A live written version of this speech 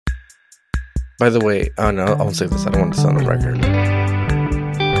By the way, oh no, I'll say this. I don't want to sound on record.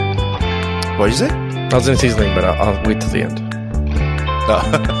 What'd you say? I was going to say something, but I'll wait till the end. I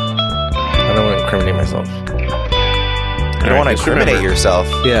don't want to incriminate myself. You don't want to incriminate yourself.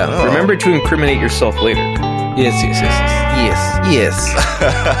 Yeah. Oh. Remember to incriminate yourself later. Yes.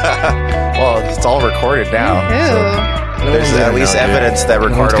 Well, it's all recorded now. So there's at least evidence that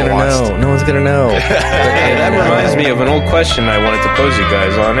Ricardo wants. No one's gonna know. Hey, that reminds me of an old question I wanted to pose you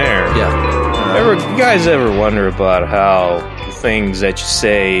guys on air. Yeah. You guys ever wonder about how the things that you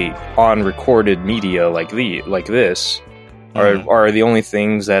say on recorded media like this are the only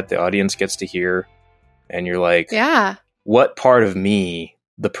things that the audience gets to hear? And you're like, Yeah. what part of me,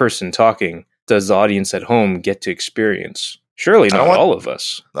 the person talking, does the audience at home get to experience? Surely not all of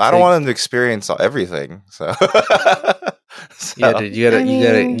us. I don't want them to experience everything. So, Yeah, dude, you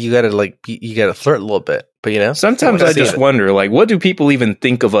gotta flirt a little bit, but Sometimes I just wonder, like, what do people even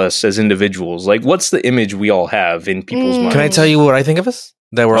think of us as individuals? Like, what's the image we all have in people's minds? Can I tell you what I think of us?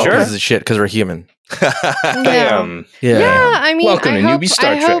 That we're all Sure. pieces of shit because we're human. Damn. Yeah, I mean, Welcome to Newbie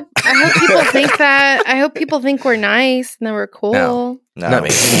Star Trek. I hope people think that. I hope people think we're nice and that we're cool. No. Not me.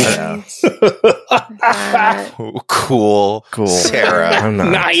 Cool. Sarah. I'm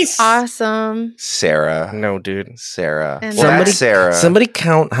not. Nice. Awesome. Sarah. No, dude. Sarah. And That's Sarah. Somebody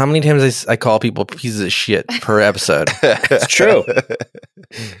count how many times I call people pieces of shit per episode. It's true.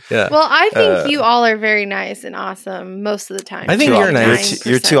 Yeah. Well, I think you all are very nice and awesome most of the time. I think you're nice.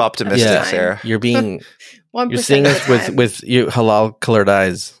 You're too optimistic, Yeah. Sarah. You're being 1% you're seeing of us the time. with your halal colored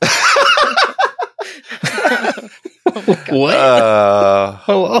eyes. What?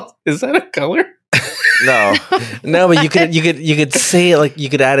 Hello? Is that a color? No. No, but you could say it like you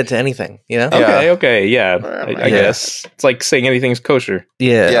could add it to anything, you know? Okay, yeah. I guess. It's like saying anything's kosher.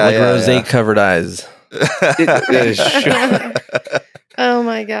 Yeah, Yeah, like yeah, rosé covered eyes. Sure. Oh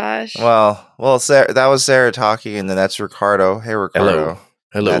my gosh. Well, Sarah, that was Sarah talking, and then that's Ricardo. Hey, Ricardo.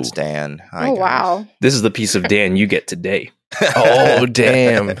 Hello. That's Dan. Hi, Oh guys. wow. This is the piece of Dan you get today. Oh,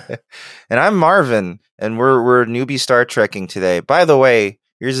 damn. And I'm Marvin, and we're newbie Star Trekking today. By the way,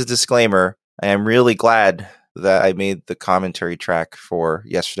 here's a disclaimer. I am really glad that I made the commentary track for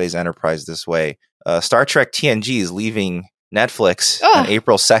yesterday's Enterprise this way. Star Trek TNG is leaving Netflix on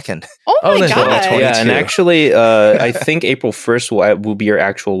April 2nd. Oh my nice. god. Yeah, and actually, I think April 1st will be your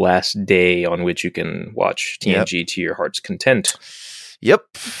actual last day on which you can watch TNG to your heart's content. Yep.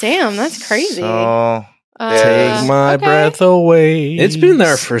 Damn, that's crazy. So, Take my okay. breath away. It's been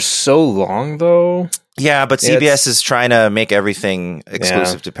there for so long, though. yeah, but CBS is trying to make everything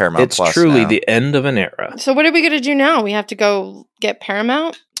exclusive to Paramount It's Plus truly now. the end of an era. So what are we gonna do now? We have to go get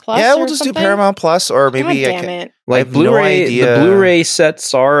Paramount Plus. Yeah, or we'll just something? do Paramount Plus, or maybe God I damn can. it. I have no Blu-ray, idea. the Blu-ray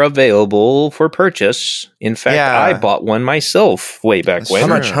sets are available for purchase. In fact, Yeah. I bought one myself way back That's when.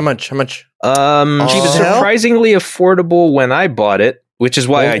 true. How much? Cheap as hell? Surprisingly affordable when I bought it, which is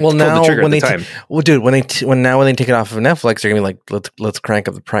why I pulled the trigger at the time. Dude, when they take it off of Netflix, they're gonna be like, let's crank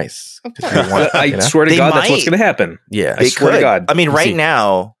up the price. Of 'Cause course. we want- I you know? swear to They God, that's what's might. going to happen. Yeah, I swear to God. I mean, We'll right see.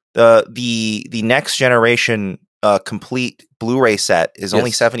 now, the next generation complete Blu-ray set is only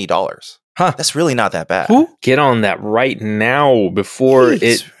Yes. $70. Huh? That's really not that bad. Who? Get on that right now before Jeez.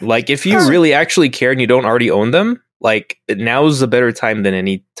 it. Like, if you really actually care and you don't already own them, like, now's a better time than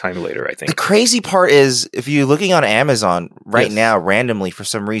any time later, I The think. crazy part is, if you're looking on Amazon right Yes. now, randomly for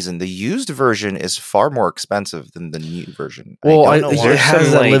some reason, the used version is far more expensive than the new version. Well, I don't know it why. has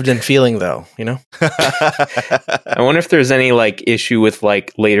some, that like- lived-in feeling, though. You know, I wonder if there's any, like, issue with,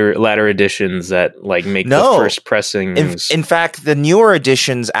 like, latter editions that, like, make No. the first pressings. In fact, the newer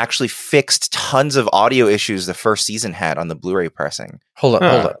editions actually fixed tons of audio issues the first season had on the Blu-ray pressing. hold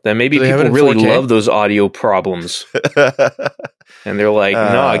up. Then maybe Do they have people it in really 4K? love those audio problems. And they're like,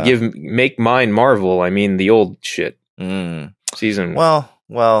 nah, make mine Marvel. I mean, the old shit. Mm. Season Well,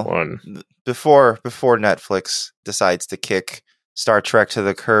 1. before Netflix decides to kick Star Trek to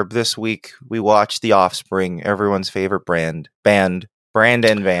the curb this week, we watched The Offspring, everyone's favorite band. We're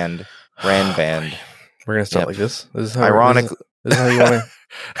gonna start Yep. like this. This is how Ironically, This is how you want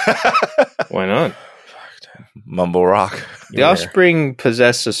to. Why not? mumble rock. The Offspring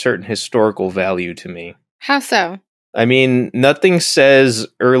possess a certain historical value to me. How so? I mean, nothing says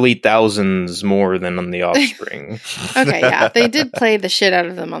early thousands more than on The Offspring. Okay, yeah. They did play the shit out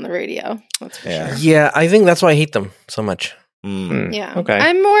of them on the radio. That's for Yeah. sure. Yeah, I think that's why I hate them so much. Mm. Yeah. Okay.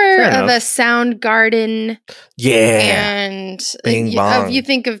 I'm more Fair of enough. a Soundgarden Yeah, and Bing bong. you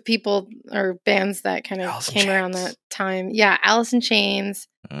think of people or bands that kind of Alice in came around Chains. that time. Yeah, Alice in Chains,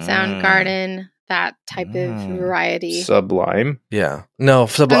 Mm. Soundgarden, that type of variety. Sublime. Yeah. No. No.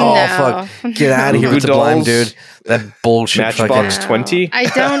 Oh, fuck. Get out of here with Goo Sublime, Dolls. dude. That bullshit. Matchbox fucking- 20? I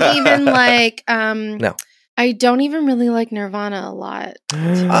don't even like. No. I don't even really like Nirvana a lot.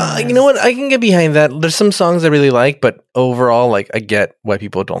 You know what? I can get behind that. There's some songs I really like, but overall, like, I get why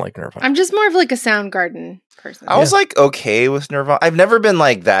people don't like Nirvana. I'm just more of like a Soundgarden person. I was like okay with Nirvana. I've never been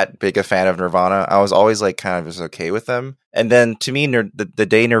like that big a fan of Nirvana. I was always like kind of just okay with them. And then to me, the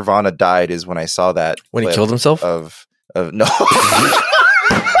day Nirvana died is when I saw that When he clip killed himself? of no.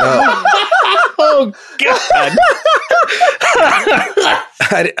 Oh, God.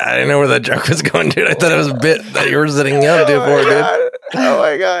 I didn't know where that joke was going, dude. I thought it was a bit that you were setting up dude, for, dude. Oh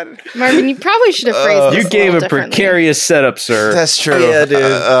my god. Marvin, you probably should have phrased this You gave a little differently. precarious setup, sir. That's true. Yeah, dude.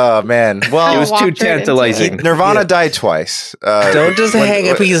 Oh man. Well, It was walked too right into it. tantalizing. Nirvana died twice. Don't just hang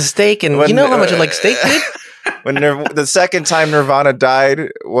a piece of steak and you know how much I like steak, dude? When the second time Nirvana died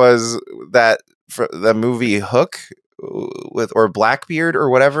was that for the movie Hook with or Blackbeard or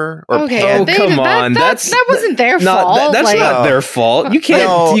whatever or Okay, Pan. Oh, come on. That wasn't their fault. That's like, not their fault. You can't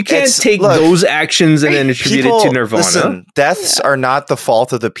No, it's- take look, those actions and then attribute it to Nirvana. Listen, deaths are not the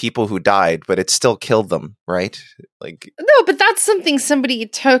fault of the people who died, but it still killed them, right? Like No, but that's something somebody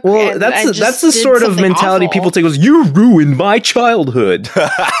took. Well, and that's just the did sort of something mentality awful. people take was, you ruined my childhood.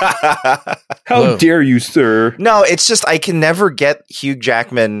 How Whoa. dare you, sir? No, it's just I can never get Hugh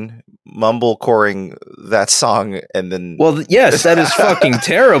Jackman mumblecoring that song and then Well, yes, that is fucking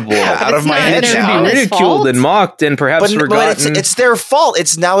terrible. Yeah, out It's of my not head It should now. be Nirvana's ridiculed fault. and mocked and perhaps but forgotten. it's their fault.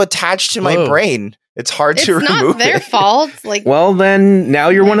 It's now attached to my Whoa. brain. It's hard It's to remove not their it. fault. Like, Well, then now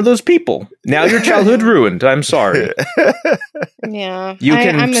you're one of those people. Now your childhood ruined. I'm sorry. yeah, You I'm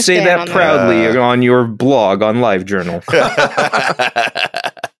can gonna say stand that on proudly on your blog on LiveJournal.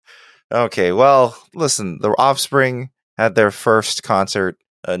 Okay, well, listen, the Offspring had their first concert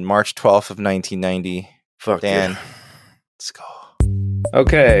on March 12th of 1990. Fuck Dan, yeah. let's go.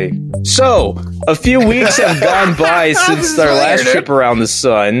 Okay, so a few weeks have gone by since our last trip around the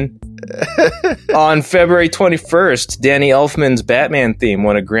sun. On February 21st, Danny Elfman's Batman theme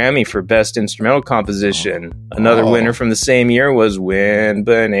won a Grammy for Best Instrumental Composition. Another Oh. winner from the same year was Wind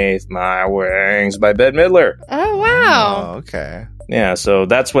Beneath My Wings by Bette Midler. Oh wow! Oh, okay. Yeah, so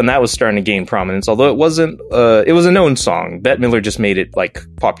that's when that was starting to gain prominence. Although it wasn't, it was a known song. Bette Midler just made it like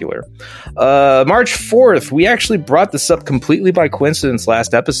popular. March 4th, we actually brought this up completely by coincidence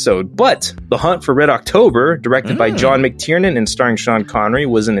last episode. But The Hunt for Red October, directed by John McTiernan and starring Sean Connery,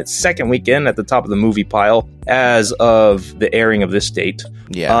 was in its second weekend at the top of the movie pile as of the airing of this date.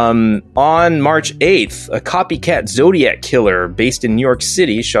 Yeah. On March 8th, a copycat Zodiac killer based in New York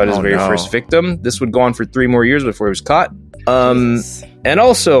City shot his Oh, very no. first victim. This would go on for 3 more years before he was caught. And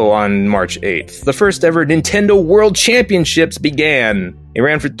also on March 8th, the first ever Nintendo World Championships began. It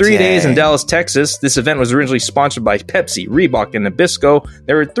ran for 3 days in Dang. Dallas, Texas. This event was originally sponsored by Pepsi, Reebok, and Nabisco.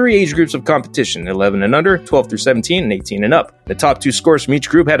 There were 3 age groups of competition, 11 and under, 12 through 17, and 18 and up. The top 2 scores from each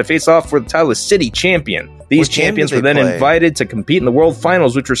group had to face off for the title of City Champion. These What game champions did were they then play? invited to compete in the World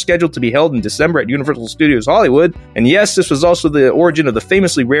Finals, which were scheduled to be held in December at Universal Studios Hollywood. And yes, this was also the origin of the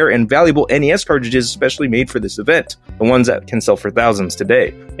famously rare and valuable NES cartridges especially made for this event, the ones that can sell for thousands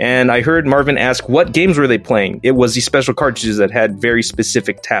today. And I heard Marvin ask, what games were they playing? It was these special cartridges that had very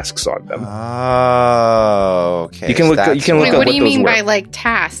specific tasks on them. Oh, okay. You can look- That's you can look Wait, up what do what you those mean were. by like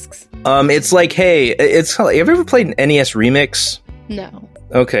tasks? It's like, hey, it's have you ever played an NES Remix? No.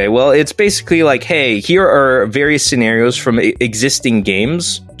 Okay, well, it's basically like, hey, here are various scenarios from existing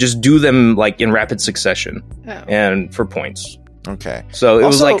games. Just do them like in rapid succession Oh. and for points. okay. So it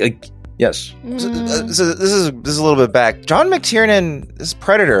was Also- like a yes. So this is a little bit back. John McTiernan is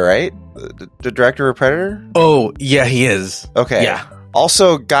Predator, right? The director of Predator. Oh, yeah, he is. Okay. Yeah.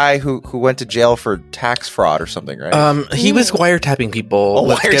 Also, guy who went to jail for tax fraud or something, right? He was wiretapping people. Oh,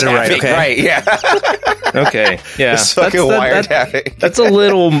 Let's get it right, wiretapping, okay? right? Yeah. Okay, yeah. It's fucking wiretapping. That's a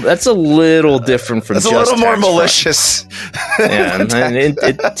little different from That's a just little more tax fraud. malicious. Yeah, and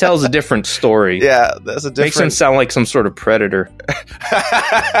it tells a different story. Yeah, that's a Makes him different. sound like some sort of predator.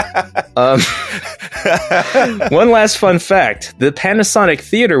 One last fun fact. The Panasonic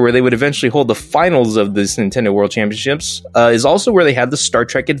Theater, where they would eventually hold the finals of this Nintendo World Championships, is also where they had the Star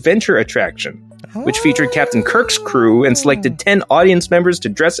Trek Adventure attraction, which featured Captain Kirk's crew and selected 10 audience members to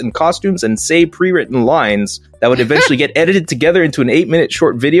dress in costumes and say pre-written lines that would eventually get edited together into an 8-minute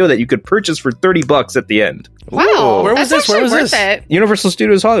short video that you could purchase for $30 at the end. Wow. Where was That's this? Where actually was worth this? it. Universal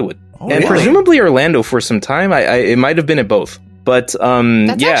Studios Hollywood. and really? presumably Orlando for some time. It might have been at both. But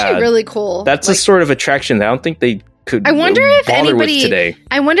That's yeah, actually really cool. that's Like, a sort of attraction that I don't think they could I wonder if bother with anybody today.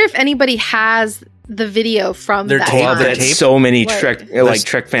 I wonder if anybody has the video from Their that tape, time. their That tape? so many What?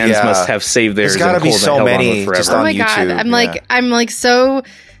 Trek fans yeah. must have saved theirs. There's gotta and be held- so held on many forever. just Oh on my god! YouTube, I'm like so.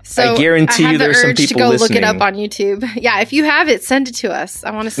 I guarantee I have you the there's some urge to people go look it listening. up on YouTube. Yeah, if you have it, send it to us.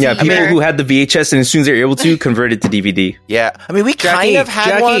 I want to see. Yeah, people your- who had the VHS and as soon as they're able to convert it to DVD. Yeah, I mean, we Jackie, kind of had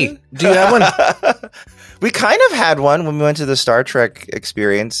Jackie, one. do you have one? We kind of had one when we went to the Star Trek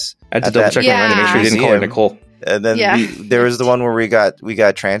experience. I had to At double that check my mind to make sure you didn't call her museum. Nicole. And then Yeah. there was the one where we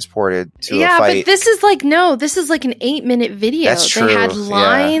got transported to a Yeah, fight. but this is like an 8-minute video. That's They had true,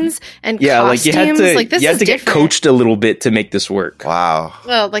 lines and Yeah, like costumes. you had to like this you had is to get different. coached a little bit to make this work. Wow.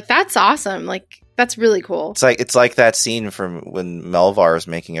 Well, like that's awesome. Like that's really cool. It's like that scene from when Melvar is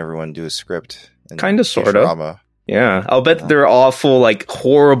making everyone do a script. in Kinda, sorta. Futurama. Yeah, I'll bet there are awful, like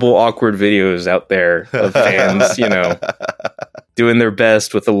horrible, awkward videos out there of fans, doing their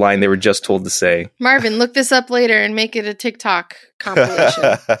best with the line they were just told to say. Marvin, look this up later and make it a TikTok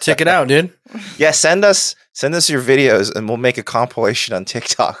compilation. Check it out, dude. Yeah, send us your videos and we'll make a compilation on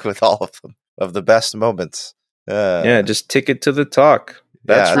TikTok with all of them of the best moments. Yeah, just ticket to the talk.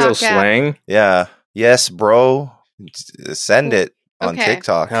 That's Yeah. real Talk out. slang. Yeah. Yes, bro. Send it on Okay.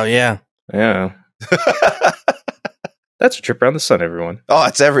 TikTok. Hell yeah. Yeah, that's a trip around the sun, everyone. Oh,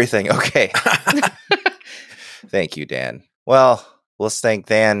 it's everything. Okay. Thank you, Dan. Well, let's thank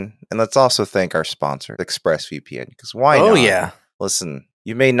Dan and let's also thank our sponsor, ExpressVPN, because why Oh not? yeah. Listen,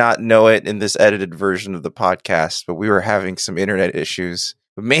 you may not know it in this edited version of the podcast, but we were having some internet issues.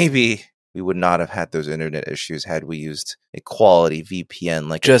 But maybe we would not have had those internet issues had we used a quality VPN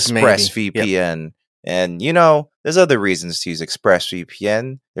like Just maybe. ExpressVPN. And, there's other reasons to use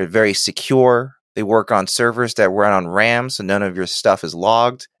ExpressVPN. They're very secure. They work on servers that run on RAM, so none of your stuff is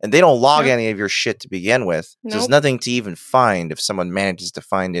logged. And they don't log Nope. any of your shit to begin with. So there's Nope. nothing to even find if someone manages to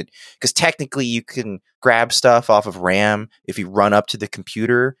find it. Because technically, you can grab stuff off of RAM if you run up to the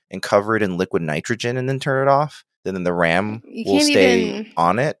computer and cover it in liquid nitrogen and then turn it off. Then the RAM You will can't stay even-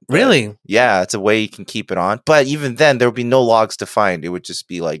 on it. But Really? yeah, it's a way you can keep it on. But even then, there would be no logs to find. It would just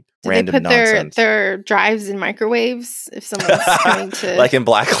be like Do random they put nonsense. their drives in microwaves if someone's going to Like in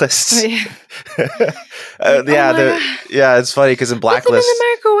Blacklist. Oh, yeah. Yeah, Oh my God. yeah, it's funny because in Put them in Blacklist,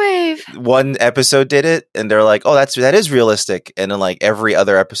 the microwave. one episode did it, and they're like, "Oh, that is realistic." And then like every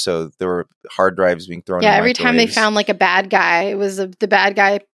other episode, there were hard drives being thrown. Yeah, in every time they microwaves. found like a bad guy, it was the bad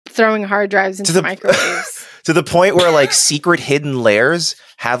guy throwing hard drives into the- microwaves. to the point where like secret hidden layers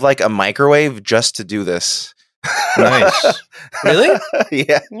have like a microwave just to do this. Nice. Really?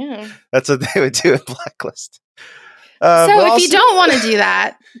 Yeah, Yeah. that's what they would do in Blacklist. So but if also- you don't want to do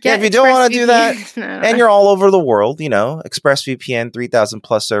that, Yeah, get if you don't wanna do that, ExpressVPN. No, and you're all over the world, ExpressVPN, 3,000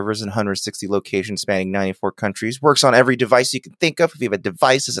 plus servers in 160 locations spanning 94 countries. Works on every device you can think of. If you have a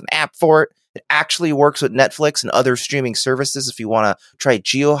device, there's an app for it. It actually works with Netflix and other streaming services if you want to try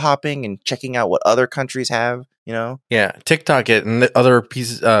geo-hopping and checking out what other countries have, Yeah. TikTok it and the other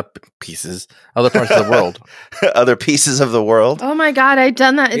other parts of the world. other pieces of the world. Oh my god, I've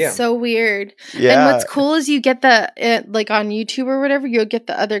done that. It's Yeah. so weird. Yeah. And what's cool is you get like on YouTube or whatever, you'll get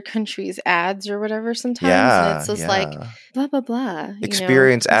the other countries ads or whatever sometimes. yeah. And it's just yeah. like blah blah blah.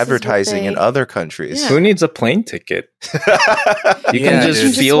 Experience advertising in other countries. Yeah. Who needs a plane ticket? You Yeah, can just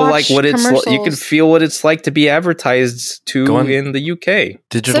dude. feel Just like watch what it's you can commercials. feel what it's like to be advertised to Go on. in the UK.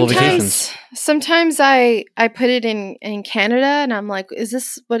 Digital vacations. Sometimes I put it in Canada and I'm like, is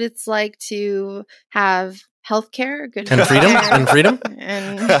this what it's like to have healthcare, good And freedom? healthcare? And freedom?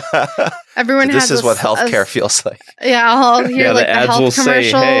 And everyone has This is what a- healthcare feels like. Yeah, I'll hear Yeah, like the the ads health will say,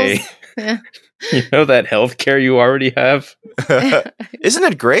 commercials. "Hey, Yeah. you know that healthcare you already have." Isn't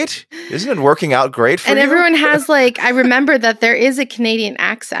it great? Isn't it working out great for And you? everyone has like, I remember that there is a Canadian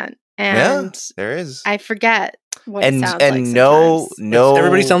accent, and there is. I forget what and it sounds and like. no sometimes. no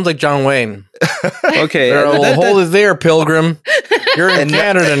Everybody sounds like John Wayne. Okay, Their that- old that- hole is there, Pilgrim. You're in And no-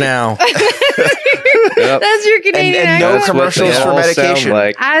 Canada now. Yep. That's your Canadian and no that's accent. what commercials they for all sound medication.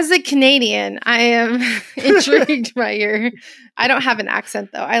 like. As a Canadian, I am intrigued by your. I don't have an accent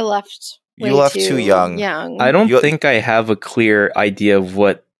though. I left. You way left too young. I don't You- think I have a clear idea of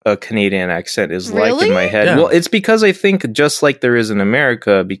what a Canadian accent is like Really? in my head. Yeah. Well, it's because I think just like there is in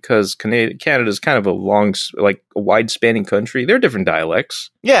America, because Canada is kind of a a wide spanning country. There are different dialects.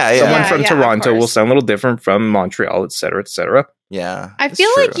 Yeah, Someone yeah, from of Toronto will course. sound a little different from Montreal, et cetera, et cetera. yeah. I it's feel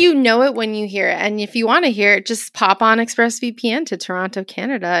like true. you know it when you hear it, and if you want to hear it, just pop on ExpressVPN to Toronto,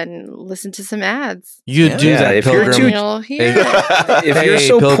 Canada, and listen to some ads. You Yeah. do Yeah, that, if you're Pilgrim. too- And you'll hear Hey. it. If Hey, you're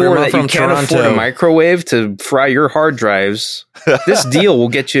so Pilgrim, poor I'm that you from can't afford a Toronto. microwave to fry your hard drives, this deal will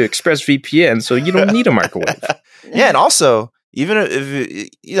get you ExpressVPN, so you don't need a microwave. Yeah, and also, even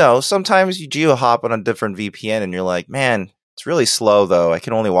if sometimes you geo hop on a different VPN and you're like, man, It's really slow though. I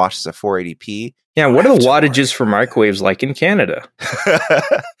can only watch this at 480p. Yeah, what I are have the to wattages for microwaves like in Canada?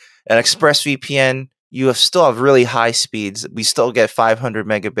 At ExpressVPN, you still have really high speeds. We still get 500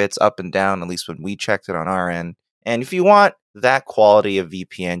 megabits up and down, at least when we checked it on our end. And if you want that quality of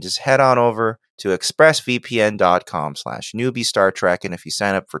VPN, just head on over to expressvpn.com/newbiestartrek. And if you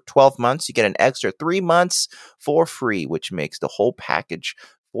sign up for 12 months, you get an extra 3 months for free, which makes the whole package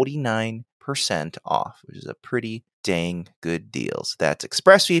 49% off, which is a pretty dang good deal. So that's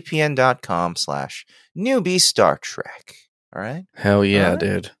expressvpn.com/newbiestartrek. All right. Hell yeah, All right.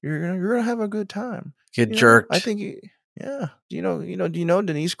 dude. You're gonna have a good time. Get You know, jerked. I think. Yeah. Do you know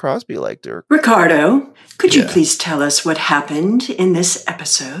Denise Crosby liked her? Ricardo, could you Yeah. please tell us what happened in this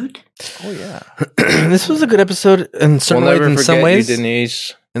episode? Oh yeah. This was a good episode in some We'll ways. never In forget some ways, you,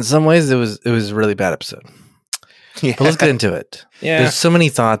 Denise. in some ways, it was a really bad episode. Yeah. But let's get into it. Yeah. There's so many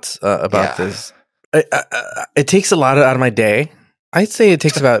thoughts about Yeah. this. It takes a lot out of my day. I'd say it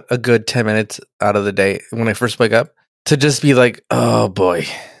takes about a good 10 minutes out of the day when I first wake up to just be like, oh boy,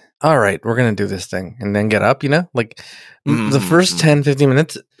 all right, we're going to do this thing, and then get up, like the first 10, 15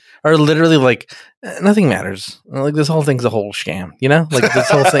 minutes are literally like, nothing matters. Like this whole thing's a whole scam, like this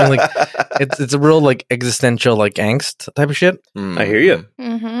whole thing, like it's a real like existential like angst type of shit. I hear you.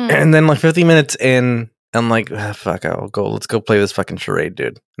 Mm-hmm. And then like 15 minutes in, I'm like, fuck, let's go play this fucking charade,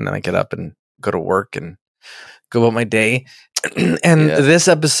 dude. And then I get up and go to work and go about my day. And Yeah. this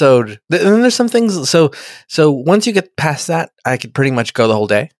episode, and then there's some things. So once you get past that, I could pretty much go the whole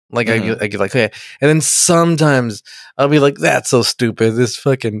day. Like I get like, okay. And then sometimes I'll be like, that's so stupid. This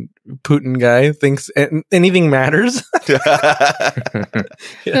fucking Putin guy thinks anything matters.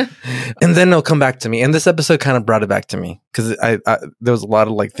 Yeah. And then they'll come back to me. And this episode kind of brought it back to me because I there was a lot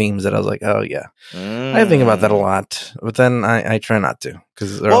of like themes that I was like, oh yeah, I think about that a lot. But then I try not to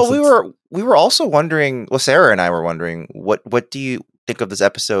because we were also wondering. Well, Sarah and I were wondering what do you think of this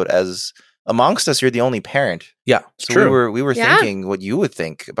episode? As amongst us, you're the only parent. Yeah, So true. we were Yeah. thinking what you would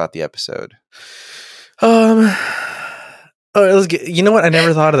think about the episode. Let's get. You know what? I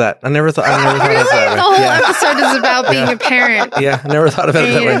never thought of that. I never thought. Really? Of The that. whole Yeah. episode is about being a parent. Yeah, I never thought about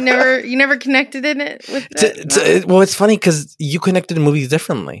it that way. And you never connected in it with that? Well, it's funny because you connected to movies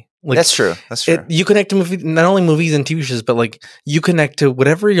differently. Like, That's true. That's true. you connect to not only movies and TV shows, but like you connect to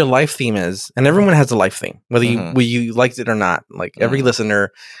whatever your life theme is, and everyone has a life theme, whether you liked it or not. Like every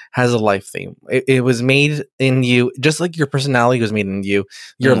listener has a life theme. It was made in you, just like your personality was made in you.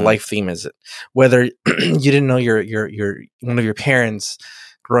 Your life theme is it. Whether you didn't know your one of your parents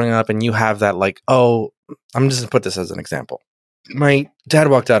growing up, and you have that like, oh, I'm just gonna put this as an example. My dad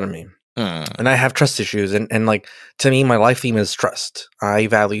walked out on me. And I have trust issues, and like to me, my life theme is trust. I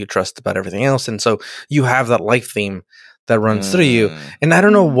value trust about everything else, and so you have that life theme that runs through you. And I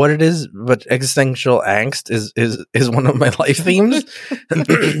don't know what it is, but existential angst is one of my life themes.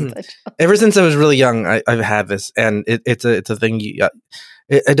 Ever since I was really young, I've had this, and it's a thing.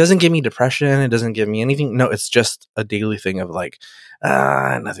 It doesn't give me depression. It doesn't give me anything. No, it's just a daily thing of like,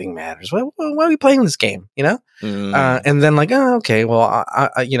 nothing matters. Why are we playing this game? And then like, oh, okay, well,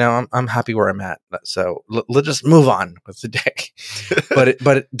 I'm happy where I'm at. So let's just move on with the day.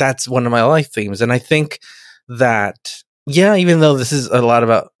 but that's one of my life themes, and I think that even though this is a lot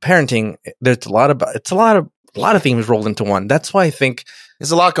about parenting, it's a lot of themes rolled into one. That's why I think There's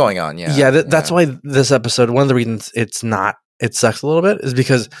a lot going on. Yeah. That's why this episode, one of the reasons it sucks a little bit is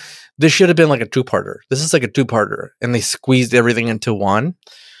because this should have been like a two-parter. This is like a two-parter, and they squeezed everything into one.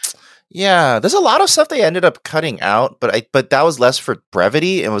 Yeah, there's a lot of stuff they ended up cutting out, but that was less for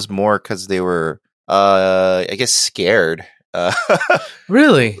brevity. It was more because they were, I guess, scared.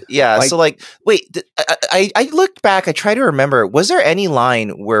 Really? Yeah. Like- So like, wait, I looked back. I try to remember. Was there any line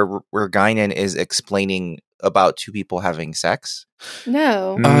where Guinan is explaining about two people having sex?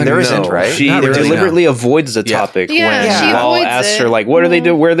 No. There isn't, right? She Not really, deliberately avoids the Yeah. topic Yeah, when she Lal avoids asks it. her, like, what are they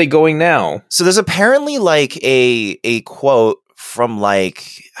doing? Where are they going now? So there's apparently like a quote from like,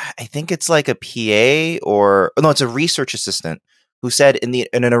 I think it's like a PA or no, it's a research assistant who said in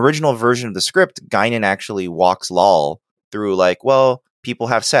an original version of the script, Guinan actually walks Lal through like, well, people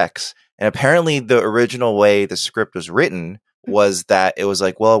have sex. And apparently the original way the script was written was that it was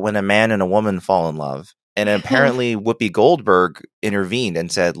like, well, when a man and a woman fall in love. And apparently Whoopi Goldberg intervened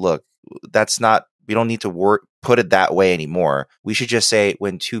and said, look, that's not, we don't need to put it that way anymore. We should just say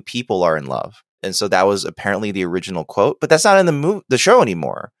when two people are in love. And so that was apparently the original quote, but that's not in the show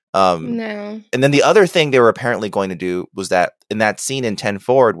anymore. No. And then the other thing they were apparently going to do was that in that scene in 10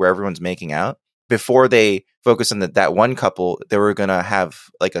 Forward where everyone's making out, before they focus on that one couple, they were gonna have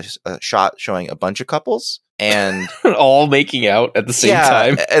like a shot showing a bunch of couples and all making out at the same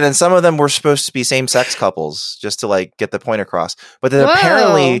time. And then some of them were supposed to be same-sex couples just to like get the point across. But then Whoa,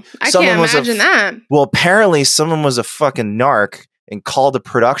 apparently I someone can't was imagine that. Well, apparently someone was a fucking narc and called the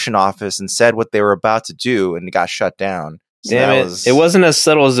production office and said what they were about to do and got shut down. So Damn it. It wasn't as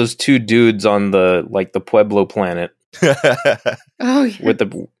subtle as those two dudes on the Pueblo planet. Oh, yeah.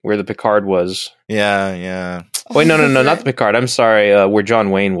 Where the Picard was. Yeah. Wait, no, not the Picard. I'm sorry, where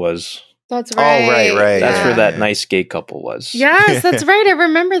John Wayne was. That's right. Oh, right. That's where that nice gay couple was. Yes, that's right. I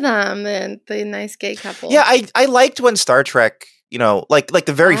remember them. The nice gay couple. Yeah, I liked when Star Trek, like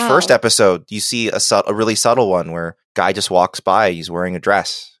the very first episode, you see a really subtle one where guy just walks by, he's wearing a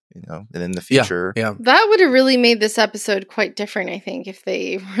dress. And in the future. Yeah. That would have really made this episode quite different, I think, if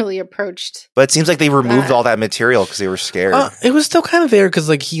they really approached. But it seems like they removed all that material because they were scared. It was still kind of there because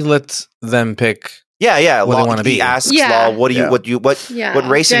like he lets them pick. Yeah. What they want to be. He asks Law, what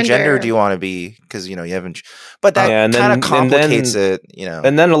race and gender do you want to be? Because you haven't. But that kind of complicates it.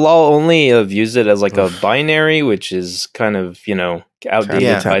 And then Law only views it as like a binary, which is kind of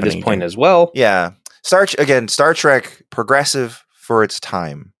outdated by this point as well. Yeah. Star Trek progressive for its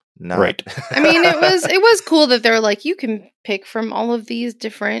time. Right. I mean, it was cool that they were like, you can pick from all of these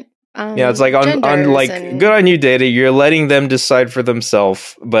different. It's like on good on you, Data. You're letting them decide for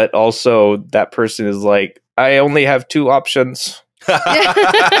themselves, but also that person is like, I only have two options. Yeah.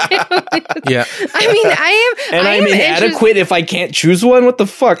 I mean, I am inadequate if I can't choose one. What the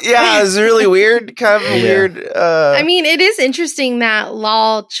fuck? Yeah, it's really weird. Kind of weird. I mean, it is interesting that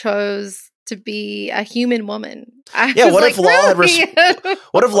Law chose to be a human woman. What if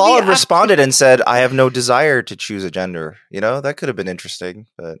Law had responded and said, "I have no desire to choose a gender"? That could have been interesting.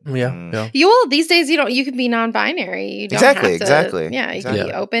 But these days you can be non-binary. You don't exactly. You can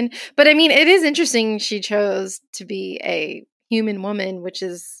be open. But I mean, it is interesting. She chose to be a human woman, which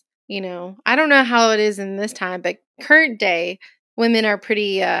is I don't know how it is in this time, but current day women are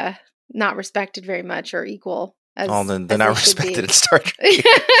pretty not respected very much or equal. They're not respected in Star Trek.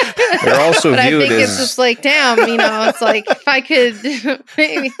 They're also but viewed I think it's just like, damn, it's like if I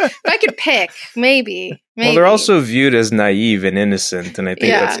could pick, maybe. Well, they're also viewed as naive and innocent, and I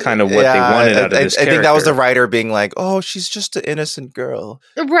think that's kind of what they wanted out of this character. I think that was the writer being like, "Oh, she's just an innocent girl."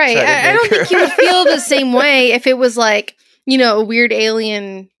 Right. I don't think you would feel the same way if it was like, a weird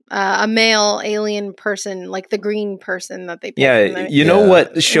alien. A male alien person, like the green person that they picked. Yeah, know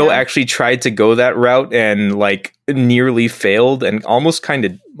what show actually tried to go that route and like nearly failed and almost kind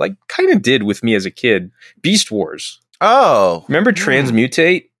of did with me as a kid? Beast Wars. Oh. Remember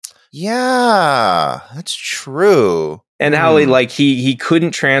Transmutate? Yeah, that's true. And how he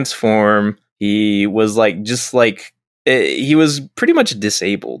couldn't transform. He was he was pretty much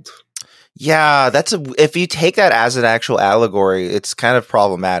disabled. Yeah, if you take that as an actual allegory, it's kind of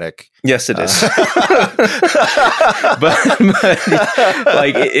problematic. Yes, it is. but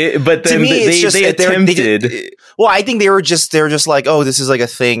then they attempted. Well, I think they were just like, oh, this is like a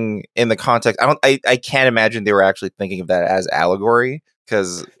thing in the context. I can't imagine they were actually thinking of that as allegory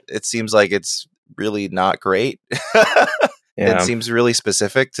because it seems like it's really not great. It seems really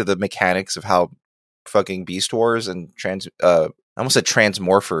specific to the mechanics of how fucking Beast Wars and I almost said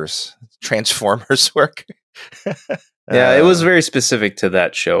Transformers work. Yeah, it was very specific to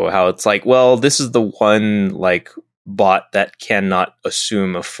that show. How it's like, well, this is the one bot that cannot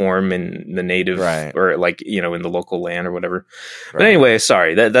assume a form in the native or in the local land or whatever. Right. But anyway,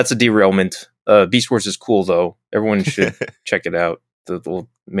 sorry, that's a derailment. Beast Wars is cool though. Everyone should check it out. The little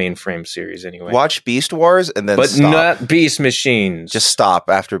mainframe series anyway. Watch Beast Wars and then stop. Not Beast Machines. Just stop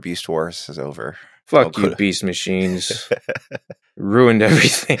after Beast Wars is over. Fuck you, Beast Machines. Ruined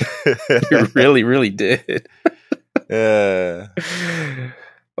everything. You really, really did. Oh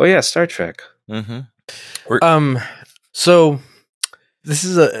yeah, Star Trek. Mm-hmm. So this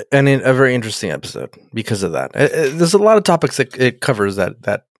is a very interesting episode because of that. There's a lot of topics that it covers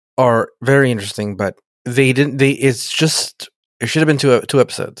that are very interesting, but it should have been two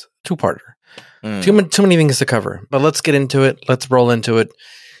episodes, two-parter. Too many things to cover. But let's get into it. Let's roll into it.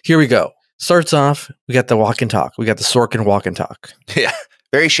 Here we go. Starts off, we got the walk and talk. We got the Sorkin walk and talk. Yeah.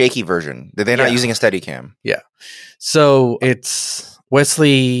 Very shaky version. They're not using a Steadicam. Yeah. So it's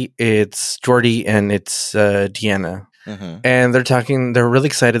Wesley, it's Geordi, and it's Deanna. Mm-hmm. And they're talking, they're really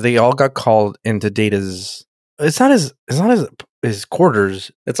excited. They all got called into Data's it's not his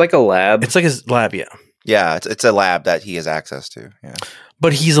quarters. It's like a lab. It's like his lab, yeah. Yeah, it's a lab that he has access to. Yeah.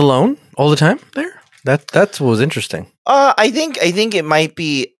 But he's alone all the time there? That's what was interesting. I think it might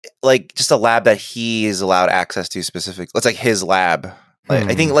be like just a lab that he is allowed access to specific. It's like his lab.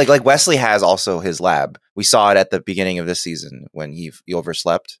 I think like Wesley has also his lab. We saw it at the beginning of this season when he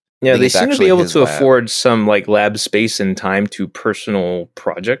overslept. Yeah, they seem to be able to afford some like lab space and time to personal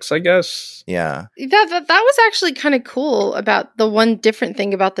projects, I guess. Yeah. That was actually kind of cool. About the one different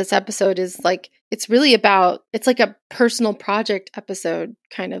thing about this episode is like it's really about, it's like a personal project episode,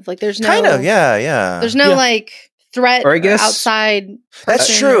 kind of like there's no there's no like threat or I guess outside.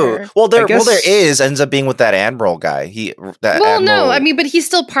 That's true. Well, there ends up being with that Admiral guy. No, I mean, but he's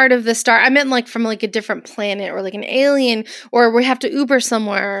still part of the star. I meant like from like a different planet or like an alien, or we have to Uber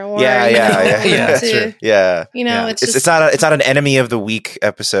somewhere. Or, yeah. You know, it's not an enemy of the week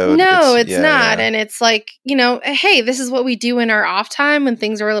episode. No, it's not. And it's like, you know, hey, this is what we do in our off time when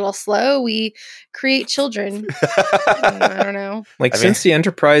things are a little slow. We create children. I don't know. Like, since the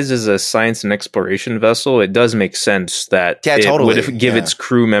Enterprise is a science and exploration vessel, it does make sense that it would give its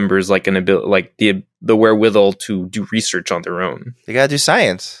crew members like an ability, like the wherewithal to do research on their own. They gotta do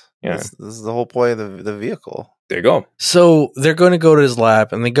science. Yeah, this is the whole point of the vehicle. There you go. So they're going to go to his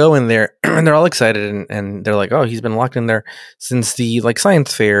lab, and they go in there, and they're all excited, and they're like, "Oh, he's been locked in there since the like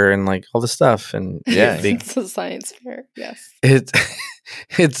science fair and like all this stuff." And it's a science fair. Yes, it's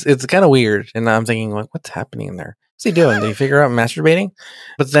kind of weird, and I'm thinking like, what's happening in there? What's he doing? Did he figure out masturbating?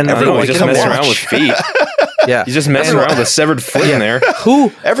 But then everyone just messing around with feet. Yeah, he's just messing around with a severed foot in there.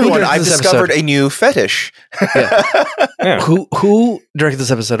 I've discovered a new fetish. Who directed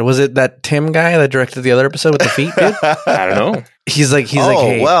this episode? Was it that Tim guy that directed the other episode with the feet? Dude? I don't know. He's like,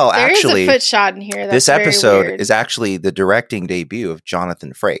 hey. Well, there actually, is a foot shot in here. That's this episode weird. is actually the directing debut of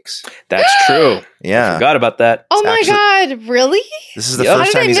Jonathan Frakes. That's true. Yeah, I forgot about that. Oh my god, really? This is the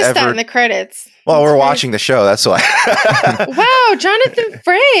first time he's ever. How did I miss that in the credits? Well, we're watching the show, that's why. Wow, Jonathan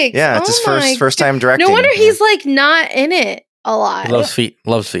Frakes. Yeah, it's his first time directing. No wonder he's like not in it a lot. He loves feet.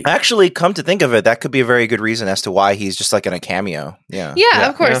 Actually, come to think of it, that could be a very good reason as to why he's just like in a cameo. Yeah,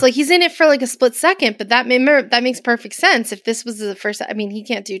 of course. Yeah. Like he's in it for like a split second, but that makes perfect sense. If this was the first, I mean, he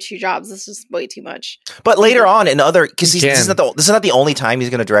can't do two jobs. This is way too much. But later on in other, because this is not the only time he's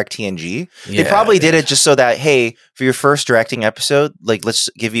going to direct TNG. They probably did it just so that, hey, for your first directing episode, like let's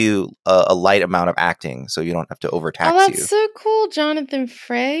give you a light amount of acting so you don't have to overtax you. Oh, that's so cool, Jonathan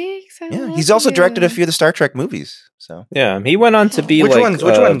Frakes. He's also directed a few of the Star Trek movies. So yeah, he went on to be Which ones?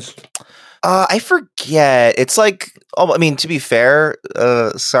 I forget. It's like, I mean, to be fair,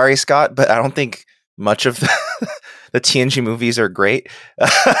 sorry, Scott, but I don't think much of the TNG movies are great.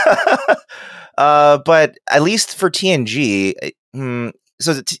 But at least for TNG, so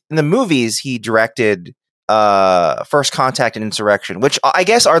in the movies, he directed First Contact and Insurrection, which I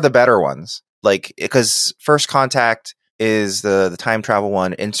guess are the better ones. Like, because First Contact is the time travel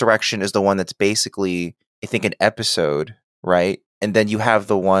one. Insurrection is the one that's basically, I think, an episode, right? And then you have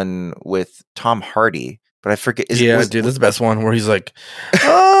the one with Tom Hardy, but I forget. Dude, that's the best one where he's like,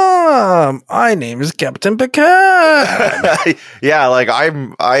 my name is Captain Picard. Yeah, like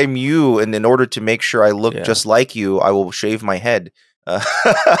I'm you, and in order to make sure I look just like you, I will shave my head.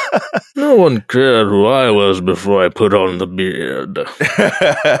 No one cared who I was before I put on the beard.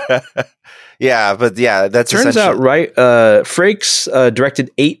 Yeah, but that turns out right. Frakes directed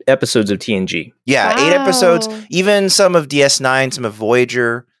 8 episodes of TNG. Yeah, wow. 8 episodes. Even some of DS9, some of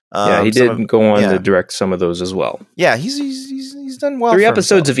Voyager. He did go on to direct some of those as well. Yeah, he's done well. 3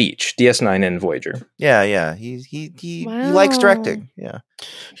 episodes of each, DS9 and Voyager. Yeah. He likes directing. Yeah,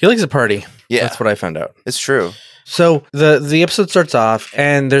 he likes a party. Yeah, that's what I found out. It's true. So the episode starts off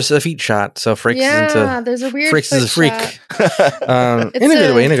and there's a feet shot. So Frakes is into. There's a weird. Frakes is a freak.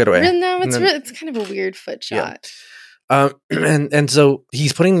 In a good way. No, it's kind of a weird foot shot. Yeah. And so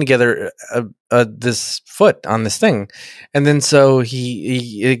he's putting together this foot on this thing, and then so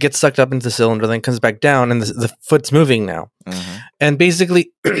he gets sucked up into the cylinder, then comes back down, and the foot's moving now. Mm-hmm. And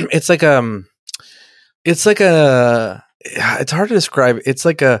basically, it's hard to describe. It's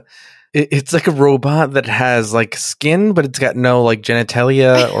like a robot that has like skin, but it's got no like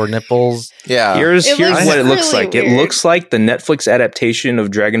genitalia or nipples. Yeah. Here's what it looks like. Weird. It looks like the Netflix adaptation of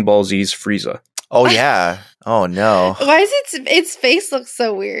Dragon Ball Z's Frieza. Oh yeah. Oh no. Why is its face look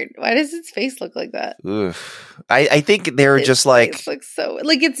so weird? Why does its face look like that? Oof. I think they're just like face looks so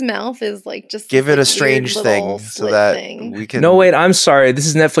like its mouth is like just give it a strange thing so that we can. No, wait. I'm sorry. This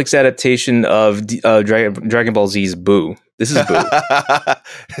is Netflix adaptation of Dragon Ball Z's Boo. This is Boo.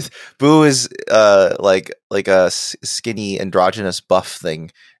 Boo is like a skinny androgynous buff thing.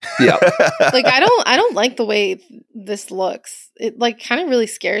 Yeah. Like I don't like the way this looks. It like kind of really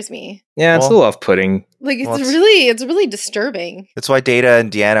scares me. Yeah, it's a little off-putting. Like it's really disturbing. That's why Data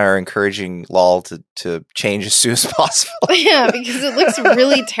and Deanna are encouraging Lal to change as soon as possible. Yeah, because it looks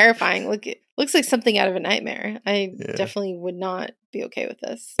really terrifying. Look Looks like something out of a nightmare. I definitely would not be okay with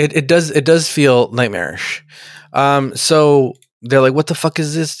this. It does feel nightmarish. So they're like, "What the fuck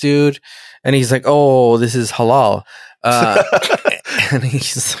is this, dude?" And he's like, "Oh, this is halal." And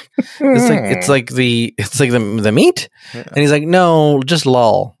he's like, it's like the meat, and he's like, "No, just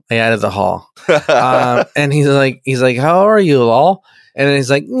lol." I added the hall, and he's like, "How are you, lol?" And then he's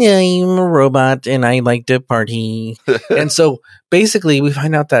like, "Yeah, I'm a robot, and I like to party." And so basically, we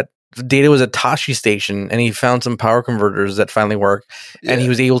find out that Data was at Tashi Station, and he found some power converters that finally work, and he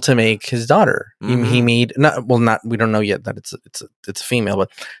was able to make his daughter. He made we don't know yet that it's a female,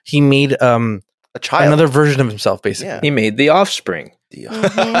 but he made a child, another version of himself, basically. He made the offspring.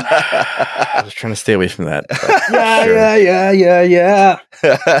 I was trying to stay away from that. Yeah.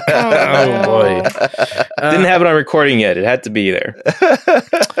 Oh boy! Didn't have it on recording yet. It had to be there.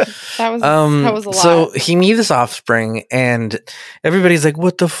 That was a lot. So he made this offspring, and everybody's like,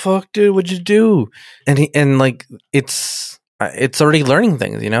 "What the fuck, dude? What'd you do?" And it's already learning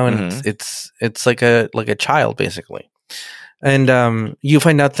things, and it's like a child, basically. And you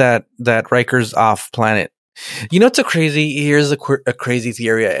find out that Riker's off planet. It's a crazy. Here's a crazy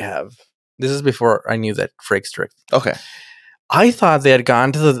theory I have. This is before I knew that Frakes tricked. Okay. I thought they had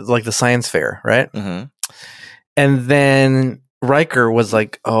gone to the science fair, right? Mm-hmm. And then Riker was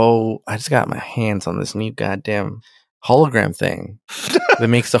like, "Oh, I just got my hands on this new goddamn hologram thing that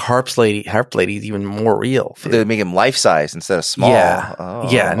makes the harp ladies even more real." They make him life size instead of small. Yeah,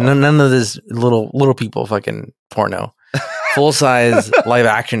 yeah. None of this little people fucking porno. Full size live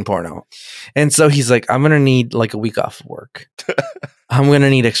action porno. And so he's like, "I'm gonna need like a week off of work. I'm gonna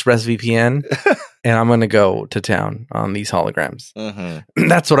need ExpressVPN, and I'm gonna go to town on these holograms." Mm-hmm.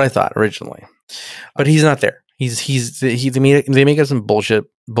 That's what I thought originally, but he's not there. They make up some bullshit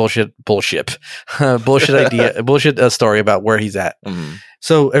idea, bullshit story about where he's at. Mm-hmm.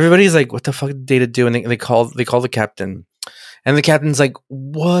 So everybody's like, "What the fuck did Data do?" And they call the captain. And the captain's like,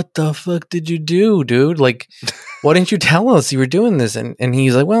 "What the fuck did you do, dude? Like, why didn't you tell us you were doing this?" And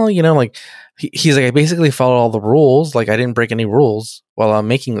he's like, "Well, he's like, I basically followed all the rules. Like, I didn't break any rules while I'm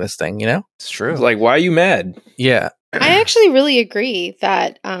making this thing, It's true. Like, why are you mad? Yeah. I actually really agree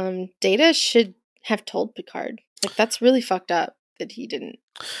that Data should have told Picard. Like, that's really fucked up that he didn't.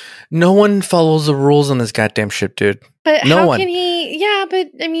 No one follows the rules on this goddamn ship, dude. But no how one. can he? Yeah, but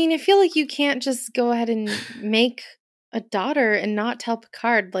I mean, I feel like you can't just go ahead and make a daughter and not tell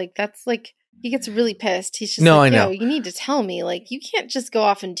Picard. Like, that's like, he gets really pissed. He's just No, like, I know. "Yo, you need to tell me. Like, you can't just go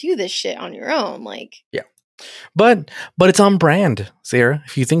off and do this shit on your own." Like, yeah. But it's on brand, Sarah,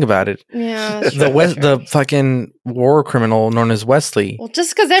 if you think about it. Yeah. The fucking war criminal known as Wesley. Well,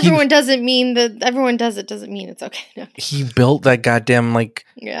 just because everyone doesn't mean that everyone does it doesn't mean it's okay. No. He built that goddamn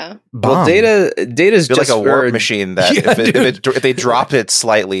yeah. bomb. Well, Data's Built just like a warp machine that if they drop it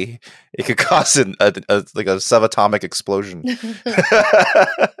slightly, it could cause a subatomic explosion.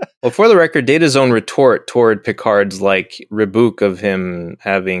 Well, for the record, Data's own retort toward Picard's rebuke of him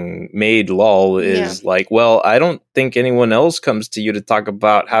having made LOL is well, I don't think anyone else comes to you to talk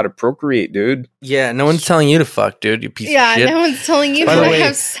about how to procreate, dude. Yeah, no one's telling you to fuck, dude. You piece of shit. Yeah, no one's telling you how to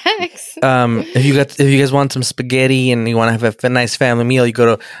have sex. If you guys want some spaghetti and you want to have a nice family meal, you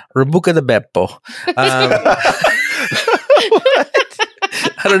go to Rebuca de Beppo.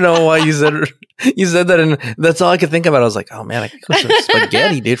 I don't know why you said that, and that's all I could think about. I was like, "Oh man, I could go some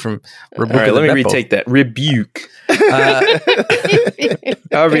spaghetti, dude." From Rebuca. All right, let me Beppo. retake that. Rebuke.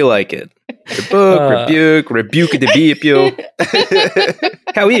 However you like it. Rebuke de Beppo.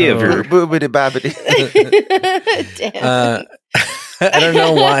 However, I don't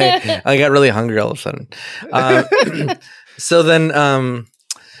know why I got really hungry all of a sudden. So then,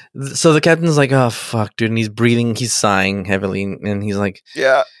 so the captain's like, "Oh fuck, dude," and he's breathing, he's sighing heavily, and he's like,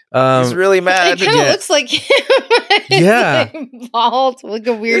 "Yeah, he's really mad." It kind of looks like him. Yeah, bald, like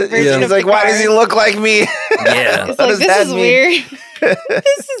a weird version. He's like, "Why does he look like me?" Yeah, it's like, this is weird.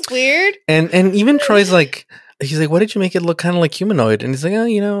 This is weird. And even Troy's like, he's like, "Why did you make it look kind of like humanoid?" And he's like, "Oh,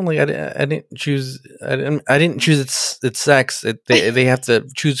 like I didn't choose its sex. They have to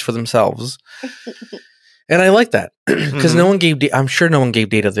choose for themselves." And I like that because no one gave. I'm sure no one gave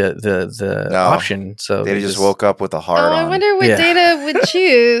Data the option. So Data just woke up with a hard. I wonder what Data would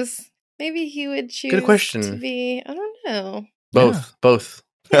choose. Maybe he would choose. Good question. To be, I don't know. Both.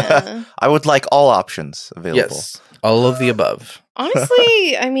 Yeah. I would like all options available. Yes, all of the above.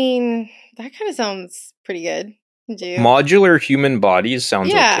 Honestly, I mean, that kind of sounds pretty good. Dude. Modular human bodies sounds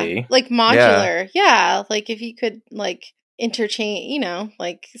okay. Like modular. Yeah, like if you could interchange,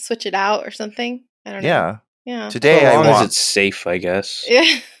 switch it out or something. I don't know. Yeah. Today as long as it's safe, I guess.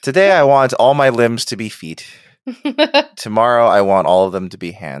 Yeah. Today I want all my limbs to be feet. Tomorrow I want all of them to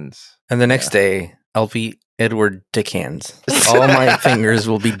be hands. And the next day, I'll be Edward Dick Hands. All my fingers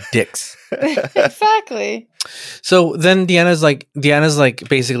will be dicks. Exactly. So then Deanna's like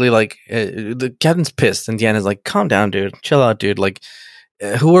basically like the captain's pissed, and Deanna's like, calm down, dude, chill out, dude. Like,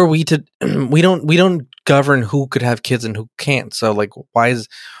 who are we to? we don't govern who could have kids and who can't. So like, why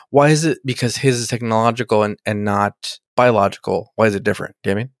is it because his is technological and not biological? Why is it different? Do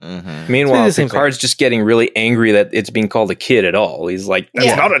you know what I mean? Mm-hmm. Meanwhile, Picard's just getting really angry that it's being called a kid at all. He's like,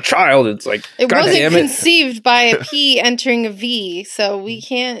 that's not a child. It's like, it God wasn't damn it. conceived by a P entering a V, so we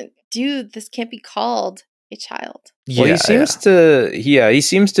can't do this. Can't be called a child. Well, he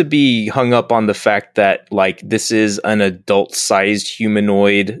seems to be hung up on the fact that like this is an adult-sized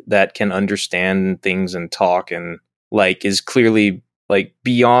humanoid that can understand things and talk and like is clearly like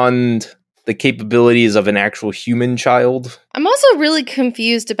beyond the capabilities of an actual human child. I'm also really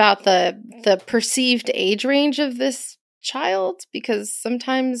confused about the perceived age range of this child, because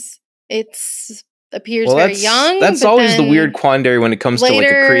sometimes it's appears very young. That's always the weird quandary when it comes to like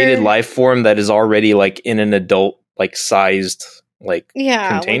a created life form that is already like in an adult like sized like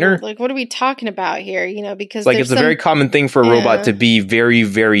container. Like what are we talking about here? You know, because like it's a very common thing for a robot to be very,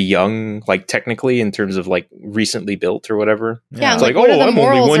 very young, like technically in terms of like recently built or whatever. Yeah, it's like oh, I'm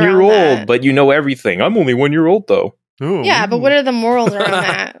only 1 year old, but you know everything. I'm only 1 year old though. Ooh. Yeah, but what are the morals around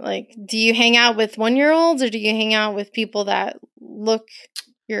that? Like, do you hang out with 1-year-olds or do you hang out with people that look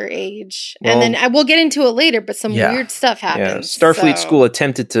your age? Well, and then we'll get into it later, but some weird stuff happens. Yeah, Starfleet School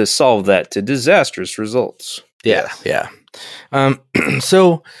attempted to solve that to disastrous results. Yeah.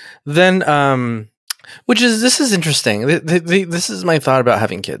 So then, this is interesting. This is my thought about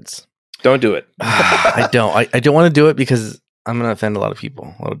having kids. Don't do it. I don't want to do it because I'm going to offend a lot of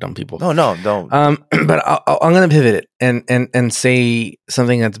people, a lot of dumb people. No, don't. But I'm going to pivot it and say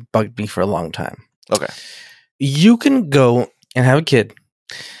something that's bugged me for a long time. Okay. You can go and have a kid,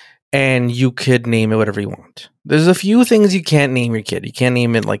 and you could name it whatever you want. There's a few things you can't name your kid. You can't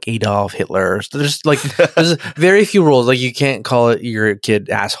name it like Adolf Hitler. There's very few rules. Like you can't call it your kid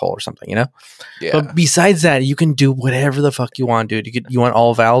asshole or something, you know? Yeah. But besides that, you can do whatever the fuck you want, dude. You want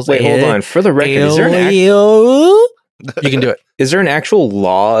all vowels. Wait, hold on. For the record, is there you can do it. Is there an actual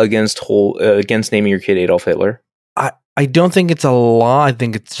law against naming your kid Adolf Hitler? I don't think it's a law. I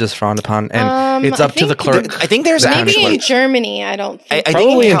think it's just frowned upon, and it's up to the clerk. I think there's maybe in Germany. I don't think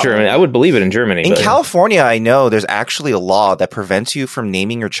probably in Germany. I would believe it in Germany. In California, I know there's actually a law that prevents you from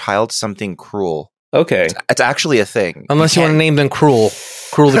naming your child something cruel. Okay, it's actually a thing. Unless you want to name them Cruel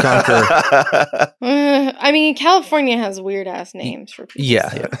the Conqueror. I mean, California has weird ass names for people.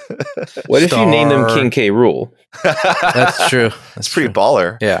 Yeah. What if you name them King K. Rool? That's true. That's pretty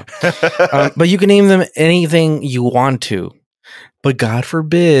baller. Yeah. But you can name them anything you want to. But God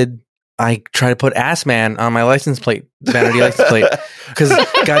forbid I try to put Ass Man on my license plate, vanity license plate, because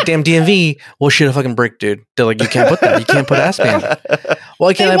goddamn DMV will shit a fucking brick, dude. They're like, you can't put that. You can't put Ass Man.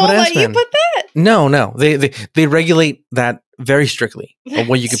 Why can't I put Ass Man? You put that? No. They regulate that very strictly of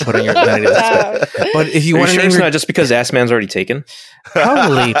what you can put on your vanity license plate. But if you want to name, it's not just because Ass Man's already taken.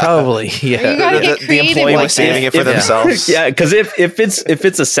 Probably, yeah. The employee was saving it for themselves. Yeah, because if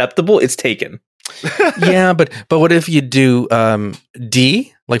it's acceptable, it's taken. Yeah, but what if you do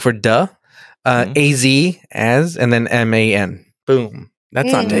D like for duh, AZ as, and then MAN? Boom.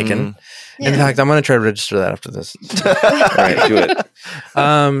 That's not taken. Yeah. In fact, I'm going to try to register that after this. All right, do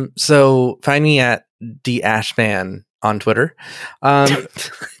it. So find me at D Ashman on Twitter.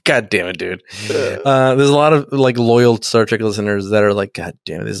 God damn it, dude. There's a lot of like loyal Star Trek listeners that are like, God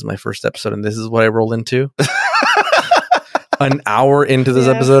damn it, this is my first episode and this is what I rolled into. An hour into this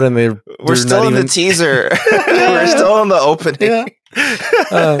episode and we're still in the teaser. We're still in the opening.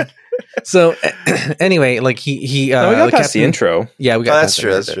 Yeah. So anyway, like he we got past the intro. Yeah, we got that's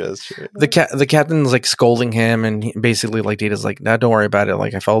true. The captain's like scolding him, and basically like Data's like, "No, don't worry about it.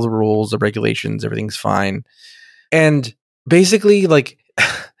 Like I follow the rules, the regulations, everything's fine." And basically, like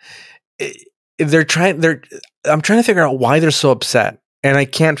I'm trying to figure out why they're so upset, and I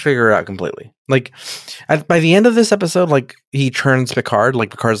can't figure it out completely. Like by the end of this episode, like he turns Picard.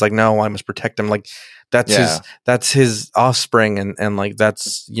 Like Picard's like, "No, I must protect him." Like that's his offspring, and like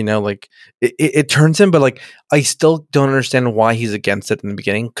that's, you know, like it turns him. But like I still don't understand why he's against it in the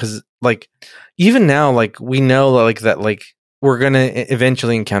beginning, because like even now, like we know like that like we're gonna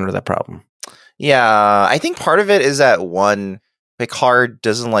eventually encounter that problem. Yeah, I think part of it is that one, Picard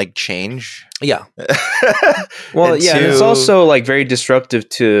doesn't like change. Yeah. Well, and and it's also like very disruptive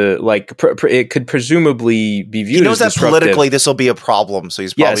to like it could presumably be viewed. He knows as that politically this will be a problem, so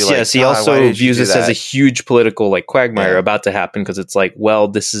he's probably he also views this as a huge political like quagmire about to happen, because it's like, well,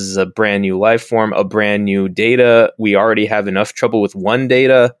 this is a brand new life form, a brand new Data. We already have enough trouble with one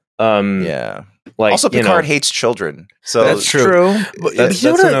Data. Yeah. Like, Also, Picard hates children. So That's true. But That's you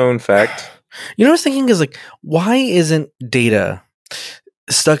know a what known fact. You know what I was thinking is like, why isn't Data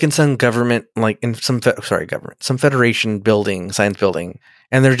stuck in some government, like in some some Federation building, science building,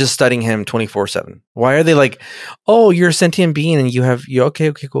 and they're just studying him 24/7? Why are they like, oh, you're a sentient being and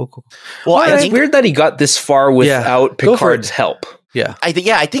okay, cool. Well, it's weird that he got this far without Picard's help. Yeah, I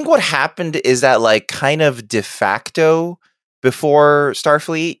think what happened is that, like, kind of de facto before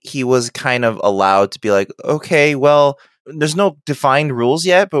Starfleet, he was kind of allowed to be like, okay, well, there's no defined rules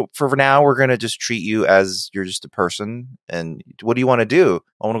yet, but for now, we're going to just treat you as you're just a person. And what do you want to do?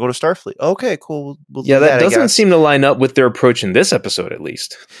 I want to go to Starfleet. Okay, cool. We'll do that doesn't seem to line up with their approach in this episode, at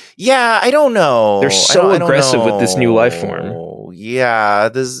least. Yeah, I don't know. They're so aggressive with this new life form. Yeah,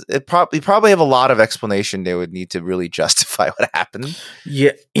 you probably have a lot of explanation they would need to really justify what happened.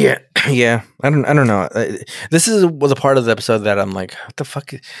 Yeah. I don't know. This was a part of the episode that I'm like, what the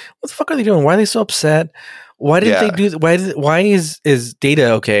fuck are they doing? Why are they so upset? Why did they do? Why is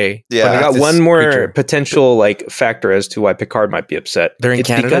Data okay? Yeah, but I got one more potential like factor as to why Picard might be upset. They're in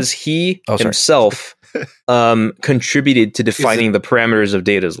Canada because he himself contributed to defining the parameters of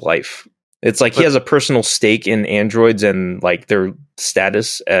Data's life. It's like he has a personal stake in androids and like their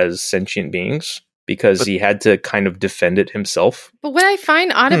status as sentient beings because he had to kind of defend it himself. But what I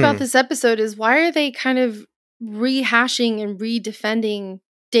find odd about this episode is why are they kind of rehashing and redefending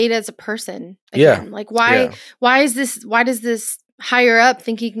Data as a person again? Like why does this higher up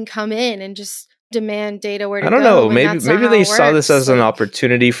think he can come in and just demand Data where to go? I don't know. Maybe they saw this as an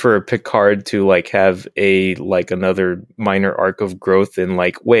opportunity for Picard to like have another minor arc of growth and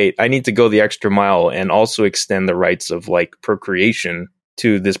like, wait, I need to go the extra mile and also extend the rights of like procreation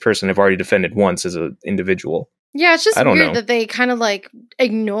to this person I've already defended once as an individual. Yeah, it's just weird that they kind of like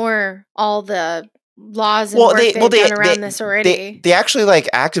ignore all the laws and work they've done around this already. They actually like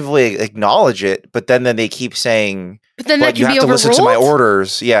actively acknowledge it, but then they keep saying, but then that you have to listen to my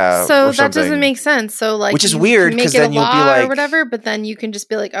orders. Yeah. So that doesn't make sense. So like, which is weird because then you'll be like, or whatever, but then you can just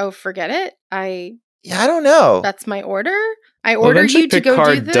be like, oh, forget it. I don't know. That's my order. I ordered you to go do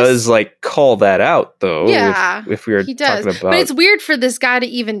this. Picard does like call that out though. Yeah. If we were talking about, but it's weird for this guy to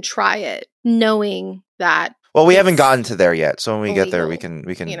even try it, knowing that. Well, we haven't gotten to there yet, so when we get there, we can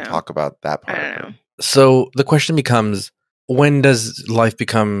talk about that part. I don't know. So the question becomes, when does life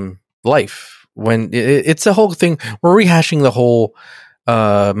become life? When it's a whole thing. We're rehashing the whole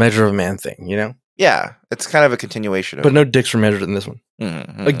measure of a man thing, you know? Yeah, it's kind of a continuation of but no dicks were measured in this one.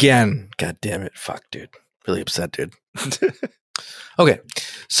 Mm-hmm. Again, god damn it. Fuck, dude. Really upset, dude. Okay.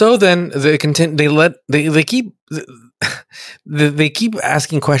 So then they keep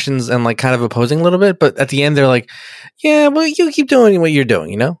asking questions and like kind of opposing a little bit, but at the end they're like, yeah, well, you keep doing what you're doing,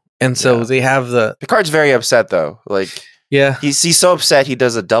 you know? And so they have Picard's very upset though. Like, yeah, he's so upset he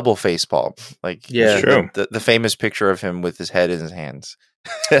does a double face palm. Like, true. The famous picture of him with his head in his hands.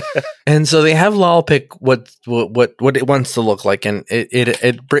 And so they have Lal pick what it wants to look like, and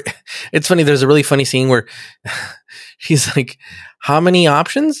it's funny. There's a really funny scene where he's like, "How many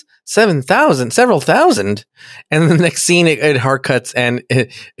options? 7,000, several thousand." And the next scene, it hard cuts, and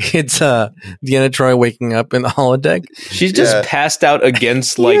it's Deanna Troi waking up in the holodeck. She's just passed out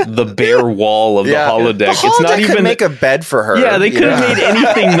against like the bare wall of the holodeck. The holodeck it's not even make a bed for her. Yeah, they could have made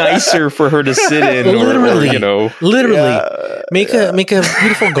anything nicer for her to sit in, make a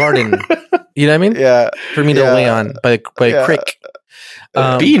beautiful garden. You know what I mean? Yeah, for me to lay on by a crick.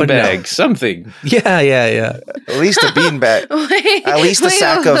 Beanbag, something. Yeah. At least a beanbag. At least a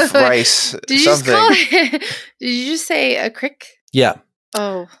sack of rice. Did you something. Did you just say a crick? Yeah.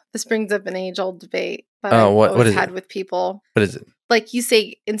 Oh, this brings up an age-old debate that what is had it? with people. What is it? Like you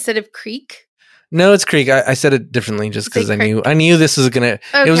say instead of creek. No, it's creek. I said it differently just because I knew this was gonna.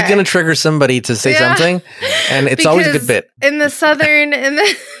 Okay. It was gonna trigger somebody to say something, and it's always a good bit. In the southern, in the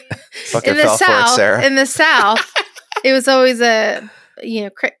south, it was always a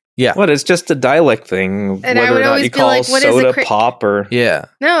crick. Yeah. What? It's just a dialect thing. And whether or not you call soda pop or yeah.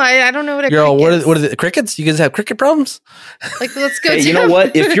 No, I don't know what a crick is. What is it? Crickets? You guys have cricket problems? Like, let's go. Hey, you know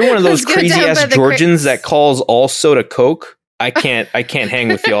what? If you're one of those crazy ass Georgians that calls all soda Coke, I can't hang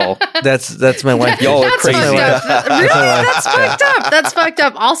with y'all. That's my wife. Y'all are crazy. That's fucked up. That's fucked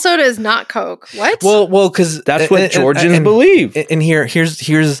up. All soda is not Coke. What? Well, because that's what Georgians believe. And here's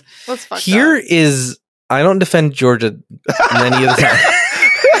what's fucked here up? Is I don't defend Georgia many of the time.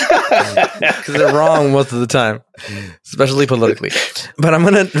 Because they're wrong most of the time, especially politically. But I'm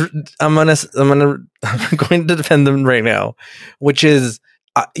going to defend them right now, which is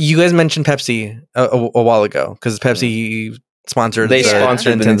you guys mentioned Pepsi a while ago because Pepsi sponsored. They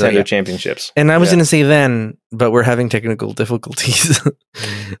sponsored the Nintendo yeah. Championships. And I was going to say then, but we're having technical difficulties,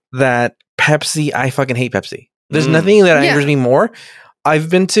 that Pepsi, I fucking hate Pepsi. There's nothing that angers me more. I've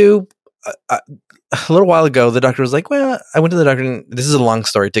been to, a little while ago, the doctor was like, well, I went to the doctor, and this is a long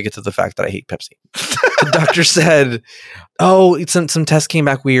story to get to the fact that I hate Pepsi. The doctor said, oh, some tests came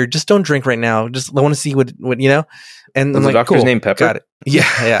back weird. Just don't drink right now. Just I want to see what you know. And I'm the like, doctor's cool, name Pepper? got it.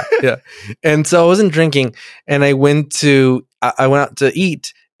 Yeah. And so I wasn't drinking, and I went out to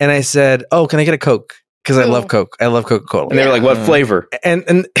eat, and I said, oh, can I get a Coke? Because I love Coke. I love Coca-Cola. And they were like, what flavor? And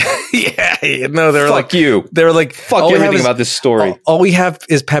no, they were Fuck you. They were like, fuck everything about this story. All we have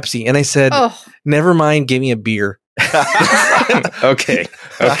is Pepsi. And I said, never mind, give me a beer. Okay.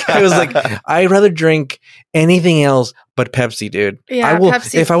 I was like, I'd rather drink anything else but Pepsi, dude. Yeah, I will.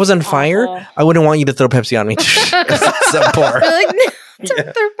 Pepsi's if I was on fire, I wouldn't want you to throw Pepsi on me. So poor. Like, no,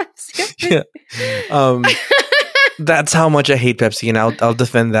 don't throw Pepsi on me. That's how much I hate Pepsi, and I'll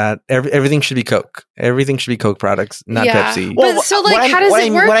defend that. Everything should be Coke. Everything should be Coke products, not Pepsi. But so, like, how does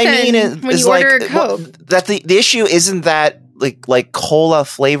it work what I then mean when is you order like, a Coke? That the issue isn't that like cola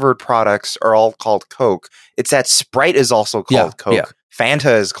flavored products are all called Coke. It's that Sprite is also called Coke. Yeah.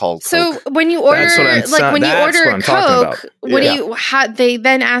 Fanta is called Coke. So when you order, when you order Coke, what do you? They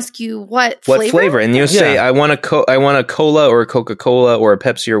then ask you what flavor? And you say, I want a cola or a Coca-Cola or a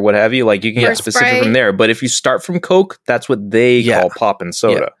Pepsi or what have you. Like you can get specific Sprite. from there. But if you start from Coke, that's what they call pop and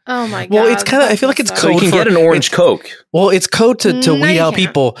soda. Oh my god! Well, it's kind of. I feel like it's code. So you can get an orange Coke. Well, it's code to weed out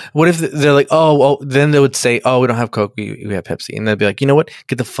people. What if they're like, then they would say, we don't have Coke, we have Pepsi, and they'd be like, you know what?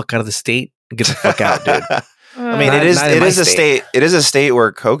 Get the fuck out of the state. Get the fuck out, dude. I mean, it is a state. It is a state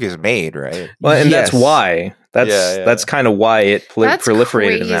where Coke is made, right? Well, and that's why. That's kind of why it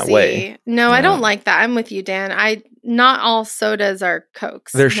proliferated in that way. No, I don't like that. I'm with you, Dan. Not all sodas are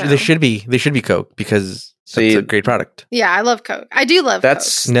Cokes. They should be Coke because it's a great product. Yeah, I love Coke. I do love Coke.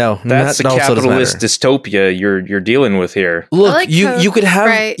 That's the capitalist dystopia you're dealing with here. Look, like you could have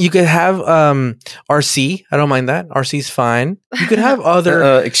Sprite. you could have RC. I don't mind that. RC's fine. You could have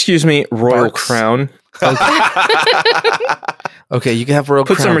other. Excuse me, Royal Barks. Crown. Okay, you can have Royal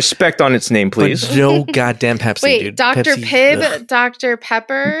Put Crown. some respect on its name, please. But no goddamn Pepsi, Wait, dude. Dr. Pepsi, Pibb, ugh. Dr.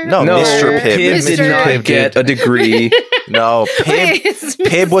 Pepper? No, Mr. Pibb. Pibb did not get a degree. No,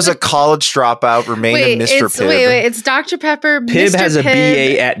 Pibb was a college dropout, remained in Mr. Pibb. Wait, it's Dr. Pepper, Pibb Mr. has a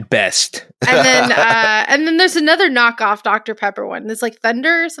Pibb, BA at best. and then there's another knockoff Dr. Pepper one. There's like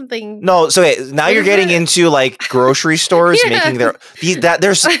Thunder or something. No, so now you're getting into like grocery stores making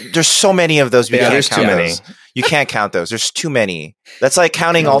there's so many of those. There's too many. You can't count those. There's too many. That's like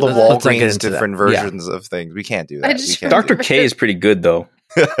counting all the Walgreens different versions of things. We can't do that. Dr. K is pretty good though.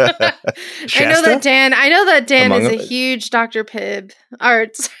 I know that Dan is a huge Dr. Pibb.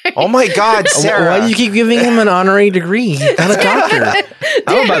 Oh my God, Sarah! Why do you keep giving him an honorary degree? He's not a doctor.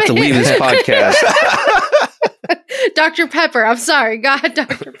 I'm about to leave this podcast. Dr. Pepper. I'm sorry. God,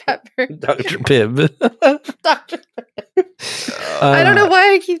 Dr. Pepper. Dr. Pibb. Dr. Pepper. I don't know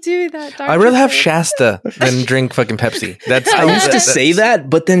why I keep doing that. I'd rather have Shasta than drink fucking Pepsi. I used to say that,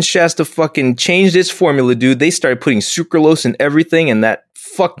 but then Shasta fucking changed its formula, dude. They started putting sucralose in everything, and that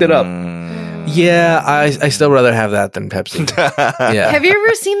fucked it up. Yeah, I still rather have that than Pepsi. Yeah. Have you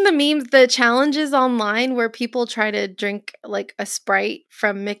ever seen the memes, the challenges online where people try to drink like a Sprite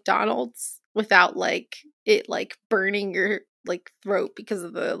from McDonald's without like it like burning your like throat because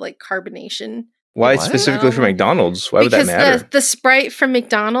of the like carbonation? Why specifically for McDonald's? Why would that matter? Because the Sprite from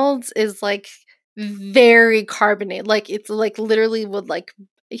McDonald's is like very carbonated. Like it's like literally would like.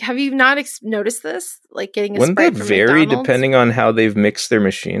 Have you not noticed this? Like getting a Sprite from vary McDonald's? Depending on how they've mixed their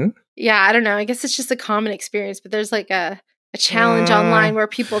machine? Yeah, I don't know. I guess it's just a common experience, but there's like a challenge online where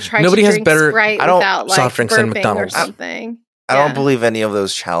people try Nobody to has drink better Sprite without like soft drinks than burping McDonald's. or something. I don't believe any of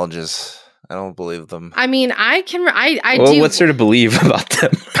those challenges. I don't believe them. I mean, I do. What's there to believe about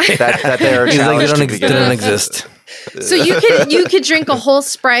them? that they're they don't exist. So you could drink a whole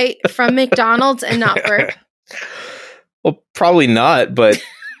Sprite from McDonald's and not burp? Well, probably not, but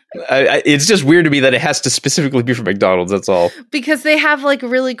it's just weird to me that it has to specifically be from McDonald's. That's all. Because they have like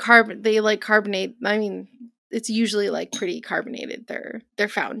really carbonate. I mean, it's usually like pretty carbonated. Their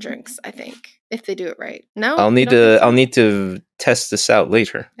fountain drinks, I think, if they do it right. No, I'll need to test this out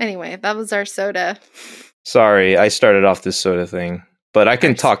later. Anyway, that was our soda. Sorry, I started off this soda thing, but I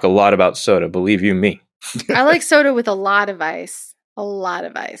can talk a lot about soda. Believe you me. I like soda with a lot of ice. A lot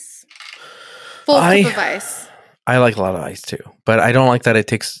of ice. Full cup of ice. I like a lot of ice too, but I don't like that it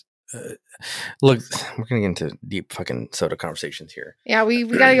takes. Look, we're gonna get into deep fucking soda conversations here. Yeah, we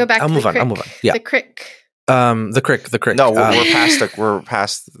gotta go back. I'll move on. Yeah, the crick. The crick. No, we're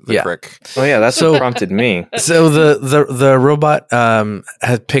past the Yeah. crick. Oh yeah, that's So- what prompted me. So the robot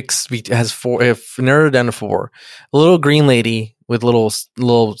has four. If narrowed down to four, a little green lady with little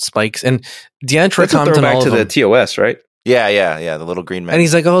spikes, and Deanna Troi That's a comments on all throwback of to the them. TOS, right? Yeah, the little green man. And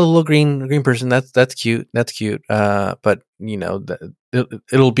he's like, "Oh, the little green person. That's cute. That's cute. But you know,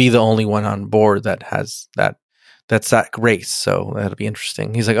 it'll be the only one on board that has that's that race. So that'll be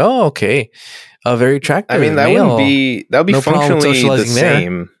interesting." He's like, "Oh, okay, very attractive." I mean, that male. would be No problem functionally the socializing there.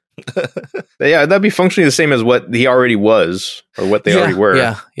 same. Yeah, that'd be functionally the same as what he already was, or what they already were.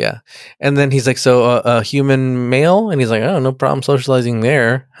 Yeah. And then he's like, "So a human male?" And he's like, "Oh, no problem socializing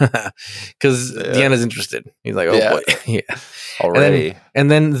there," because Deanna's interested. He's like, "Oh Yeah. boy, yeah." already. And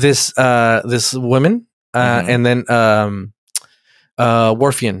then this woman, and then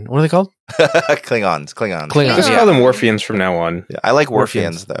Warfian. What are they called? Klingons. Klingons. Just Yeah. call them Warfians from now on. Yeah, I like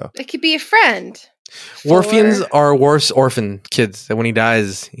Warfians. Warfians though. It could be a friend. Warfians are Worf's orphan kids. That when he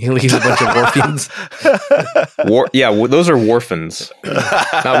dies, he leaves a bunch of Warfians. Those are Warfans,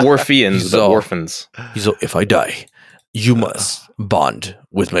 not Warfians, but So- Warfans. He's like, "If I die, you must bond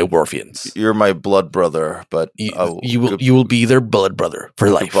with my Warfians. You're my blood brother, but You will be their blood brother for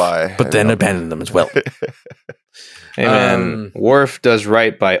life. Goodbye. But then abandon them as well." Hey man, Worf does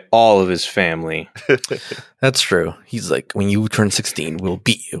right by all of his family. That's true. He's like, "When you turn 16, we'll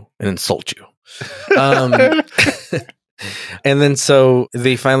beat you and insult you." And then so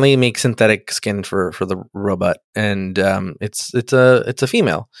they finally make synthetic skin for the robot, and it's a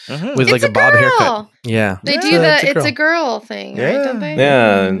female with It's like a bob girl. haircut. Yeah, They It's do a it's girl. a girl thing, right? Yeah. Don't they?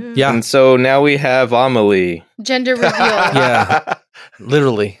 Yeah, And so now we have Amelie. Gender reveal. Yeah.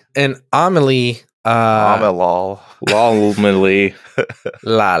 Literally. And Amelie, I'm a lol. Amelie.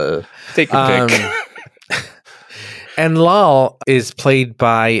 Lal. Take your pick. And Lal is played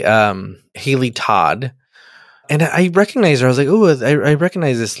by Haley Todd. And I recognize her. I was like, "Oh, I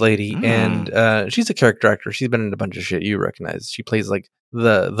recognize this lady." And she's a character actor. She's been in a bunch of shit you recognize. She plays like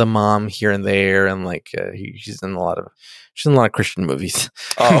the mom here and there, and like she's in a lot of Christian movies.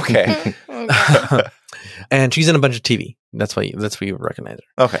 Oh, okay. Oh, God. And she's in a bunch of TV. That's why you recognize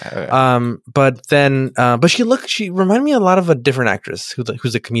her. Okay. But then, but she reminded me a lot of a different actress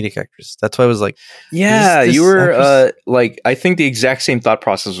who's a comedic actress. That's why I was like, Yeah, this you were actress? like, I think the exact same thought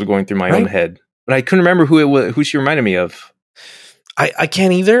process was going through my own Right? head, but I couldn't remember who she reminded me of. I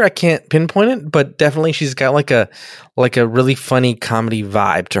can't either. I can't pinpoint it, but definitely she's got like a really funny comedy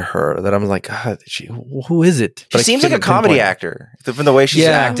vibe to her that I'm like, who is it? She But I seems like a couldn't comedy pinpoint it. actor from the way she's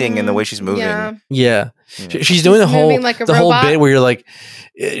Yeah. acting and the way she's moving. Yeah. Yeah, Yeah. she's doing the whole moving like a the whole robot. bit where you're like,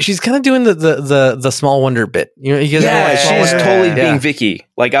 she's kind of doing the Small Wonder bit. You guys know Yeah, like Small she's Wonder? totally Yeah. being Vicky.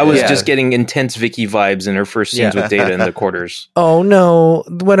 Like I was Yeah. just getting intense Vicky vibes in her first scenes Yeah. with Data in the quarters. Oh no!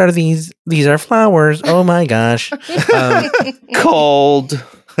 What are these? These are flowers. Oh my gosh! Cold,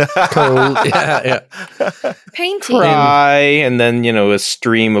 Cold. Yeah. Painting. cry, and then a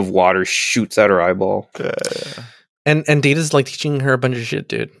stream of water shoots out her eyeball. And Data's like teaching her a bunch of shit,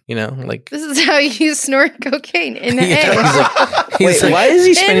 dude. Like This is how you snort cocaine in the Yeah, he's like- Wait, why is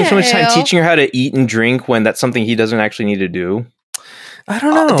he spending so much time Inhale. teaching her how to eat and drink when that's something he doesn't actually need to do? I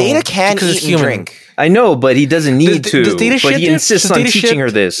don't know. Data can Because eat it's and human. drink. I know, but he doesn't need Does- to. does Data but shit, he dude? insists Does on Data teaching shit?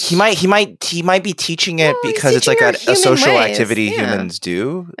 her this. He might be teaching it Well, he's because it's like teaching a her human social ways, activity yeah. humans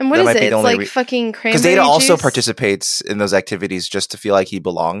do. And what That is might it? be the It's only like fucking cranberry because Data also juice? participates in those activities just to feel like he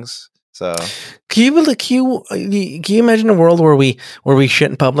belongs. So Can you imagine a world where we shit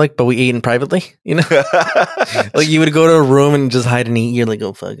in public but we eat in privately? Like you would go to a room and just hide and eat. You're like,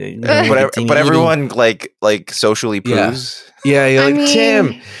 oh fuck. but everyone like socially Yeah. poos. Yeah, you're I like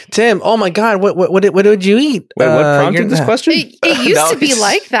mean- Tim. Oh my god, what did you eat? Wait, what you're prompted this not- question? It used No, to be it's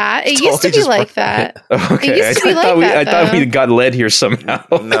like that. It used totally to be just like brought- that. Okay, used to be like I that, thought though. we got led here somehow.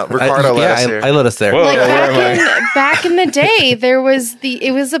 No, Ricardo let us here. I let us there. Whoa. Like where am back in the day,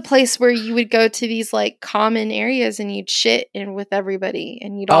 it was a place where you would go to these like common areas and you'd shit in with everybody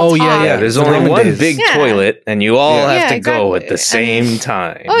and you'd all Oh, yeah, talk. Yeah, there's The only Roman one days. big Yeah. toilet, and you all Yeah. have to Yeah, go at exactly. the same I mean-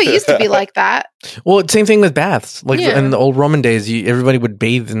 time. Oh, it used to be like that. Well, same thing with baths. Like Yeah. in the old Roman days, everybody would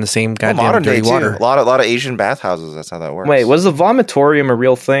bathe in the same Well, goddamn modern dirty day water. too. A lot of Asian bathhouses. That's how that works. Wait, was the vomitorium a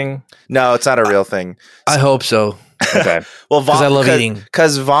real thing? No, it's not a real thing. I hope so. Okay. Well, 'Cause I love eating.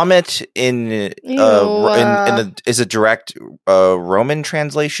 Because vomit in is a direct Roman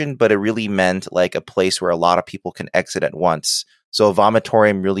translation, but it really meant like a place where a lot of people can exit at once. So a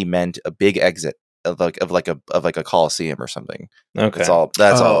vomitorium really meant a big exit of like a coliseum or something. Okay. That's all.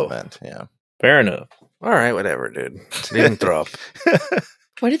 That's all Oh. it meant. Yeah. Fair enough. All right, whatever, dude. They didn't throw up.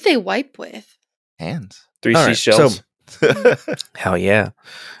 What did they wipe with? Hands. Three All right, seashells. Hell yeah.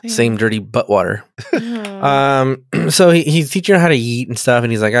 Yeah. Same dirty butt water. Oh. So he's teaching her how to eat and stuff,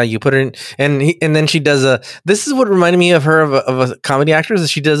 and he's like, you put her in, and then she does this is what reminded me of her of a comedy actress, is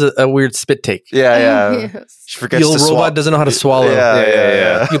she does a weird spit take. Yeah. Yes. She forgets The old to robot swallow. doesn't know how to swallow.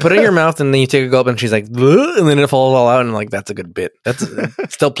 Yeah. You put it in your mouth and then you take a gulp and she's like, "Bleh," and then it falls all out, and like, that's a good bit. That's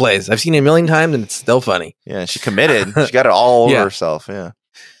it still plays. I've seen it a million times and it's still funny. Yeah, she committed. She got it all over Yeah. herself. Yeah.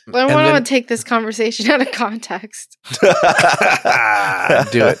 I don't want to take this conversation out of context.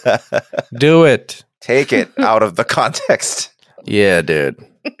 Do it. Do it. Take it out of the context. Yeah, dude.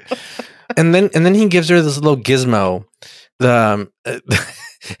 and then he gives her this little gizmo,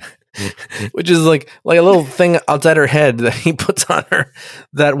 which is like a little thing outside her head that he puts on her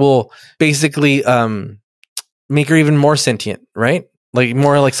that will basically make her even more sentient, right? Like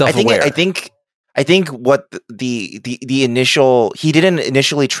more like self-aware. I think what the initial, he didn't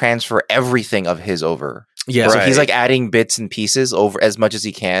initially transfer everything of his over. Yeah. So Right. he's like adding bits and pieces over as much as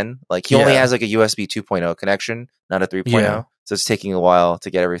he can. Like he only has like a USB 2.0 connection, not a 3.0. Yeah. So it's taking a while to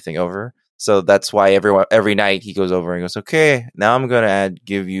get everything over. So that's why every night he goes over and goes, okay, now I'm going to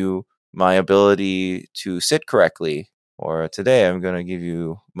give you my ability to sit correctly. Or today I'm going to give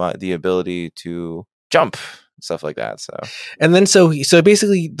you the ability to jump. Stuff like that. So And then so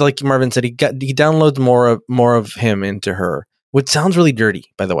basically, like Marvin said, he downloads more of him into her, which sounds really dirty,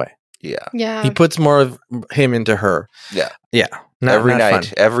 by the way. yeah. Yeah. He puts more of him into her. Yeah. Not night,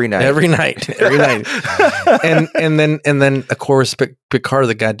 fun. every night, every night, and then of course Picard,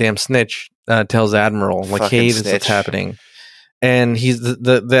 the goddamn snitch, tells Admiral like, Fucking "Hey, this is snitch. what's happening." And he's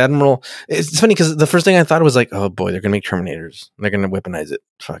the Admiral. It's funny because the first thing I thought was like, "Oh boy, they're gonna make Terminators. They're gonna weaponize it."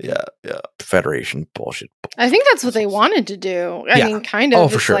 Fucking yeah. Federation bullshit. I think that's what they wanted to do. I Yeah. mean, kind of. Oh,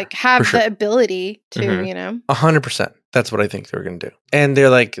 for It's sure. like have For sure. the ability to, Mhm. 100%. That's what I think they're going to do. And they're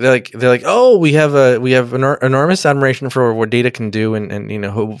like, oh, we have enormous admiration for what Data can do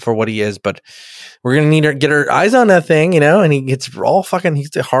and for what he is, but we're going to need to get our eyes on that thing, and he gets all fucking,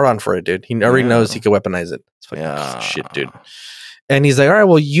 he's hard on for it, dude. He already knows he can weaponize it. It's fucking piece of shit, dude. And he's like, all right,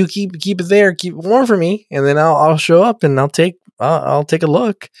 well, you keep it there, keep it warm for me, and then I'll show up and I'll take a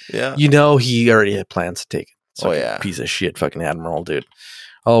look. Yeah. He already had plans to take it. It's Oh, fucking yeah. piece of shit, fucking Admiral, dude.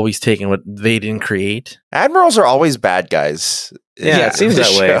 Always taking what they didn't create. Admirals are always bad guys. Yeah, it seems The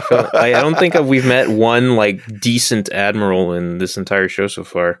that way. show. I don't think we've met one like decent admiral in this entire show so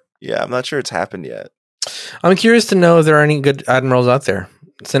far. Yeah, I'm not sure it's happened yet. I'm curious to know if there are any good admirals out there.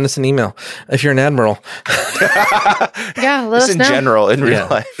 Send us an email if you're an admiral. Yeah, let Just us in know. general, in real Yeah.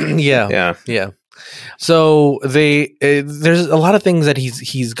 life. Yeah. So there's a lot of things that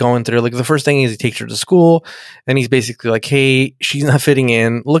he's going through. Like the first thing is he takes her to school, and he's basically like, "Hey, she's not fitting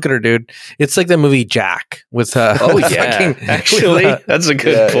in. Look at her, dude." It's like the movie Jack with Oh yeah, actually, that's a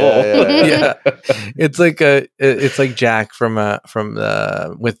good pull. yeah. It's like Jack from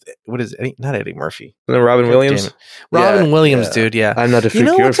with what is it? Not Eddie Murphy. Robin God Williams. damn it. Robin Yeah, Williams, yeah. dude. Yeah. I'm not a freak. You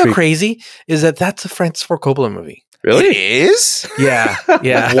know You're what's a so freak. crazy is that's a Francis Ford Coppola movie. It Really? is? Yeah.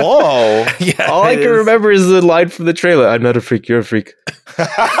 Yeah. Whoa. Yeah. All I it can is. remember is the line from the trailer. I'm not a freak. You're a freak.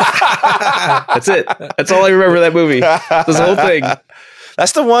 That's it. That's all I remember that movie. This whole thing.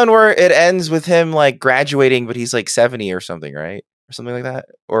 That's the one where it ends with him like graduating, but he's like 70 or something, right? Or something like that.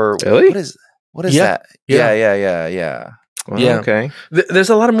 Or Really? what is Yeah. that? Yeah. Yeah. Well, Yeah. Okay. There's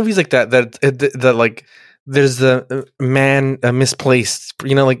a lot of movies like that like there's the man misplaced.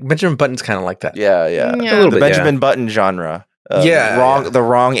 Like Benjamin Button's kind of like that. Yeah. Yeah. A little The bit. Benjamin Button genre. Yeah. The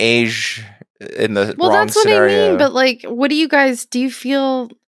wrong age in the Well, wrong that's what scenario. I mean. But like, what do you feel?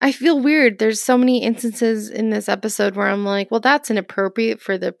 I feel weird. There's so many instances in this episode where I'm like, well, that's inappropriate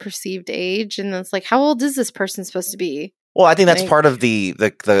for the perceived age, and it's like, how old is this person supposed to be? Well, I think that's Like- part of the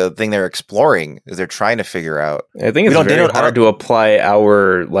thing they're exploring is they're trying to figure out. I think We it's don't- they very don't- I hard don't- to apply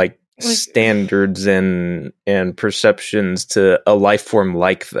our like Like- standards and perceptions to a life form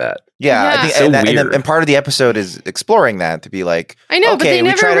like that. Yeah, Yeah. I think, So and weird. part of the episode is exploring that to be like, I know, but okay, they we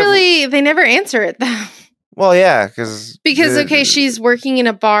never try to- they never answer it though. well, yeah, because Because she's working in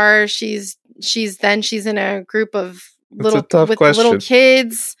a bar. She's in a group of That's a little tough with question. little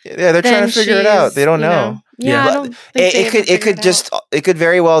kids. yeah, they're trying Then to figure it out. she's, They don't you know. Yeah, Yeah. I don't think they It ever could figure out. it could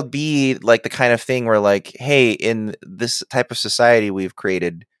very well be like the kind of thing where like, hey, in this type of society we've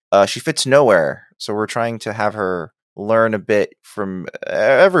created, she fits nowhere, so we're trying to have her learn a bit from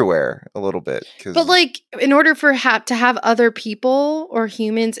everywhere a little bit. But like, in order for to have other people or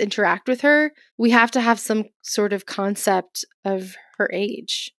humans interact with her, we have to have some sort of concept of her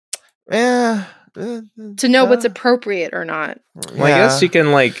age yeah, to know what's appropriate or not. Well, I guess you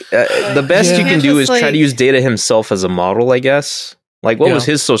can like the best Yeah. you can do is Just, try to like- use Data himself as a model. I guess. Like, what Yeah. was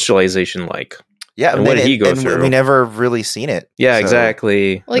his socialization like? Yeah, and what did he go through? We never really seen it. Yeah, so.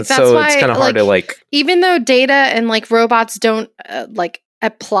 Exactly. Like, that's so why, it's kind of hard to like. Even though data and like robots don't like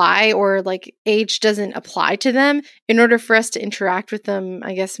apply, or like age doesn't apply to them, in order for us to interact with them,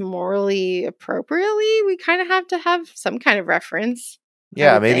 I guess morally appropriately, we kind of have to have some kind of reference.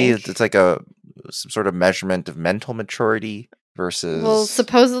 Yeah, maybe it's like some sort of measurement of mental maturity versus. Well,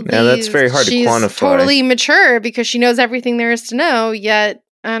 supposedly, that's very hard to quantify. Totally mature because she knows everything there is to know. Yet,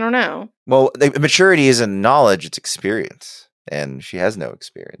 I don't know. Well, maturity isn't knowledge; it's experience, and she has no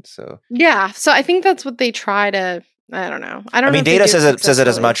experience. So yeah, so I think that's what they try to. I don't know. I mean, Data says it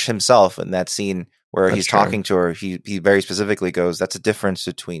as much himself in that scene where he's talking to her. He very specifically goes, "That's a difference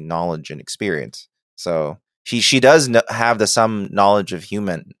between knowledge and experience." So she does have some knowledge of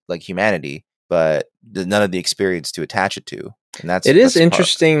humanity, but none of the experience to attach it to. And that's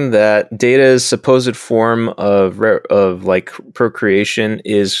interesting that Data's supposed form of like procreation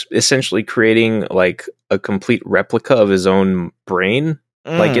is essentially creating like a complete replica of his own brain.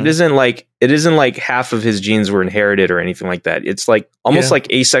 Like it isn't like half of his genes were inherited or anything like that. It's like almost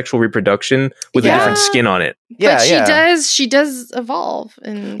like asexual reproduction with a different skin on it. Yeah, but she does evolve.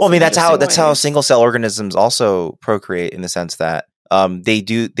 Well, I mean, that's how single cell organisms also procreate, in the sense that they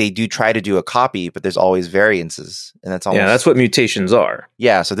do try to do a copy, but there's always variances, and that's what mutations are.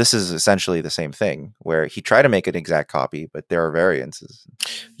 Yeah, so this is essentially the same thing, where he tried to make an exact copy, but there are variances.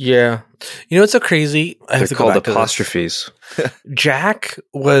 Yeah, it's so crazy. They're called apostrophes. Jack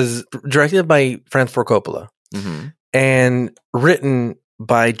was directed by Francis Ford Coppola and written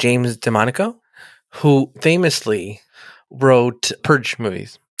by James DeMonico, who famously wrote Purge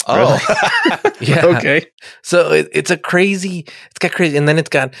movies. Oh, yeah. Okay. So it's got crazy, and then it's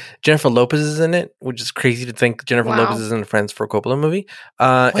got Jennifer Lopez is in it, which is crazy to think Jennifer Lopez is in a Francis Ford Coppola movie.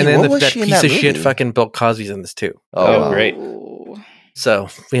 And then that piece of shit fucking Bill Cosby's in this too. Oh, great. So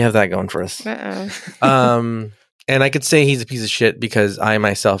we have that going for us. And I could say he's a piece of shit because I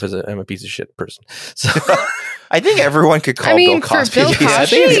myself am a piece of shit person. So I think everyone could call Bill Cosby. For Bill Cosby, I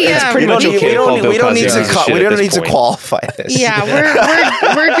think it's pretty much okay. We don't need to qualify this. Yeah,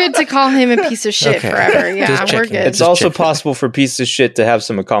 we're good to call him a piece of shit forever. Yeah, we're good. It's also possible for piece of shit to have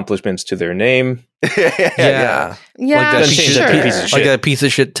some accomplishments to their name. Yeah. Like that piece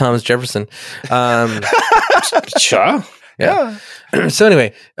of shit Thomas Jefferson. Sure. Yeah. So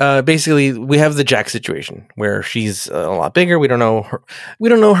anyway, basically, we have the Jack situation where she's a lot bigger. We don't know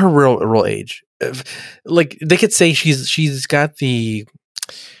her real age. Like they could say she's got the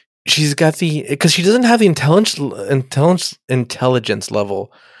because she doesn't have the intelligence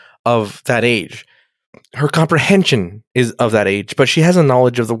level of that age. Her comprehension is of that age, but she has a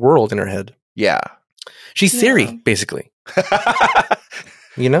knowledge of the world in her head. Yeah, she's Siri basically.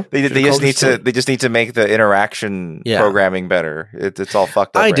 They just need to make the interaction programming better. It's all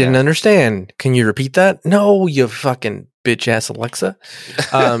fucked up. I didn't understand. Can you repeat that? No, you fucking bitch ass Alexa.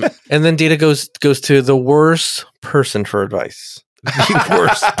 And then Data goes to the worst person for advice. The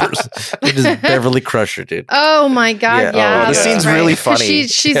worst person. It is Beverly Crusher, dude. Oh my god! Yeah, the scene's really funny.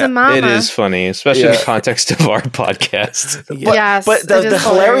 She's a mama. It is funny, especially in the context of our podcast. But the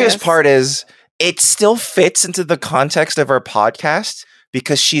hilarious part is it still fits into the context of our podcast.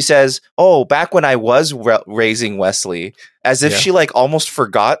 Because she says, "Oh, back when I was raising Wesley," as if she like almost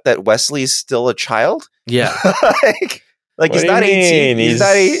forgot that Wesley's still a child. Yeah, like he's not 18. He's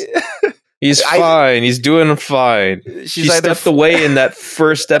not 18. He's fine. He's doing fine. She stepped away in that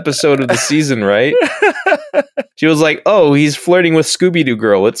first episode of the season, right? She was like, "Oh, he's flirting with Scooby-Doo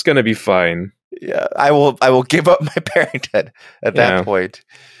girl. It's gonna be fine." Yeah, I will give up my parenthood at that point.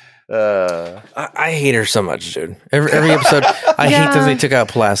 I hate her so much, dude. Every episode, I hate that they took out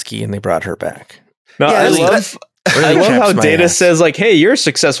Pulaski and they brought her back. No, I love how Data says like, "Hey, you're a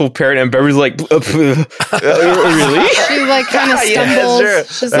successful parent," and Beverly's like, "Really?" She like kind of stumbles. Yeah,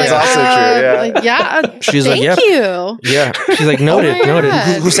 she's that's like, also true. Yeah. like, yeah. She's thank like, you. Yeah. She's like, noted.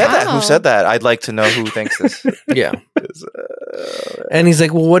 Who said that? Who said that? I'd like to know who thinks this. Yeah. And he's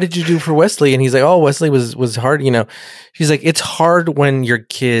like, "Well, what did you do for Wesley?" And he's like, "Oh, Wesley was hard. She's like, "It's hard when your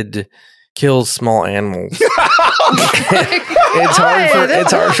kid kills small animals." It's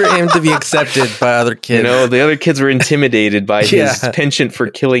hard for him to be accepted by other kids. The other kids were intimidated by his penchant for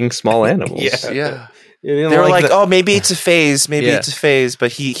killing small animals. Yeah. They were like, "Oh, maybe it's a phase. It's a phase."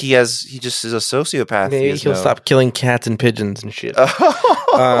 But he just is a sociopath. Maybe he'll stop killing cats and pigeons and shit.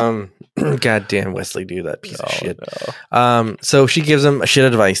 Goddamn Wesley, dude, that piece of shit. No. So she gives him a shit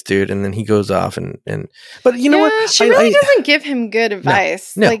advice, dude, and then he goes off but you know what? She really doesn't give him good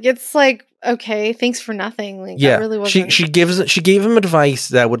advice. No. Like it's like, okay, thanks for nothing. Like that really wasn't. She gave him advice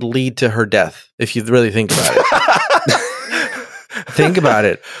that would lead to her death if you really think about it. Think about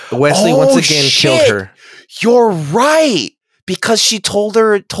it. Wesley once again killed her. You're right, because she told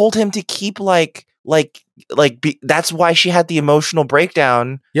him to keep that's why she had the emotional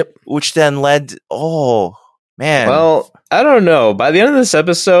breakdown. Yep. Which then led. Oh man. Well, I don't know. By the end of this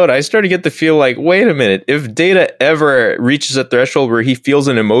episode, I started to get the feel like, wait a minute. If Data ever reaches a threshold where he feels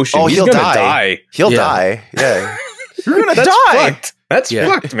an emotion, he's he'll gonna die. He'll die. Yeah. You're gonna die. Fucked. That's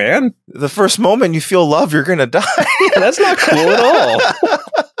fucked, man. The first moment you feel love, you're gonna die. That's not cool at all.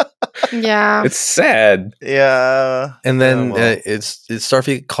 Yeah, it's sad. Yeah, and then it's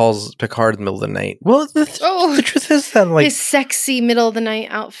Starfleet calls Picard in the middle of the night. Well, the truth is that his sexy middle of the night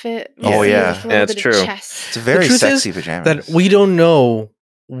outfit. Oh yeah, that's true. It's a very sexy pajamas. That we don't know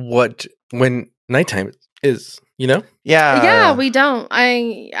when nighttime is. You know? Yeah, we don't.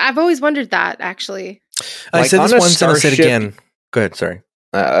 I've always wondered that actually. I said this once and I said it again. Go ahead. Sorry.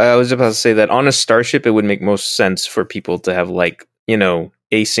 I was about to say that on a starship, it would make most sense for people to have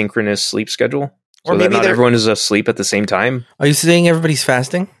asynchronous sleep schedule, or maybe not everyone is asleep at the same time. Are you saying everybody's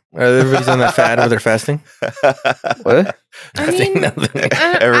fasting? Everybody's on that fad where they're fasting? What?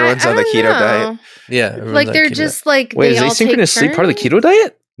 Everyone's on the keto diet. Yeah, like they're just like. Wait, is asynchronous sleep part of the keto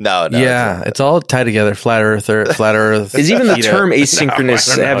diet? No. Yeah, it's all tied together. Flat Earth. Is even the term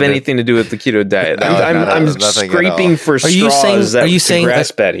asynchronous have anything to do with the keto diet? I'm scraping for straws. Are you saying grass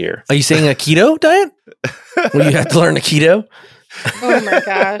bed here? Are you saying a keto diet? Well, you have to learn a keto. Oh my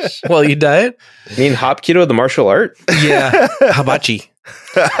gosh! Well, you diet? You mean hop keto, the martial art? Yeah, hibachi.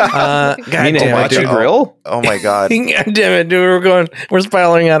 God damn it, dude. Grill? Oh my god! God damn it, dude! We're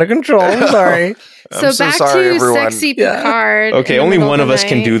spiraling out of control. I'm sorry. So back to sexy Picard. Okay, only one of us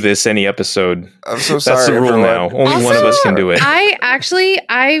can do this any episode. I'm so sorry. That's the rule now. Only one of us can do it.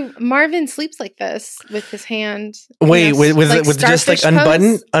 Marvin sleeps like this with his hand. Wait, with just like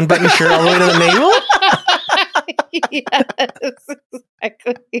unbutton shirt all the way to the navel? Yes,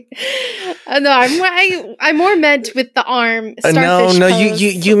 exactly. No, I'm more meant with the arm. No,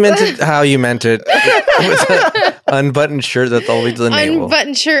 you meant it how you meant it. With an unbuttoned shirt that's all the way to the navel.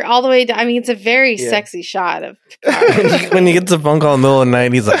 Unbuttoned shirt all the way down. I mean, it's a very sexy shot of Picard. When he gets a phone call in the middle of the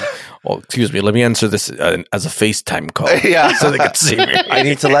night, he's like, "Oh, excuse me, let me answer this as a FaceTime call, so they can see me. I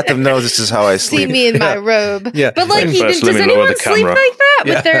need to let them know this is how I sleep. See me in my robe." Yeah, but like, does anyone sleep like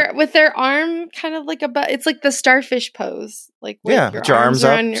that with their arm kind of like it's like the starfish pose, like with your arms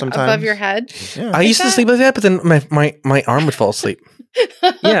up above your head. Yeah. I used to sleep like that, but then my arm would fall asleep.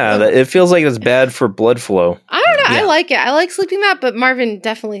 Yeah, it feels like it's bad for blood flow. I don't know. Yeah. I like it. I like sleeping that, but Marvin,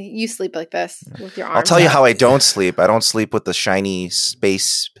 definitely you sleep like this with your arms. I'll tell you how I don't sleep. I don't sleep with the shiny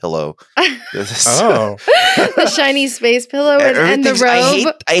space pillow. The shiny space pillow and the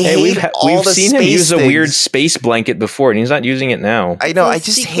robe. I hate we've seen him use a weird space blanket before, and he's not using it now. I know. I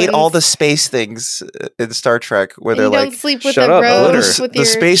just hate all the space things in Star Trek where they're like, sleep with a robe. The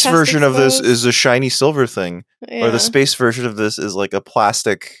space version of this is a shiny silver thing, or the space version of this is like a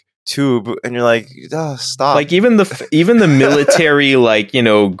plastic tube, and you're like, oh, stop. Like even the military,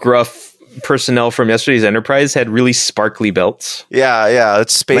 gruff personnel from yesterday's Enterprise had really sparkly belts. Yeah,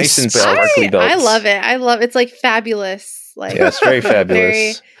 it's space nice and sparkly belts. I love it. It's like fabulous. Like it's very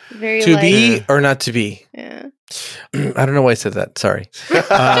fabulous. Very to be or not to be. Yeah. I don't know why I said that. Sorry.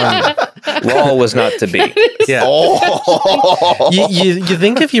 Law was not to be. Yeah. You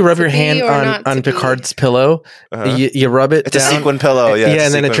think if you rub your hand on Picard's pillow, you rub it it's down. It's a sequin pillow. Yeah,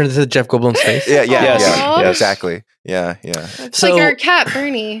 and then it turns into Jeff Goldblum's face. Yeah, exactly. Yeah. It's like our cat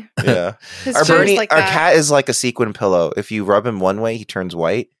Bernie. Yeah, our cat is like a sequin pillow. If you rub him one way, he turns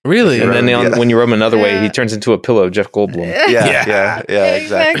white. Really? And then when you rub him another way, he turns into a pillow of Jeff Goldblum. Yeah,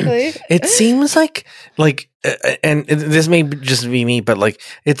 exactly. It seems like and this may just be me, but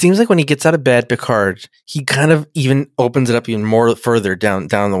it seems like when he gets out of bed, Picard, he kind of even opens it up even more further down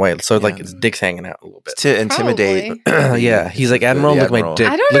the way, so his dick's hanging out a little bit to intimidate. Yeah, he's like, Admiral, look at my dick.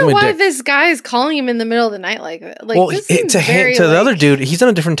 I don't know why this guy is calling him in the middle of the night like that. Well, to the other dude, he's in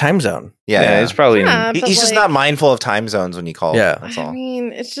a different time zone. Yeah, he's probably he's just not mindful of time zones when you call. Yeah, that's all. I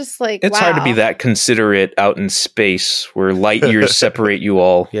mean, it's just like it's hard to be that considerate out in space where light years separate you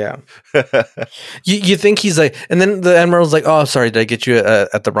all. Yeah, you think he's like, and then the Admiral's like, "Oh, sorry, did I get you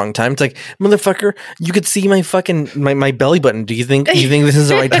at the wrong time?" It's like, motherfucker, you could see my fucking my belly button. Do you think this is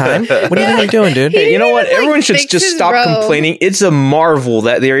the right time? What do you think I'm doing, dude? Hey, you know what? Everyone should just stop complaining. It's a marvel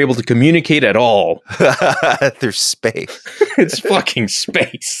that they're able to communicate at all. Through space. It's fucking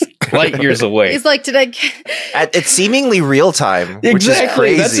space. Light years away. It's like, it's seemingly real time, which is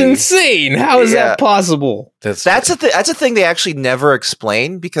crazy. That's insane. How is that possible? That's a thing they actually never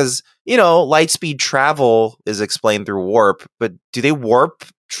explain, because light speed travel is explained through warp, but do they warp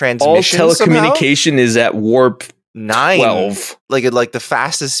transmission? All telecommunication is at warp 9. 12. Like the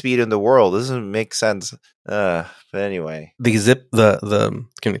fastest speed in the world. Doesn't make sense. But anyway. They zip the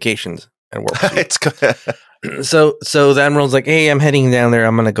communications and warp speed. It's good. So the Admiral's like, hey, I'm heading down there.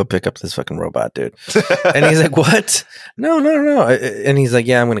 I'm going to go pick up this fucking robot, dude. And he's like, what? No. And he's like,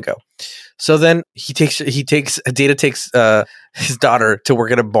 yeah, I'm going to go. So then Data takes his daughter to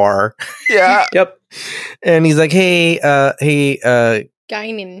work at a bar. Yeah. Yep. And he's like, hey,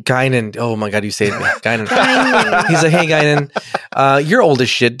 Guinan. Oh my God, you saved me. Guinan. He's like, hey, Guinan, you're old as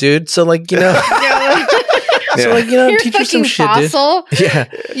shit, dude. So like, You're teach her some shit, fossil. dude. Yeah.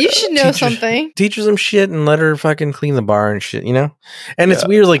 You should know something. Teach her some shit and let her fucking clean the bar and shit, And it's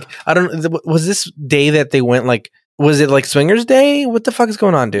weird, like, I don't, was this day that they went, like, was it like Swingers Day? What the fuck is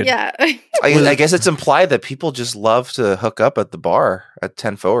going on, dude? Yeah. I guess it's implied that people just love to hook up at the bar at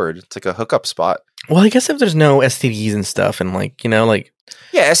 10 Forward. It's like a hookup spot. Well, I guess if there's no STDs and stuff and like,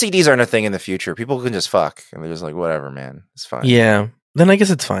 Yeah, STDs aren't a thing in the future. People can just fuck. And they're just like, whatever, man. It's fine. Yeah. Then I guess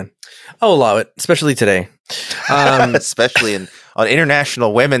it's fine. I'll allow it, especially today. Especially on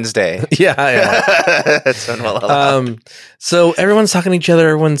International Women's Day. Yeah. That's when we'll allow. So everyone's talking to each other.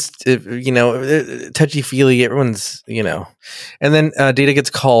 Everyone's, touchy-feely. Everyone's, And then Data gets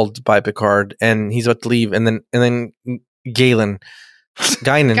called by Picard and he's about to leave. And then Guinan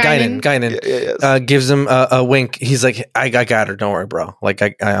gives him a wink. He's like, I got her. Don't worry, bro. Like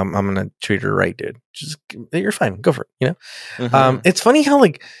I'm gonna treat her right, dude. Just you're fine. Go for it. Mm-hmm. It's funny how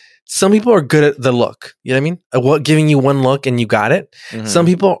like some people are good at the look. You know what I mean? Giving you one look and you got it. Mm-hmm. Some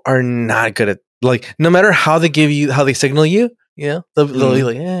people are not good at like no matter how they signal you. They'll be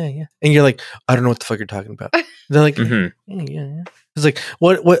like yeah, and you're like I don't know what the fuck you're talking about. They're like yeah. It's like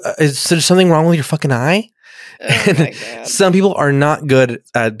what is there something wrong with your fucking eye? Oh my God. Some people are not good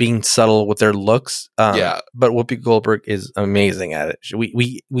at being subtle with their looks. But Whoopi Goldberg is amazing at it.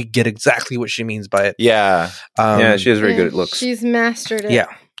 We get exactly what she means by it. Yeah. She is very good at looks. She's mastered it.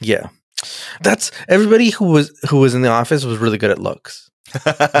 Yeah. That's everybody who was in the office was really good at looks.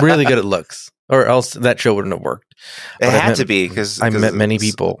 Really good at looks. Or else that show wouldn't have worked. It had to be because I met many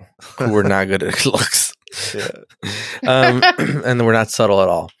people who were not good at looks. And we're not subtle at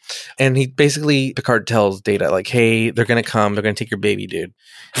all. And Picard tells Data like, "Hey, they're gonna come. They're gonna take your baby, dude.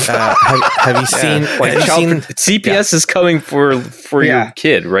 Have you seen? CPS is coming for your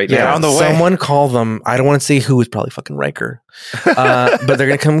kid right now on the way. Someone call them. I don't want to say who. It's probably fucking Riker. But they're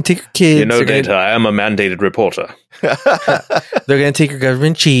gonna come take your kids. Data. I am a mandated reporter. They're gonna take your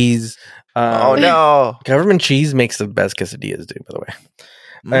government cheese. Oh no! Government cheese makes the best quesadillas, dude. By the way,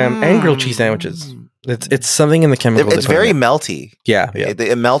 and grilled cheese sandwiches. It's something in the chemical. It's very melty. Yeah.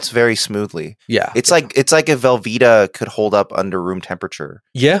 It melts very smoothly. Yeah, it's like if Velveeta could hold up under room temperature.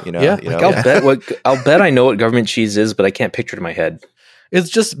 Yeah, I'll bet I know what government cheese is, but I can't picture it in my head. It's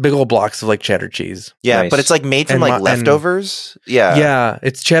just big old blocks of like cheddar cheese. Yeah, nice. But it's like made from leftovers. Yeah,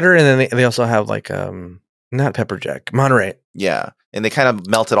 it's cheddar, and then they also have like not pepper jack, Monterey. Yeah, and they kind of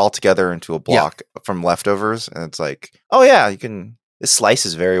melt it all together into a block from leftovers, and it's like, oh yeah, you can. It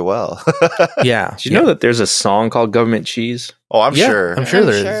slices very well. Yeah. Did you know that there's a song called Government Cheese? Oh, I'm sure. I'm sure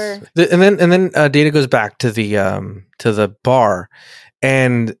there is. And then Data goes back to the bar,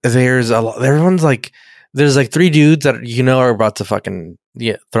 and there's everyone's like, there's like 3 dudes that are about to fucking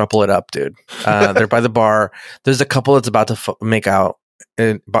throuple it up, dude. They're by the bar. There's a couple that's about to make out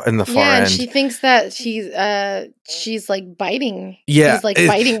in the far end. She thinks that she's like biting. Yeah, he's like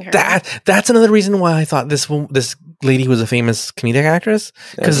biting her. That's another reason why I thought this lady was a famous comedic actress,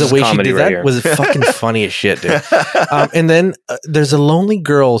 because the way she did that was fucking funny as shit, dude. And then there's a lonely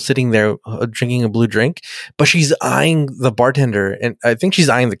girl sitting there drinking a blue drink, but she's eyeing the bartender, and I think she's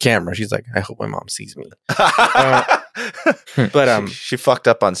eyeing the camera. She's like, I hope my mom sees me. But she fucked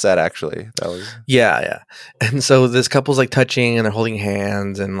up on set, actually. That was yeah. And so this couple's like touching and they're holding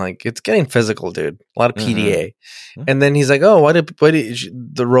hands, and like it's getting physical, dude. A lot of PDA. Mm-hmm. And then he's like, oh, why did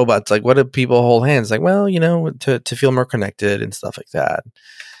the robot's like, what do people hold hands? Like, well, to feel more connected and stuff like that.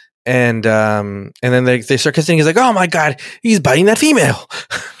 And then they start kissing. He's like, oh my God, he's biting that female.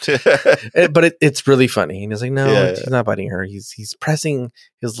 But it's really funny. And he's like, no, he's not biting her. He's pressing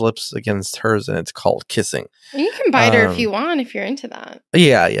his lips against hers, and it's called kissing. You can bite her if you want, if you're into that.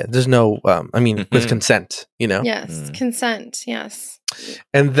 Yeah. There's no, with consent, Yes, consent. Yes.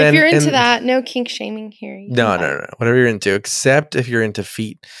 And then if you're into that, no kink shaming here. No. Whatever you're into, except if you're into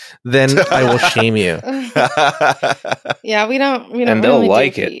feet, then I will shame you. Yeah, we don't. And they'll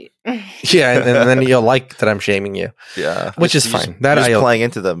like it. Yeah, and then you'll like that I'm shaming you. Yeah, which is fine. That I'm playing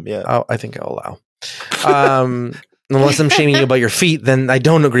into them. Yeah, I think I'll allow. Unless I'm shaming you about your feet, then I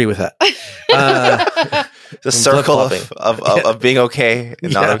don't agree with that. The circle of being okay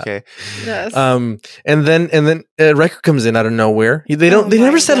and not okay. Yes. And then Riker comes in out of nowhere. They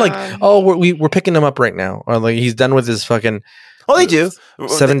never said like, oh, we're picking him up right now, or like he's done with his fucking. Oh, they do.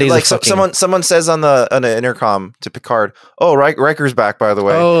 7 days. Like of fucking... someone says on the intercom to Picard, "Oh, Riker's back, by the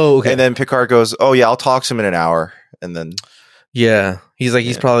way." Oh, okay. And then Picard goes, "Oh yeah, I'll talk to him in an hour." And then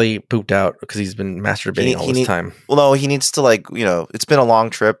he's probably pooped out because he's been masturbating all this time. Well, no, he needs to it's been a long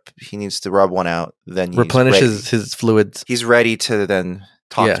trip. He needs to rub one out. Then replenish his fluids. He's ready to then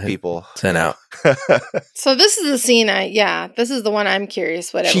talk to people. 10 out. So this is the scene. This is the one I'm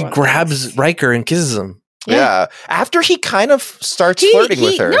curious. What she grabs Riker and kisses him. Yeah. After he kind of starts flirting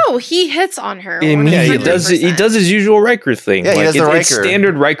with her. No, he hits on her. Yeah, he does his usual Riker thing. Yeah, he does the Riker. It's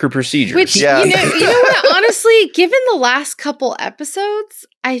standard Riker procedure. Which, you know what? Honestly, given the last couple episodes,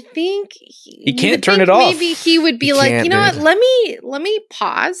 I think he can't turn it off. Maybe he would be like, you know what? Let me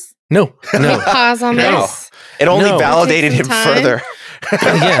pause. No. Pause on this. It only validated him further.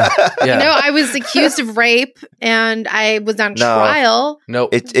 Yeah. You know, I was accused of rape and I was on trial. No,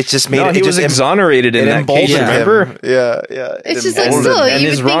 it just made he was exonerated in that case. Remember? Yeah. It's just like still,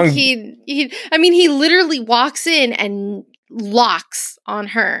 you would think he. I mean, he literally walks in and locks on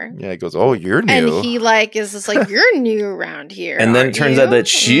her. Yeah, he goes, "Oh, you're new," and he is just like, "You're new around here." And then it turns out that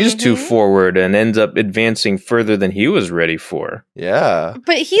she's too forward and ends up advancing further than he was ready for. Yeah,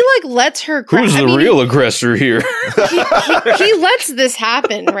 but he lets her. Who's the real aggressor here? he lets this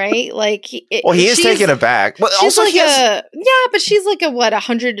happen, right? Like, he is taken aback. But she's also, but she's like a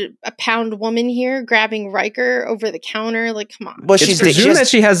 100-pound woman here grabbing Riker over the counter. Like, come on. Well, it's presumed that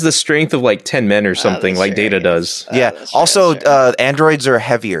she has the strength of like 10 men or something, like Data does. Yeah. Also, androids are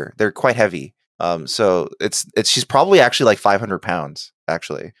heavier. They're quite heavy. So it's she's probably actually like 500 pounds.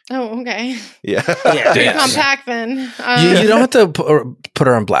 Actually. Oh, okay. Yeah. Pretty compact then. You don't have to put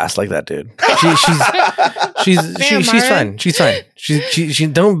her on blast like that, dude. She's fine. She's fine. She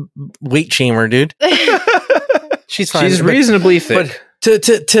don't weight shame her, dude. She's fine. She's reasonably thick. But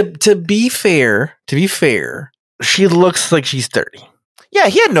to be fair, she looks like she's 30. Yeah,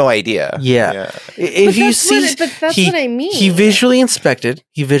 he had no idea. Yeah. If you see, that's what I mean. He visually inspected.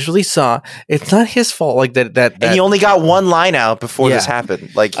 He visually saw. It's not his fault. Like that. And he only got one line out before this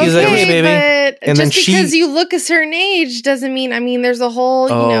happened. Like he's like, "Hey, baby," and just because you look a certain age doesn't mean. I mean, there's a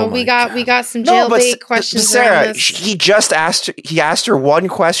whole. We got some jailbait questions. Sarah, he just asked. He asked her one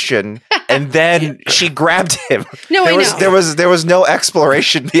question, and then she grabbed him. No, I know. There was no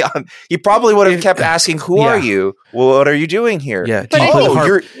exploration beyond. He probably would have kept asking, "Who are you? What are you doing here?" Yeah.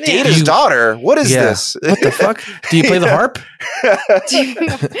 You're Data's daughter. What is this? What the fuck? Do you play the harp? I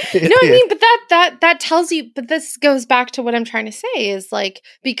mean, but that tells you. But this goes back to what I'm trying to say is like,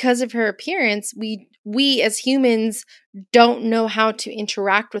 because of her appearance, we as humans don't know how to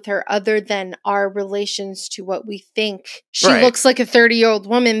interact with her other than our relations to what we think. She looks like a 30-year-old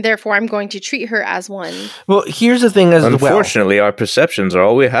woman, therefore I'm going to treat her as one. Well, here's the thing unfortunately, our perceptions are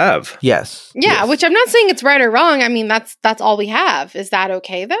all we have. Yes. Yeah, yes. Which I'm not saying it's right or wrong. I mean, that's all we have. Is that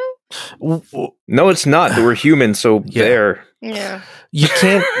okay though? No, it's not. We're human, so there. Yeah. You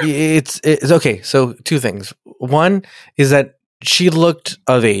can't it's okay. So two things. One is that she looked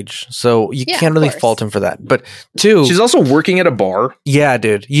of age, so you can't really fault him for that. But two, she's also working at a bar. Yeah,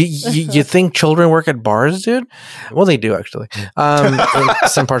 dude. You think children work at bars, dude? Well, they do actually. In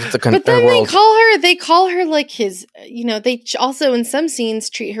some parts of the country. But then they call her like his. You know, they also in some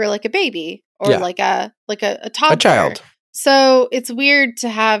scenes treat her like a baby or like a toddler, a child. So it's weird to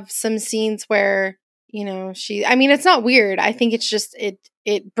have some scenes where she. I mean, it's not weird. I think it's just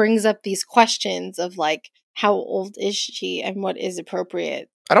it brings up these questions of like, how old is she and what is appropriate?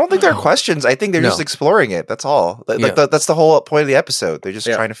 I don't think they're questions. I think they're just exploring it. That's all. That's the whole point of the episode. They're just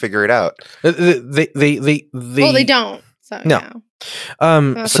trying to figure it out. They don't. So,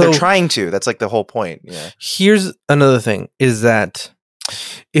 no. So they're trying to. That's like the whole point. Yeah. Here's another thing: is that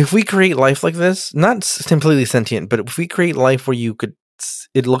if we create life like this, not completely sentient, but if we create life where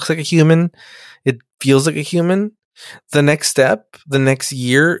it looks like a human, it feels like a human. The next step, the next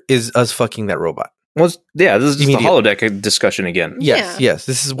year, is us fucking that robot. Well, this is just the holodeck discussion again. Yes.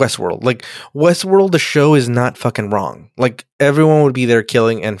 This is Westworld. Like, Westworld, the show is not fucking wrong. Like, everyone would be there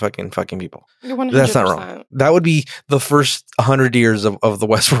killing and fucking people. 100%. That's not wrong. That would be the first 100 years of the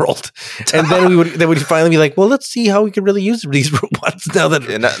Westworld. And then they would finally be like, well, let's see how we could really use these robots now that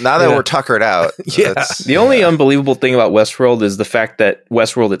we're tuckered out. The only unbelievable thing about Westworld is the fact that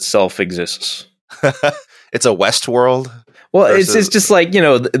Westworld itself exists. It's a Westworld. Well, it's just like,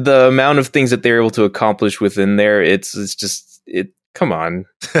 the amount of things that they're able to accomplish within there. It's just come on,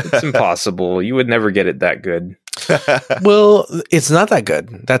 it's impossible. You would never get it that good. Well, it's not that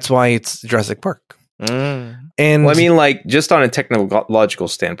good. That's why it's Jurassic Park. And well, I mean, like, just on a technological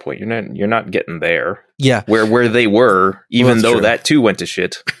standpoint, you're not getting there. Yeah, where they were, even though that too went to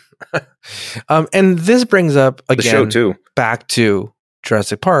shit. And this brings up again the show too. Back to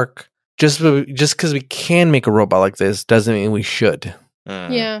Jurassic Park. Just because we can make a robot like this doesn't mean we should.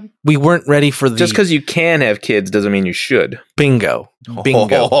 Yeah, we weren't ready for the. Just because you can have kids doesn't mean you should. Bingo.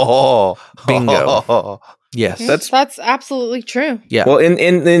 Yes, that's absolutely true. Yeah. Well,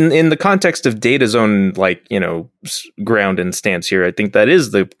 in the context of Data's own, like, you know, ground and stance here, I think that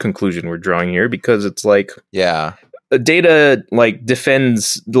is the conclusion we're drawing here, because it's like, Data like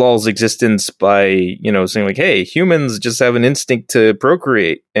defends Lol's existence by, you know, saying like, hey, humans just have an instinct to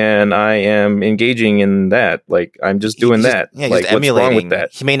procreate, and I am engaging in that. Like, I'm just doing that. Yeah, like, what's wrong with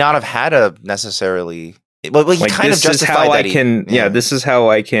that? He may not have had a necessarily. Well, he like, kind of justified that. This is how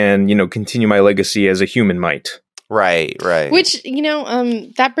I can, you know, continue my legacy as a human might. Right. Which, you know,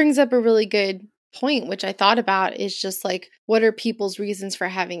 that brings up a really good point, which I thought about, is just like, what are people's reasons for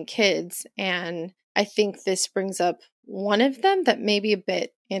having kids? And I think this brings up one of them that may be a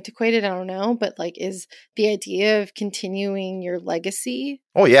bit antiquated, I don't know, but like, is the idea of continuing your legacy.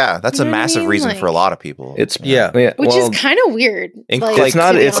 Oh yeah, that's a massive reason for a lot of people. It's which is kind of weird. Like, it's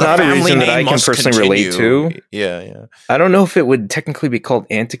not a reason that I can personally relate to. Yeah. I don't know if it would technically be called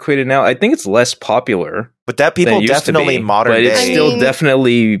antiquated now. I think it's less popular. But that people definitely modern day. But it's still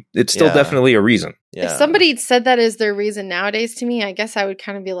definitely definitely a reason. Yeah. If somebody said that as their reason nowadays to me, I guess I would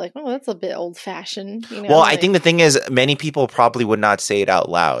kind of be like, oh, that's a bit old fashioned. You know, well, I think the thing is, many people probably would not say it out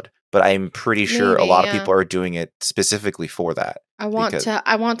loud, but I'm pretty sure a lot of people are doing it specifically for that. I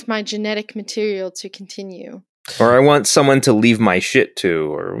want my genetic material to continue. Or I want someone to leave my shit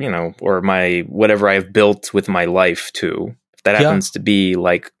to, or, you know, or my whatever I've built with my life to. If that happens to be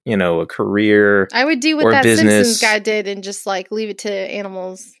like, you know, a career. I would do what that business. Simpsons guy did and just like leave it to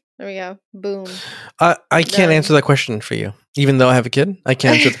animals. There we go. Boom. I can't answer that question for you. Even though I have a kid, I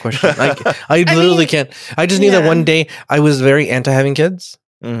can't answer the question. I literally can't. I just knew that one day I was very anti having kids.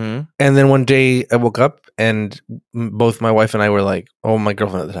 Mm-hmm. And then one day I woke up and both my wife and I were like, oh, my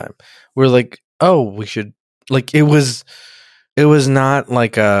girlfriend at the time, we were like, oh, we should, like, it was not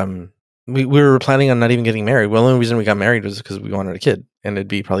like, we were planning on not even getting married. Well, the only reason we got married was because we wanted a kid, and it'd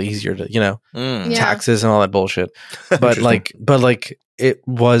be probably easier to, you know, taxes and all that bullshit. But like it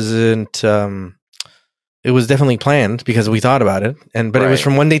wasn't, it was definitely planned because we thought about it. But it was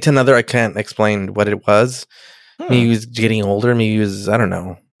from one day to another. I can't explain what it was. Maybe he was getting older. Maybe he was, I don't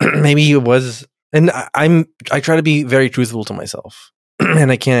know. Maybe he was, and I try to be very truthful to myself.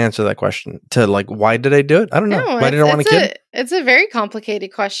 And I can't answer that question to like, why did I do it? I don't know. Why did I want a kid? It's a very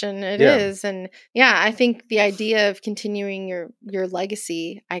complicated question. It is. And yeah, I think the idea of continuing your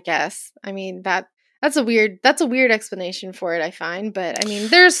legacy, I guess, I mean, that's a weird explanation for it, I find. But I mean,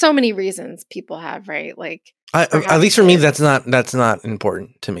 there's so many reasons people have, right? Like, at least for me, that's not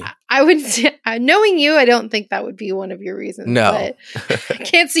important to me. I would say, knowing you, I don't think that would be one of your reasons. No, but I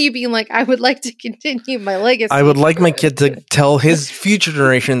can't see you being like, I would like to continue my legacy. I would like my kid to tell his future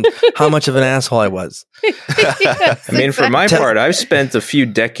generation how much of an asshole I was. Yes, I mean, for my part, I've spent a few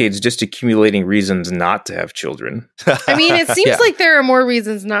decades just accumulating reasons not to have children. I mean, it seems like there are more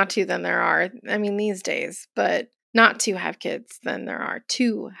reasons not to than there are. I mean, these days, but not to have kids than there are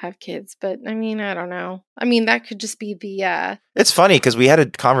to have kids. But I mean, I don't know. I mean, that could just be the It's funny because we had a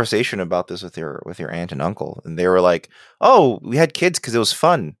conversation about this with your aunt and uncle, and they were like, oh, we had kids because it was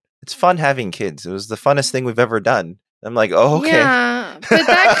fun. It's fun having kids. It was the funnest thing we've ever done. I'm like, oh, okay. Yeah, but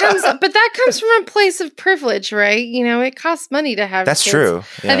that comes from a place of privilege, right? You know, it costs money to have That's kids. true.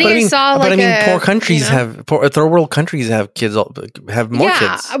 Yeah. I think I saw like poor countries third world countries have kids, have more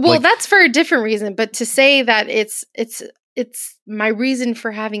kids. Well, that's for a different reason. But to say that it's my reason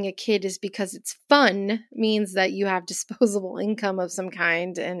for having a kid is because it's fun means that you have disposable income of some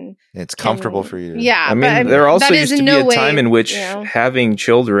kind, and it's comfortable for you. Yeah, I mean, there also used to be a time in which having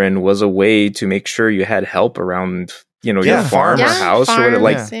children was a way to make sure you had help around, you know, your farm or house or whatever.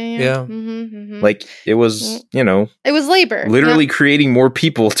 Like, like it was, you know, it was labor, literally creating more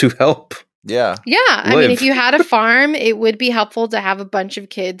people to help. Yeah. I mean, if you had a farm, it would be helpful to have a bunch of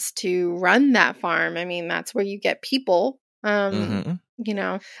kids to run that farm. I mean, that's where you get people. You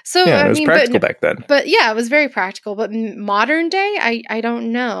know, so it was practical back then. But yeah, it was very practical. But modern day, I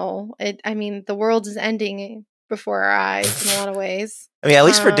don't know. I mean, the world is ending before our eyes in a lot of ways. I mean, at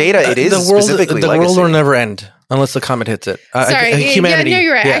least for Data, it is specifically the world will never end. unless the comet hits it. Sorry, humanity. Yeah, no,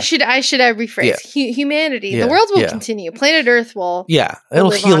 you're right. Yeah. I should rephrase. Yeah. Humanity. Yeah. The world will Yeah. continue. Planet Earth will. Yeah, it'll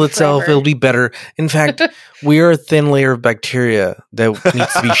live heal on itself. forever. It'll be better. In fact, we are a thin layer of bacteria that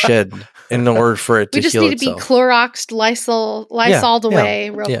needs to be shed in order for it to We just heal need to be itself. Cloroxed, Lysol'd away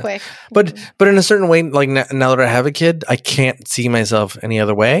real yeah. quick. But in a certain way, like now that I have a kid, I can't see myself any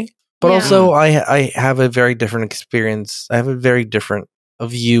other way. But Yeah. also, I have a very different experience. I have a very different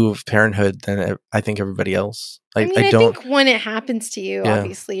view of parenthood than I think everybody else. I don't. think when it happens to you, Yeah.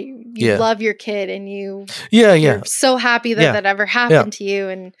 obviously, you Yeah. love your kid and you're so happy that Yeah. that ever happened to you.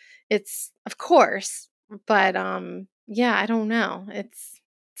 And it's, of course, but yeah, I don't know.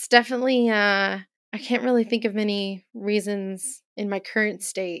 It's definitely, I can't really think of many reasons in my current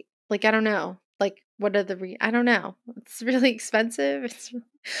state. Like, I don't know. Like, what are I don't know. It's really expensive.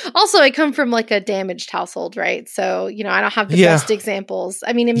 Also, I come from like a damaged household, right? So, I don't have the best examples.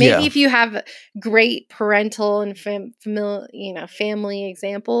 I mean, and maybe if you have great parental and family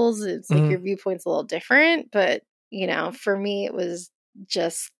examples, it's like your viewpoint's a little different. But, for me, it was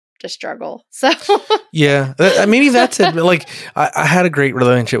just a struggle. So, Yeah, maybe that's it. Like, I had a great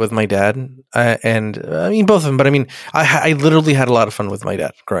relationship with my dad, and I mean both of them. But I mean, I literally had a lot of fun with my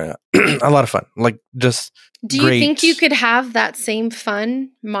dad growing up. A lot of fun, like just. Do you think you could have that same fun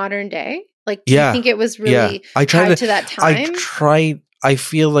modern day? Like, do Yeah. you think it was really I tried tied to that time? I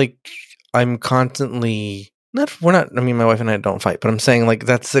feel like I'm constantly my wife and I don't fight, but I'm saying like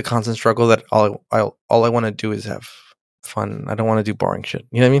that's the constant struggle that all I want to do is have fun. I don't want to do boring shit.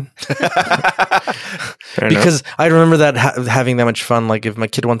 You know what I mean? Because I remember that having that much fun. Like if my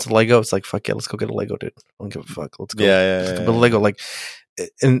kid wants a Lego, it's like, fuck yeah, let's go get a Lego, dude. I don't give a fuck. Let's go. Let's go build a Lego. Like,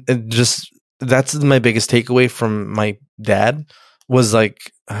 and just that's my biggest takeaway from my dad was like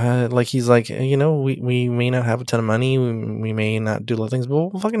he's like, we may not have a ton of money, we may not do a lot of things, but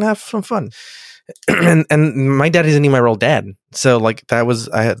we'll fucking have some fun. and my dad isn't even my real dad, so like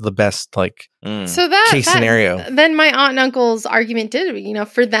I had the best like so that case scenario. Then my aunt and uncle's argument did,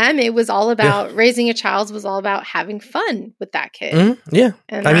 for them it was all about raising a child was all about having fun with that kid. Yeah,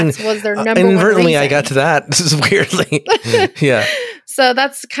 and was their number one inadvertently reason. I got to that. This is weirdly, yeah. So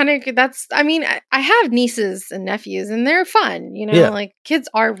that's I mean, I have nieces and nephews and they're fun, like kids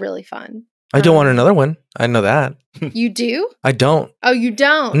are really fun. I don't want another one. I know that. You do? I don't. Oh, you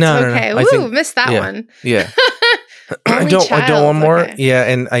don't? No, okay. No. Woo, missed that one. Yeah. I don't want more. Okay. Yeah,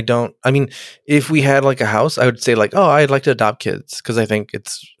 and I don't. I mean, if we had like a house, I would say like, oh, I'd like to adopt kids because I think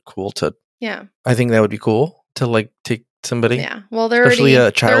it's cool to. Yeah. I think that would be cool to like take somebody. Yeah. Well, they're especially already,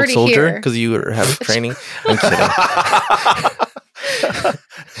 a child soldier because you have training. I'm kidding.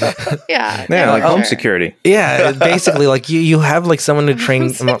 Yeah, like home security. Yeah, basically, like you have like someone to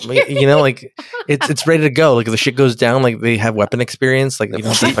train. Like it's ready to go. Like if the shit goes down, like they have weapon experience. Like you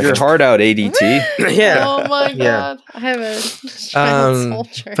don't your heart out, ADT. Yeah. Oh my god, I have a child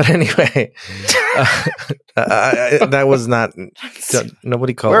soldier. But anyway, that was not.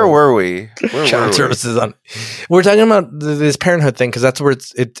 Nobody called. Where were we? Child services on. We're talking about this parenthood thing because that's where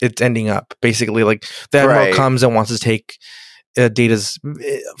it's ending up. Basically, like the admiral comes and wants to take. Data's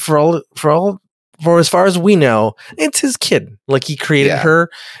for as far as we know, it's his kid. Like he created her,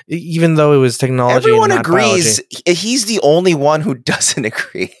 even though it was technology. Everyone agrees. He's the only one who doesn't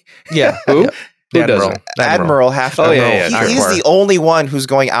agree. Yeah, who? The Admiral. Admiral Half. Oh yeah. He's the only one who's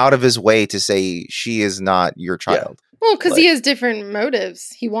going out of his way to say she is not your child. Yeah. Well, because he has different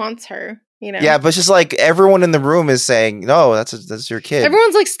motives. He wants her. Yeah, but it's just like everyone in the room is saying, "No, that's your kid."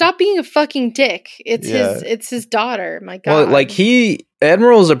 Everyone's like, "Stop being a fucking dick." It's his daughter. My God. Well, like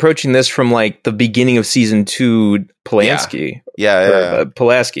Admiral is approaching this from like the beginning of season 2. Polanski,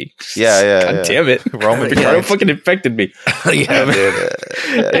 Pulaski. God damn it, Roman Ricardo fucking infected me. Yeah.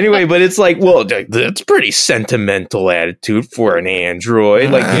 Anyway, but it's like, well, that's pretty sentimental attitude for an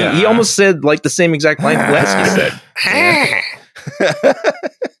android. Like he almost said like the same exact line Pulaski said.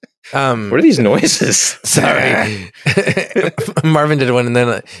 What are these noises? Sorry. Marvin did one and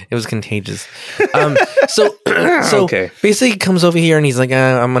then it was contagious. So okay. Basically he comes over here and he's like,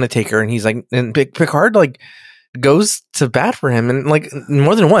 I'm going to take her. And he's like, and Picard like goes to bat for him and like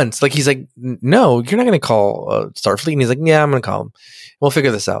more than once. Like he's like, no, you're not going to call Starfleet. And he's like, yeah, I'm going to call him. We'll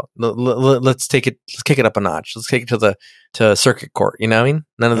figure this out. Let's kick it up a notch. Let's take it to circuit court. You know what I mean?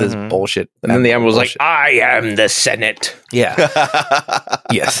 None of this bullshit. And then the Admiral's like, I am the Senate. Yeah.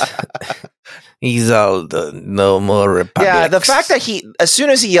 Yes. He's all the no more republics. Yeah, the fact that as soon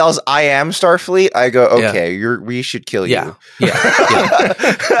as he yells, I am Starfleet, I go, okay, we should kill you. Yeah.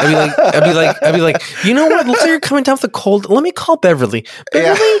 I'd be like, you know what? Looks like you're coming down with the cold. Let me call Beverly.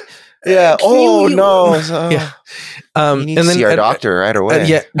 Beverly, Yeah. Oh you- no. Yeah. You need to see our doctor right away.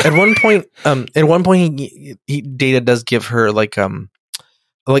 yeah. At one point, Data does give her like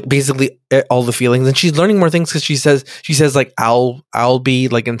basically all the feelings, and she's learning more things because she says like I'll be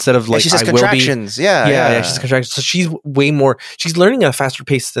like instead of like she says I will be. contractions. Yeah, she's contractions. So she's way more. She's learning at a faster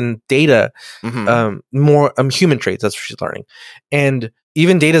pace than Data. More human traits. That's what she's learning, and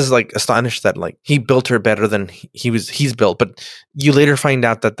even Data's like astonished that like he built her better than he's built. But you later find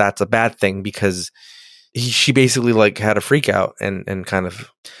out that that's a bad thing because she basically like had a freak out and kind of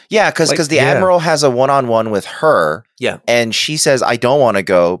because the Admiral has a one-on-one with her, and she says I don't want to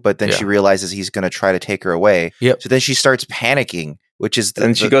go, but then she realizes he's going to try to take her away. So then she starts panicking, which is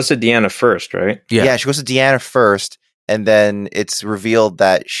and she goes to Deanna first, right? Yeah, she goes to Deanna first, and then it's revealed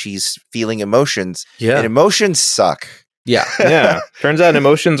that she's feeling emotions. And emotions suck. Yeah. Turns out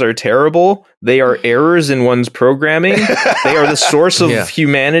emotions are terrible. They are errors in one's programming. They are the source of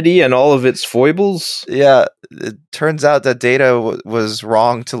humanity and all of its foibles. Yeah. It turns out that Data was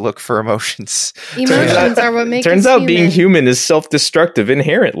wrong to look for emotions. Emotions are what make us Turns out human. being human is self-destructive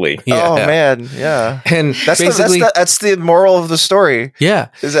inherently. Man, yeah. And that's the moral of the story. Yeah.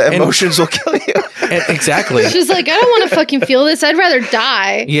 Is that emotions will kill you. Exactly. She's like, I don't want to fucking feel this. I'd rather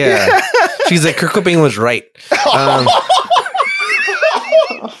die. Yeah. She's like, Kurt Cobain was right.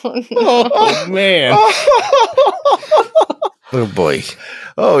 Oh man. Oh boy.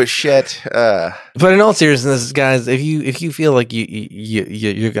 Oh shit. But in all seriousness, guys, if you feel like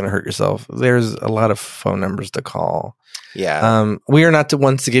you're gonna hurt yourself, there's a lot of phone numbers to call. Yeah. We are not the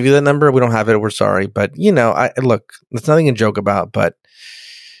ones to give you that number. We don't have it. We're sorry, but look, it's nothing to joke about. But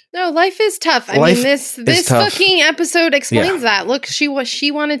no, life is tough. I mean, this fucking episode explains that. Look, she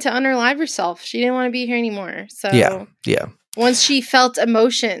wanted to unalive herself. She didn't want to be here anymore. So yeah. Once she felt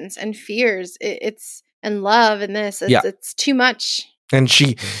emotions and fears, and love and it's too much. And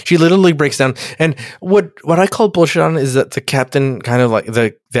she literally breaks down. And what I call bullshit on is that the captain kind of like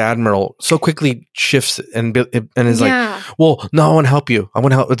the Admiral so quickly shifts and is like, well, no, I want to help you. I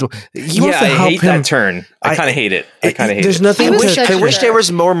want to help. I hate that turn. I kind of hate it. I kind of hate it. There's nothing. I wish there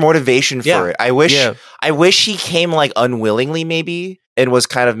was more motivation for it. I wish he came like unwillingly, maybe, and was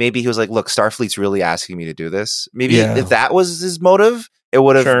kind of maybe he was like, look, Starfleet's really asking me to do this. Maybe if that was his motive, it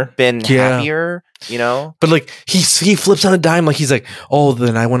would have been happier, you know. But like he flips on a dime, like he's like, "Oh,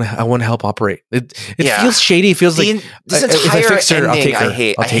 then I want to help operate." It feels shady. It feels like this entire ending. I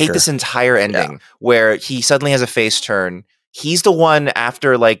hate this entire ending where he suddenly has a face turn. He's the one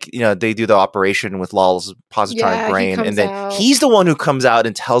after they do the operation with Lol's positonic brain, and then he's the one who comes out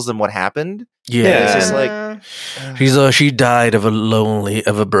and tells them what happened. Yeah, it's just like she died of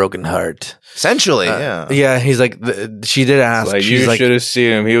a broken heart. Essentially, yeah. He's like, she did ask. Like, you should have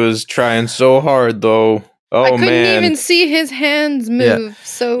seen him. He was trying so hard, though. Oh, I couldn't even see his hands move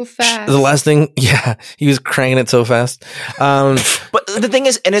so fast. The last thing, he was cranking it so fast. But the thing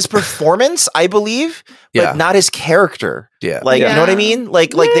is, in his performance, I believe, but not his character. Yeah, you know what I mean?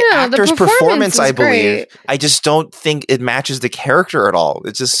 Like the actor's performance, I believe. I just don't think it matches the character at all.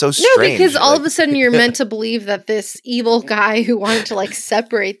 It's just so strange. No, because all of a sudden you're meant to believe that this evil guy who wanted to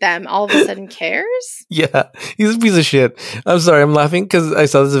separate them all of a sudden cares. Yeah, he's a piece of shit. I'm sorry, I'm laughing because I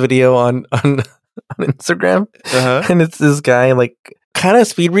saw this video on Instagram, and it's this guy kind of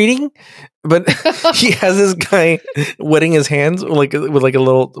speed reading, but he has this guy wetting his hands with a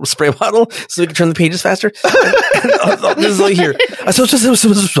little spray bottle so he can turn the pages faster. And this is here, and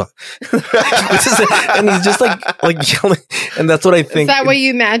he's just like yelling, and that's what I think. Is that what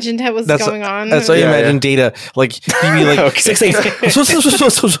you imagined was going on? That's what you imagine. Data he'd be like 6 8.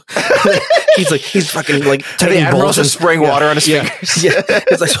 he's fucking the Admiral's just spraying water on his fingers. Yeah,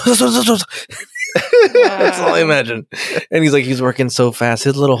 it's like. That's all I imagine. And he's working so fast.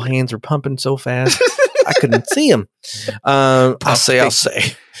 His little hands are pumping so fast. I couldn't see him. I'll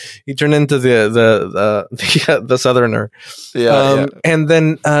say. He turned into the Southerner. And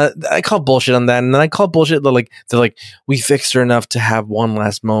then I call bullshit on that. And then I call bullshit that we fixed her enough to have one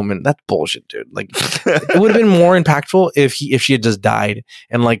last moment. That's bullshit, dude. It would have been more impactful if she had just died.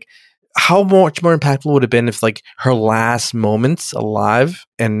 And how much more impactful would it have been if her last moments alive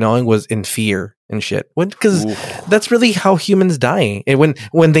and knowing was in fear and shit? Because that's really how humans die. And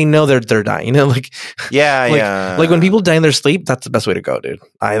when they know they're dying, when people die in their sleep, that's the best way to go, dude.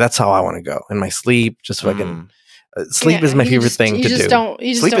 That's how I want to go in my sleep. Just fucking Sleep is my favorite thing to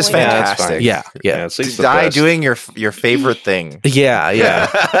do. Sleep is fantastic. Yeah. Sleep's To the die best. doing your favorite thing.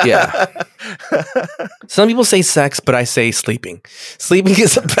 Yeah. Some people say sex, but I say sleeping. Sleeping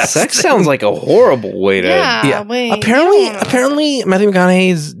is the best. Sex sounds like a horrible way to. Yeah. Wait, Apparently, Matthew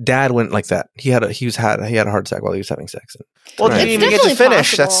McConaughey's dad went like that. He had a heart attack while he was having sex. Well, Right. didn't even get to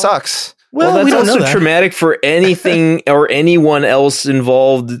finish. That sucks. Well, that's we don't know also that. traumatic for anything or anyone else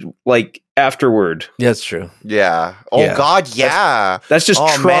involved, like afterward. Yeah, that's true. Yeah. Oh Yeah. God. Yeah. That's just Oh,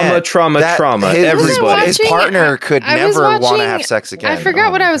 trauma. man. Everybody. His partner could I was never want to watching- have sex again. I forgot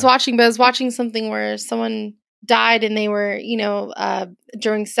Oh, what I my was God. watching, but I was watching something where someone died and they were,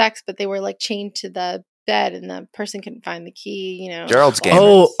 during sex, but they were like chained to the bed and the person couldn't find the key, Gerald's Game. Yeah.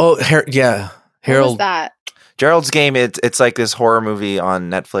 What was Harold. that? Gerald's Game. It's like this horror movie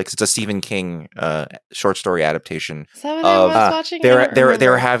on Netflix. It's a Stephen King short story adaptation. Is that what I was watching? They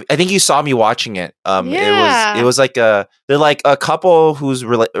were having. I think you saw me watching it. Yeah. It was like they're like a couple whose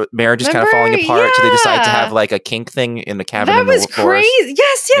marriage is kind of falling Remember? apart, so they decide to Yeah. have like a kink thing in the cabin. That in the was forest. crazy.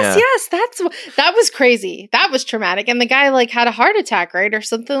 Yes. Yeah. That was crazy. That was traumatic. And the guy like had a heart attack, right, or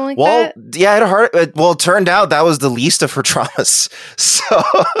something like Well, that. yeah, it hurt. Well, it turned out that was the least of her traumas. So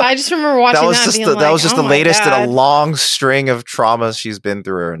I just remember watching that was and just being the, like, that was just oh the my latest in God. a long string of traumas she's been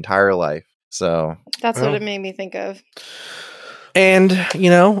through her entire life. So That's Well. what it made me think of. And,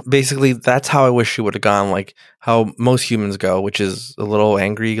 basically that's how I wish she would have gone, like how most humans go, which is a little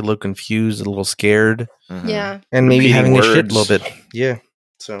angry, a little confused, a little scared, mhm. Yeah. and maybe Repeating having a shit a words. little bit. Yeah.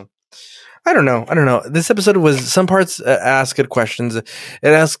 So I don't know. This episode was some parts ask good questions. It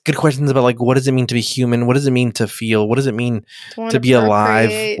asked good questions about like, what does it mean to be human? What does it mean to feel? What does it mean to be alive?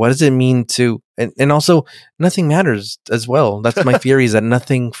 procreate. What does it mean to, and also nothing matters as well. That's my theory, is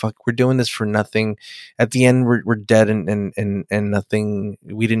that we're doing this for nothing. At the end, we're dead and nothing,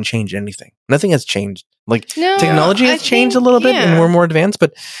 we didn't change anything. Nothing has changed. Like No, technology I has changed think- a little bit and yeah. we're more advanced,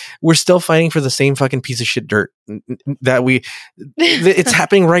 but we're still fighting for the same fucking piece of shit dirt that it's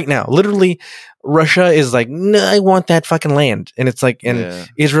happening right now. Literally, Russia is like, no, I want that fucking land. And it's like, and Yeah.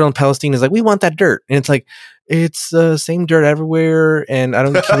 Israel and Palestine is like, we want that dirt. And it's like, it's the same dirt everywhere. And I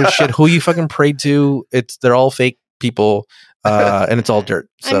don't give a shit who you fucking prayed to. They're all fake people. And it's all dirt.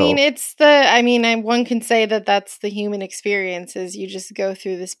 So one can say that that's the human experience, is you just go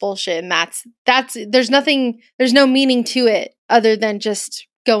through this bullshit, and that's there's no meaning to it other than just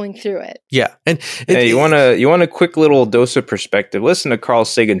going through it. yeah. And Hey, you want a quick little dose of perspective? Listen to Carl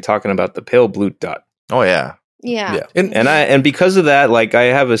Sagan talking about the pale blue dot. Oh yeah. Yeah. And because of that, like I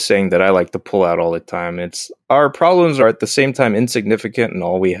have a saying that I like to pull out all the time. It's our problems are at the same time insignificant and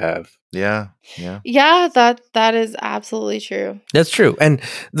all we have. Yeah. Yeah. Yeah, that is absolutely true. That's true. And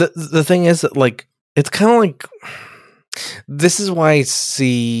the thing is that, like, it's kind of like, this is why I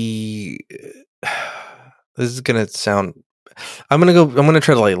see, this is going to sound, I'm going to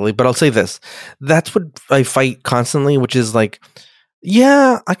tread lightly, but I'll say this. That's what I fight constantly, which is like,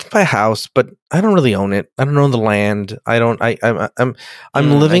 yeah, I can buy a house, but I don't really own it. I don't own the land. I'm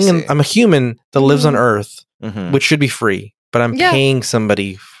living in, see. I'm a human that lives on Mhm. Earth, Mhm. which should be free, but I'm Yeah. paying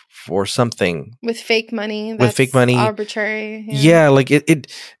somebody for something. With fake money. With fake money. Arbitrary. Yeah, like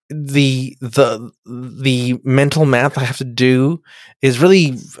the mental math I have to do is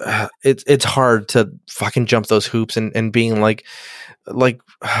really it's hard to fucking jump those hoops and being like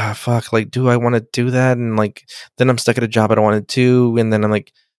fuck, like, do I want to do that? And like then I'm stuck at a job I don't want to do, and then I'm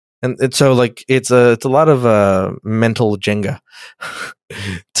like, and so like it's a lot of mental Jenga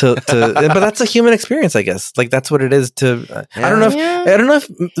to but that's a human experience, I guess. Like that's what it is to I don't know if Yeah. I don't know if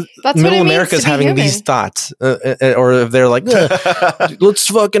That's what middle it means America is to be having human. these thoughts, or if they're like, let's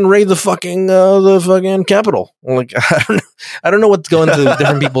fucking raid the fucking Capitol. Like I don't know what's going through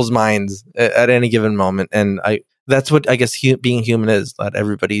different people's minds at any given moment, and that's what I guess being human is. That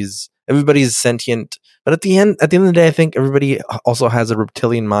everybody's sentient, but at the end of the day, I think everybody also has a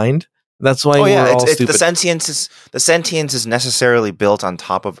reptilian mind. That's why we're all it's stupid. the sentience is necessarily built on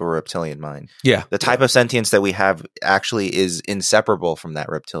top of a reptilian mind. Yeah, The type of sentience that we have actually is inseparable from that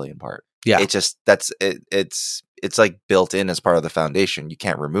reptilian part. Yeah. It just it's like built in as part of the foundation. You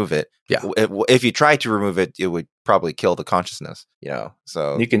can't remove it. Yeah. If you try to remove it, it would probably kill the consciousness,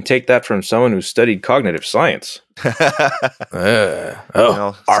 So You can take that from someone who studied cognitive science. it's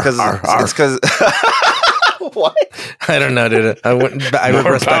because what? I don't know, dude. I wouldn't. I would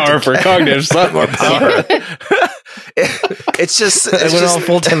More respect power it. for cognitive science. More power. It's just I went all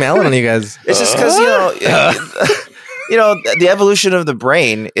full Tim Allen on you guys. It's just because the evolution of the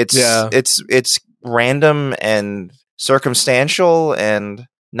brain. It's random and circumstantial and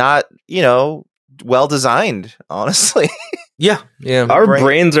not well designed. Honestly, Yeah. Our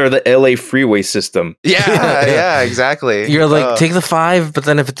brains are the LA freeway system. Yeah, exactly. You're like, take the 5, but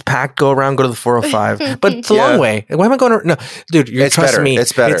then if it's packed, go around, go to the 405. But it's a long way. Why am I going? No, dude, you're trusting me.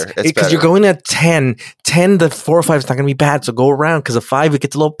 It's better. Because you're going at 10. 10, the 405 is not going to be bad. So go around because the 5 it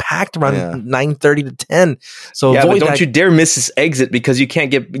gets a little packed around 9:30 to 10. So but don't you dare miss this exit because you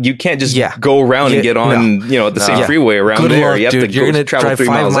can't just go around and get on at the same freeway around Good there. Luck, you have dude. to you're going to travel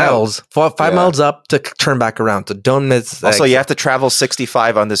 5 miles. 5 miles up to turn back around. So don't miss. Also, you have to travel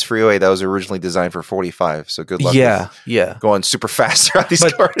 65 on this freeway that was originally designed for 45. So good luck. Going super fast around these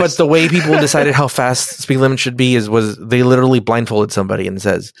corners. But the way people decided how fast speed limit should be was they literally blindfolded somebody and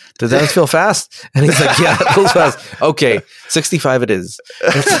says, "Does that feel fast?" And he's like, "Yeah, it feels fast." Okay, 65 it is.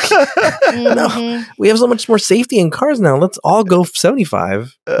 No, we have so much more safety in cars now. Let's all go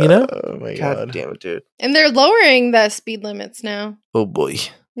 75. Oh my God damn it, dude! And they're lowering the speed limits now. Oh boy.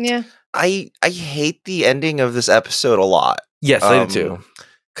 Yeah. I hate the ending of this episode a lot. Yes, I do too.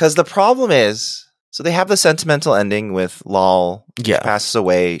 Because the problem is, so they have the sentimental ending with Lal. She passes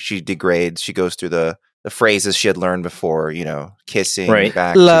away. She degrades. She goes through the phrases she had learned before, kissing,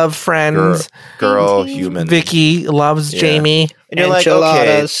 back, love, friends, girl, human. Vicky loves Jamie. And you're like,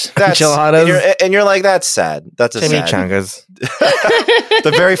 okay, enchiladas. And you're like, that's sad. That's a chimichangas.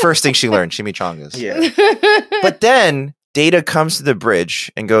 The very first thing she learned, chimichangas. Yeah. But then Data comes to the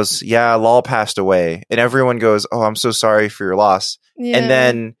bridge and goes, yeah, Lal passed away. And everyone goes, oh, I'm so sorry for your loss. Yeah. And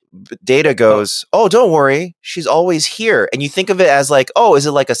then Data goes, oh, don't worry. She's always here. And you think of it as like, oh, is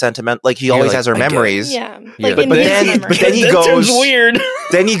it like a sentiment? Like he always has her memories. Yeah. But then he goes, weird.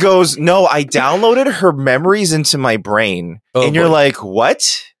 Then he goes, no, I downloaded her memories into my brain. And you're like,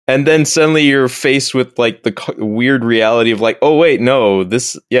 what? And then suddenly you're faced with like the weird reality of like, oh wait, no,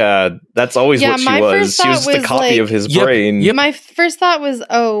 that's always what she was. She was just a copy of his brain. Yep. My first thought was,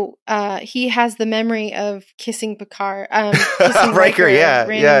 he has the memory of kissing Picard, kissing Riker. Yeah.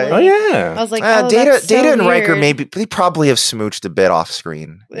 Oh yeah. I was like, Data and Riker they probably have smooched a bit off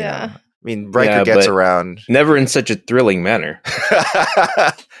screen. Yeah. I mean, Riker gets around. Never in such a thrilling manner.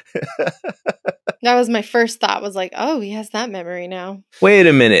 That was my first thought, was like, oh, he has that memory now. Wait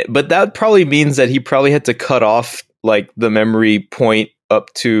a minute. But that probably means that he probably had to cut off like the memory point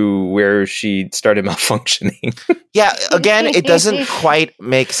up to where she started malfunctioning. Yeah, again, it doesn't quite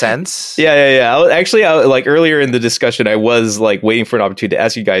make sense. Yeah. I like earlier in the discussion, I was like waiting for an opportunity to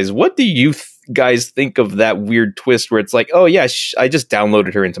ask you guys, what do you guys think of that weird twist where it's like, oh yeah, I just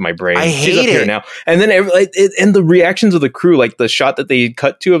downloaded her into my brain. She's up here now. And then and the reactions of the crew, like the shot that they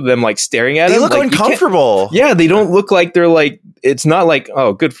cut to of them like staring at him, they look uncomfortable. Yeah, they don't look like they're like, it's not like,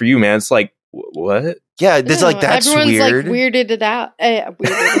 oh, good for you, man. It's like, what? Yeah, it's like, that's everyone's weird. Like weirded it out.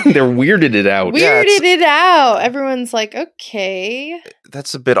 They're weirded it out. Weirded it out. Everyone's like, okay.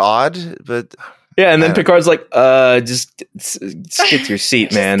 That's a bit odd, but... Yeah, and then Picard's like, just get your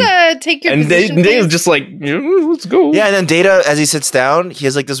seat, man. Take your position, please. Dave's just like, let's go. Yeah, and then Data, as he sits down, he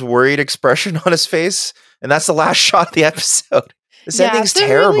has like this worried expression on his face, and that's the last shot of the episode. This ending's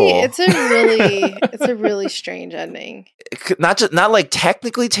terrible. It's a really strange ending. Not like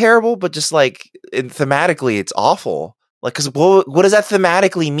technically terrible, but just like thematically, it's awful. Like, because what does that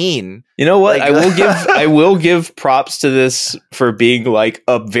thematically mean? You know what? Like, I will give props to this for being like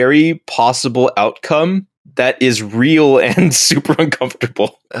a very possible outcome that is real and super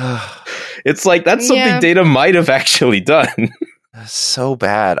uncomfortable. It's like that's something Data might have actually done. So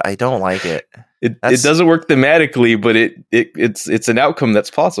bad. I don't like it. It doesn't work thematically, but it's an outcome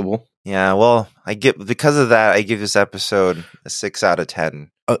that's possible. Yeah, well, because of that, I give this episode a 6 out of 10.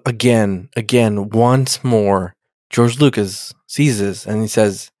 Again, once more. George Lucas sees this and he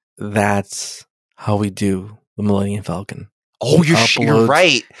says, that's how we do the Millennium Falcon. Oh, you're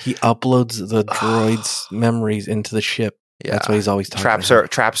right. He uploads the droid's memories into the ship. Yeah. That's why he's always talking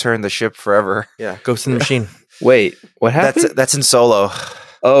traps her in the ship forever. Yeah, Ghost in the Machine. Wait, what happened? That's in Solo.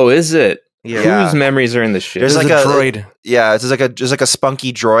 Oh, is it? Yeah. Whose memories are in the ship? There's like a droid. There's like a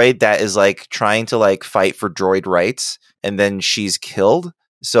spunky droid that is like trying to like fight for droid rights, and then she's killed.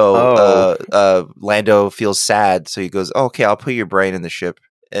 So Lando feels sad, so he goes, okay, I'll put your brain in the ship.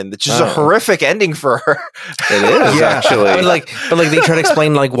 And it's just a horrific ending for her. It is, actually. But like they try to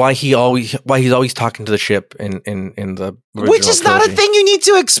explain like why he's always talking to the ship in the which is not a thing you need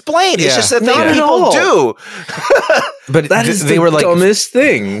to explain. Yeah. It's just a thing people do. But that is the dumbest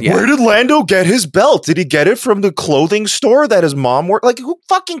thing. Yeah. Where did Lando get his belt? Did he get it from the clothing store that his mom worked? Like, who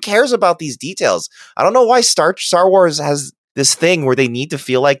fucking cares about these details? I don't know why Star Wars has this thing where they need to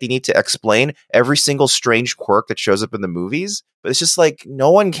feel like they need to explain every single strange quirk that shows up in the movies, but it's just like no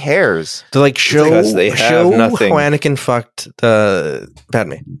one cares. To like show nothing. how Anakin fucked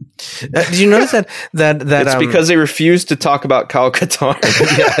Padme. Did you notice that it's because they refused to talk about Kyle Katarn.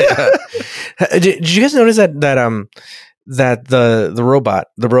 Did you guys notice that the robot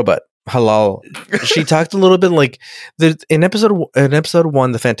Halal, she talked a little bit like in episode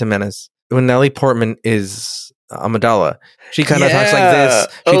 1, The Phantom Menace, when Natalie Portman is Amidala, she kind of talks like this.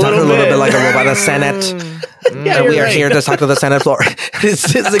 She talks a little bit like a robot, a Senate. We are here to talk to the Senate floor.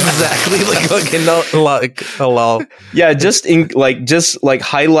 It's exactly like fucking Halal. Yeah, just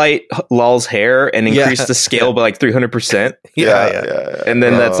highlight Lal's hair and increase the scale by like 300%. Yeah. And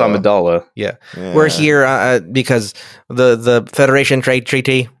then that's Amidala. Yeah. We're here because the Federation Trade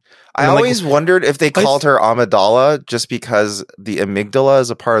Treaty. I always wondered if they called her Amidala just because the amygdala is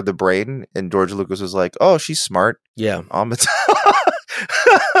a part of the brain, and George Lucas was like, "Oh, she's smart." Yeah, Amidala.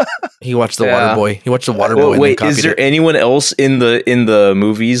 He watched the Waterboy. He watched the Waterboy. Wait, is there anyone else in the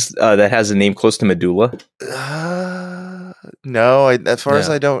movies that has a name close to Medulla? No, as far as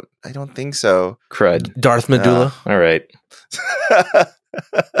I don't think so. Crud. Darth Medulla. All right.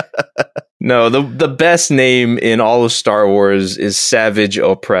 No, the best name in all of Star Wars is Savage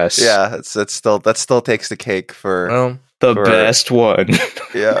Opress. Yeah, that still takes the cake for the best one.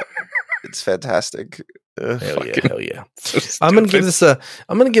 Yeah, it's fantastic. Hell yeah! I'm gonna give this a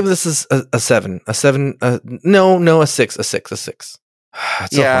 7. A 7. No, a 6. A 6. A 6.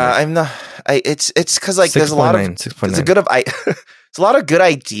 I'm not. It's because like 6. there's a lot of 6.9. it's a good of It's a lot of good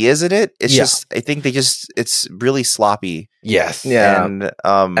ideas in it. It's just I think it's really sloppy. Yes. Yeah. And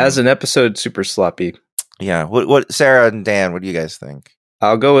as an episode, super sloppy. Yeah. What Sarah and Dan, what do you guys think?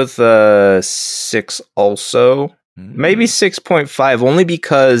 I'll go with 6 also. Maybe 6.5, only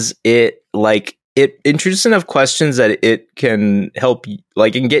because it introduces enough questions that it can help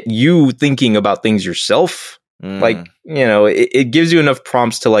and get you thinking about things yourself. Like, it gives you enough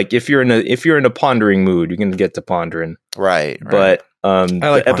prompts to if you're in a pondering mood, you can get to pondering. Right. But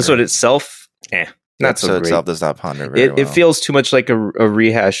the episode itself, not so great. Itself does not ponder very well. It feels too much like a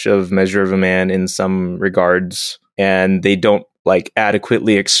rehash of Measure of a Man in some regards, and they don't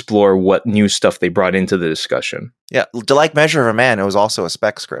adequately explore what new stuff they brought into the discussion. Yeah, like Measure of a Man, it was also a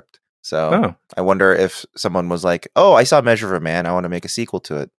spec script. So I wonder if someone was like, "Oh, I saw Measure of a Man. I want to make a sequel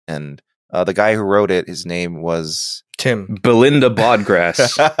to it." And the guy who wrote it, his name was Tim Belinda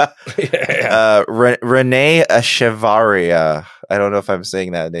Bodgrass. Renee Echevarria. I don't know if I'm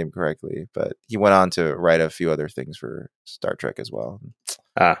saying that name correctly, but he went on to write a few other things for Star Trek as well.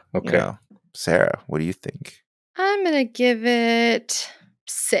 Okay. Sarah, what do you think? I'm gonna give it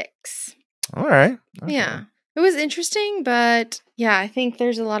 6. All right. Okay. Yeah. It was interesting, but yeah, I think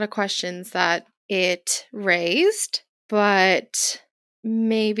there's a lot of questions that it raised, but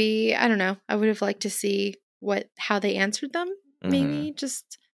maybe, I don't know, I would have liked to see how they answered them. Maybe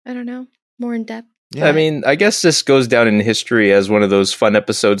just, I don't know, more in depth. Yeah. I mean, I guess this goes down in history as one of those fun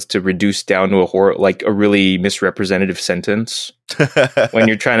episodes to reduce down to a really misrepresentative sentence. When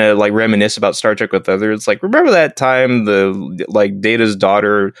you're trying to reminisce about Star Trek with others, remember that time Data's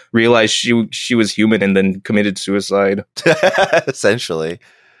daughter realized she was human and then committed suicide? Essentially.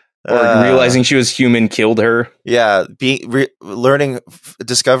 Or realizing she was human killed her. Yeah,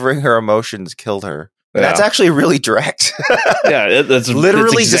 discovering her emotions killed her. And that's actually really direct. Yeah, that's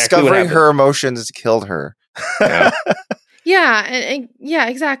literally exactly discovering her emotions killed her. Yeah, yeah,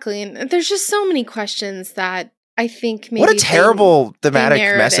 exactly. And there's just so many questions that I think maybe what a terrible thematic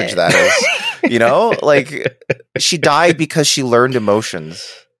message that is. She died because she learned emotions.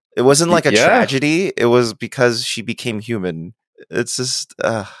 It wasn't like a tragedy. It was because she became human. It's just,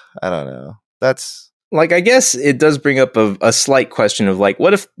 I don't know. That's I guess it does bring up a slight question of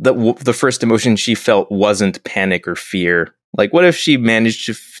what if the first emotion she felt wasn't panic or fear? What if she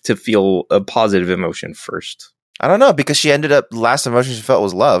managed to feel a positive emotion first? I don't know, because the last emotion she felt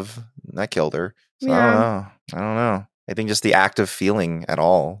was love. And that killed her. So I don't know. I think just the act of feeling at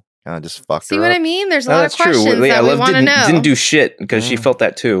all kind of just fucked her up. See what I mean? There's a lot of questions that we want to know. Didn't do shit because she felt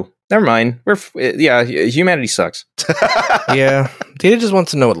that too. Never mind. Humanity sucks. Yeah. Data just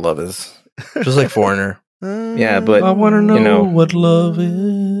wants to know what love is. Just like Foreigner. Yeah, but I want to know what love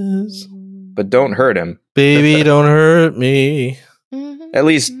is. But don't hurt him. Baby, don't hurt me. At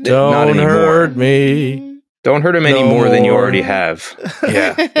least don't not anymore. Hurt me. Don't hurt him any more than you already have.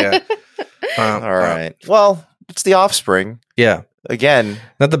 Yeah. All right. Well, it's The Offspring. Yeah. Again.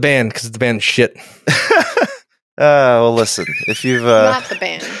 Not the band, because the band's shit. Well, listen. If you've... Not the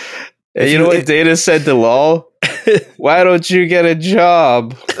band. You know what Data said to Lal? Why don't you get a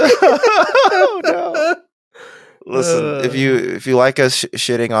job? Oh, no. Listen, if you like us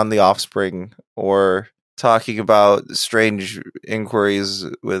shitting on The Offspring or talking about strange inquiries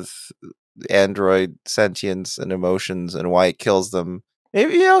with android sentience and emotions and why it kills them,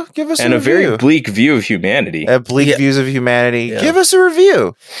 maybe give us and a a very review. bleak view of humanity. Bleak views of humanity. Yeah. Give us a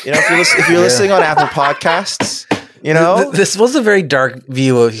review. If you're listening on Apple Podcasts, this was a very dark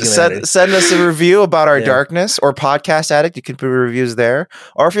view of humanity. send us a review about our darkness, or Podcast Addict. You can put reviews there.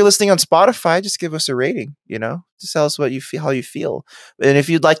 Or if you're listening on Spotify, just give us a rating. Just tell us what you feel, how you feel. And if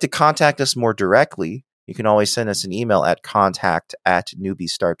you'd like to contact us more directly, you can always send us an email at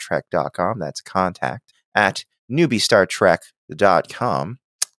contact@newbiestartrek.com. That's contact@newbiestartrek.com.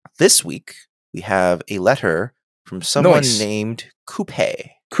 This week, we have a letter from someone named Coupe.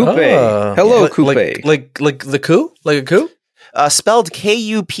 Coupe. Hello, Coupe. Like the coup? Like a coup? Spelled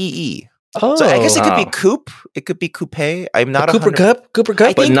Kupe. Oh. So I guess it could be coupe. It could be coupe. I'm not a Cooper Cup? Cooper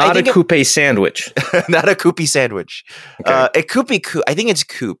Cup? But not a coupe sandwich. Not a coupe sandwich. Okay. It could be coupe. I think it's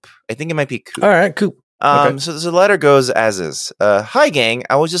coupe. I think it might be coupe. All right, coupe. Okay. So the letter goes as is. Hi, gang.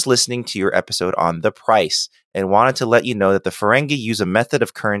 I was just listening to your episode on the price and wanted to let you know that the Ferengi use a method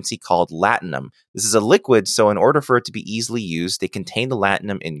of currency called latinum. This is a liquid, so in order for it to be easily used, they contain the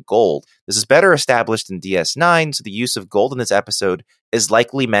latinum in gold. This is better established in DS9, so the use of gold in this episode is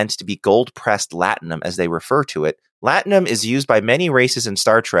likely meant to be gold-pressed latinum, as they refer to it. Latinum is used by many races in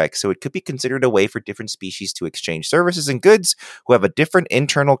Star Trek, so it could be considered a way for different species to exchange services and goods who have a different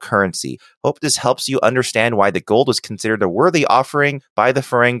internal currency. Hope this helps you understand why the gold was considered a worthy offering by the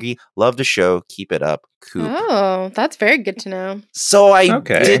Ferengi. Love the show. Keep it up. Coop. Oh, that's very good to know. So I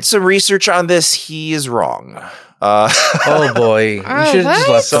did some research on this. He is wrong. Oh boy, you should have just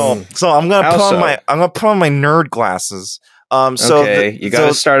left so I'm gonna put on my nerd glasses. You got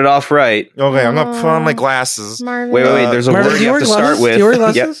to start it off right. Okay, I'm gonna put on my glasses. Marvin. Wait. There's a Marvin, word you have to start with. Do you wear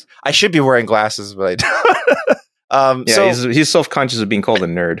glasses? I should be wearing glasses, but I don't. He's self-conscious of being called a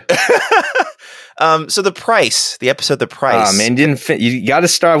nerd. So the episode, The Price. Man, you got to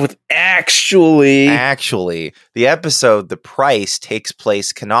start with actually. Actually, the episode, The Price, takes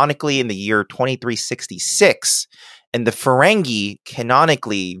place canonically in the year 2366, and the Ferengi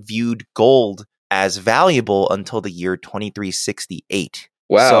canonically viewed gold as valuable until the year 2368.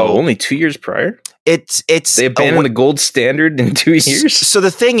 Wow, so only 2 years prior? It's they abandoned the gold standard in 2 years? So the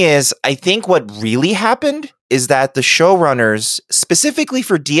thing is, I think what really happened is that the showrunners, specifically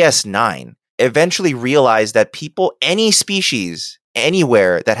for DS9, eventually realized that any species,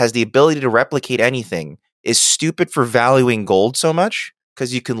 anywhere that has the ability to replicate anything is stupid for valuing gold so much,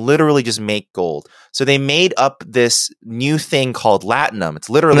 because you can literally just make gold. So they made up this new thing called latinum. It's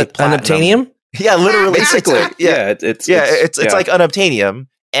literally platinum. Unobtainium? Yeah, literally. Basically. It's like unobtainium.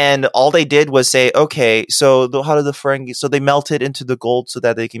 And all they did was say, okay, so how did the Ferengi? So they melt it into the gold so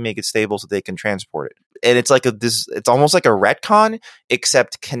that they can make it stable, so they can transport it. And it's like it's almost like a retcon,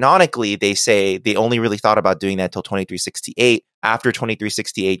 except canonically they say they only really thought about doing that until 2368. After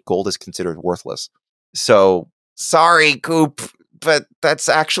 2368, gold is considered worthless. So sorry, Coop, but that's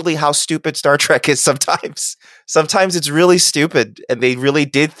actually how stupid Star Trek is sometimes. Sometimes it's really stupid, and they really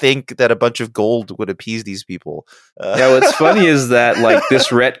did think that a bunch of gold would appease these people. What's funny is that this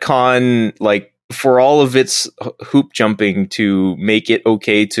retcon, for all of its hoop jumping to make it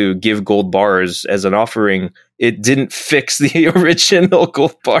okay to give gold bars as an offering, it didn't fix the original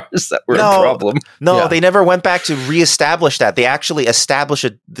gold bars that were a problem. No, they never went back to reestablish that. They actually established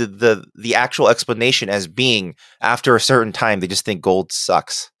the actual explanation as being, after a certain time, they just think gold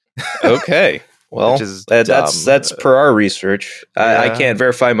sucks. Okay. Well, that's per our research. I can't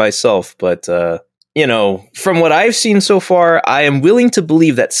verify myself, but from what I've seen so far, I am willing to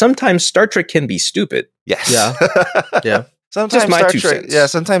believe that sometimes Star Trek can be stupid. Yes. Yeah. Yeah. Sometimes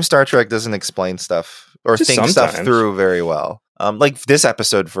Star Trek doesn't explain stuff or think stuff through very well. Like this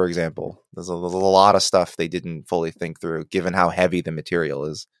episode, for example, there's a lot of stuff they didn't fully think through, given how heavy the material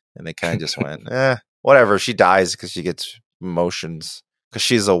is, and they kind of just went, whatever. She dies because she gets emotions because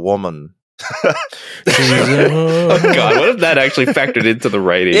she's a woman. Oh God! What if that actually factored into the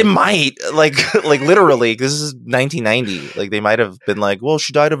writing? It might, like literally. This is 1990. Like they might have been like, "Well,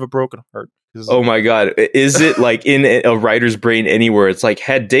 she died of a broken heart." Oh my God! Is it like in a writer's brain anywhere? It's like,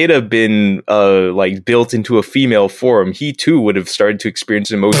 had Data been built into a female form, he too would have started to experience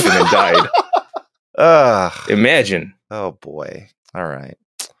emotion and died. Imagine. Oh boy! All right.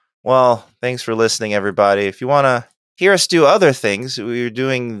 Well, thanks for listening, everybody. If you want to hear us do other things, we're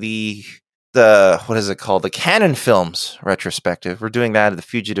doing the what is it called? The Canon Films retrospective. We're doing that at the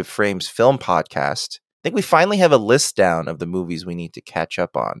Fugitive Frames Film Podcast. I think we finally have a list down of the movies we need to catch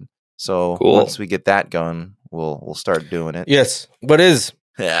up on. So Once we get that going, we'll start doing it. Yes. What is?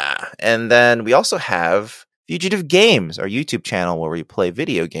 Yeah. And then we also have Fugitive Games, our YouTube channel where we play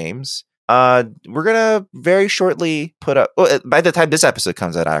video games. we're gonna very shortly put up. Well, by the time this episode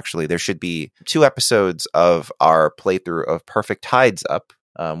comes out, actually, there should be 2 episodes of our playthrough of Perfect Tides up,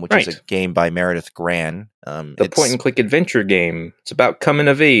 which is a game by Meredith Gran. The point-and-click adventure game. It's about coming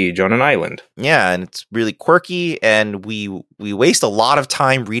of age on an island. Yeah, and it's really quirky, and we waste a lot of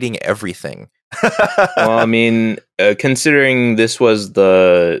time reading everything. Well, I mean, considering this was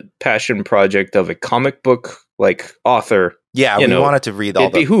the passion project of a comic book author, we wanted to read all.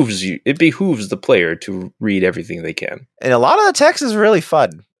 It behooves the player to read everything they can, and a lot of the text is really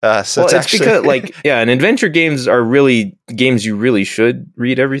fun. So it's actually because and adventure games are really games you really should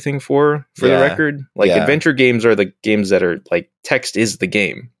read everything for the record. Adventure games are the games that are text is the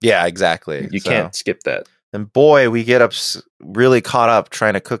game. Yeah, exactly. You can't skip that. And boy, we get up really caught up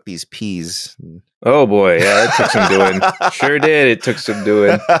trying to cook these peas. Oh boy, yeah, it took some doing. Sure did. It took some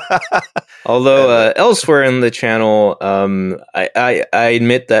doing. Although elsewhere in the channel, I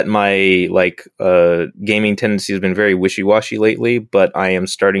admit that my gaming tendency has been very wishy-washy lately, but I am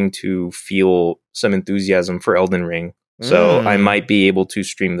starting to feel some enthusiasm for Elden Ring. So I might be able to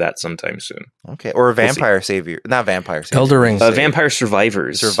stream that sometime soon. Okay, or Vampire Savior, not Vampire Savior. Elden Ring. Vampire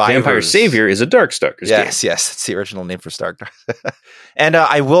Survivors. Vampire Savior is a Darkstalkers game. Yes, it's the original name for Darkstalkers. And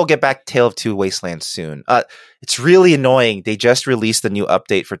I will get back to Tale of Two Wastelands soon. It's really annoying. They just released the new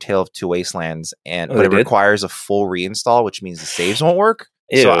update for Tale of Two Wastelands, but it requires a full reinstall, which means the saves won't work.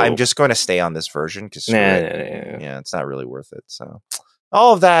 Ew. So I'm just going to stay on this version because it's not really worth it. So.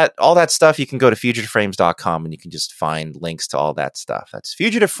 All that stuff, you can go to fugitiveframes.com and you can just find links to all that stuff. That's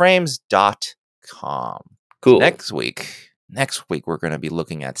fugitiveframes.com. Cool. So next week we're going to be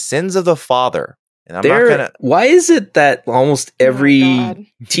looking at Sins of the Father. And why is it that almost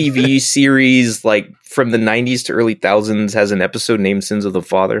every TV series from the 90s to early thousands has an episode named Sins of the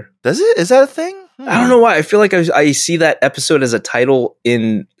Father? Does it? Is that a thing? I don't know why. I feel like I see that episode as a title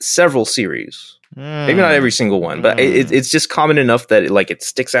in several series. Maybe not every single one, but it's just common enough that it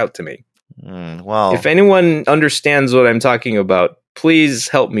sticks out to me. Well, if anyone understands what I'm talking about, please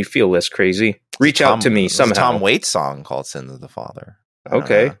help me feel less crazy. Reach out to me somehow. It's a Tom Waits song called "Sins of the Father."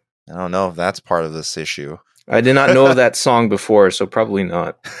 Okay, I don't know if that's part of this issue. I did not know of that song before, so probably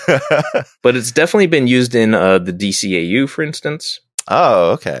not. But it's definitely been used in the DCAU, for instance.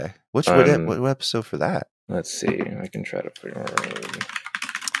 Oh, okay. What episode for that? Let's see. I can try to put it.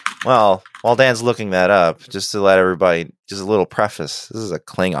 Well, while Dan's looking that up, just to let everybody, just a little preface, this is a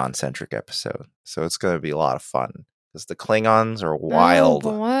Klingon-centric episode, so it's going to be a lot of fun, because the Klingons are wild.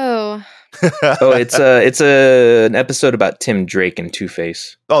 Oh, whoa. It's an episode about Tim Drake and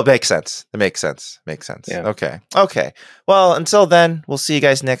Two-Face. Oh, it makes sense. Yeah. Okay. Well, until then, we'll see you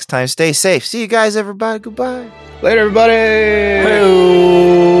guys next time. Stay safe. See you guys, everybody. Goodbye. Later, everybody.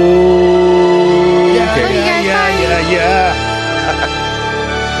 Hey-o.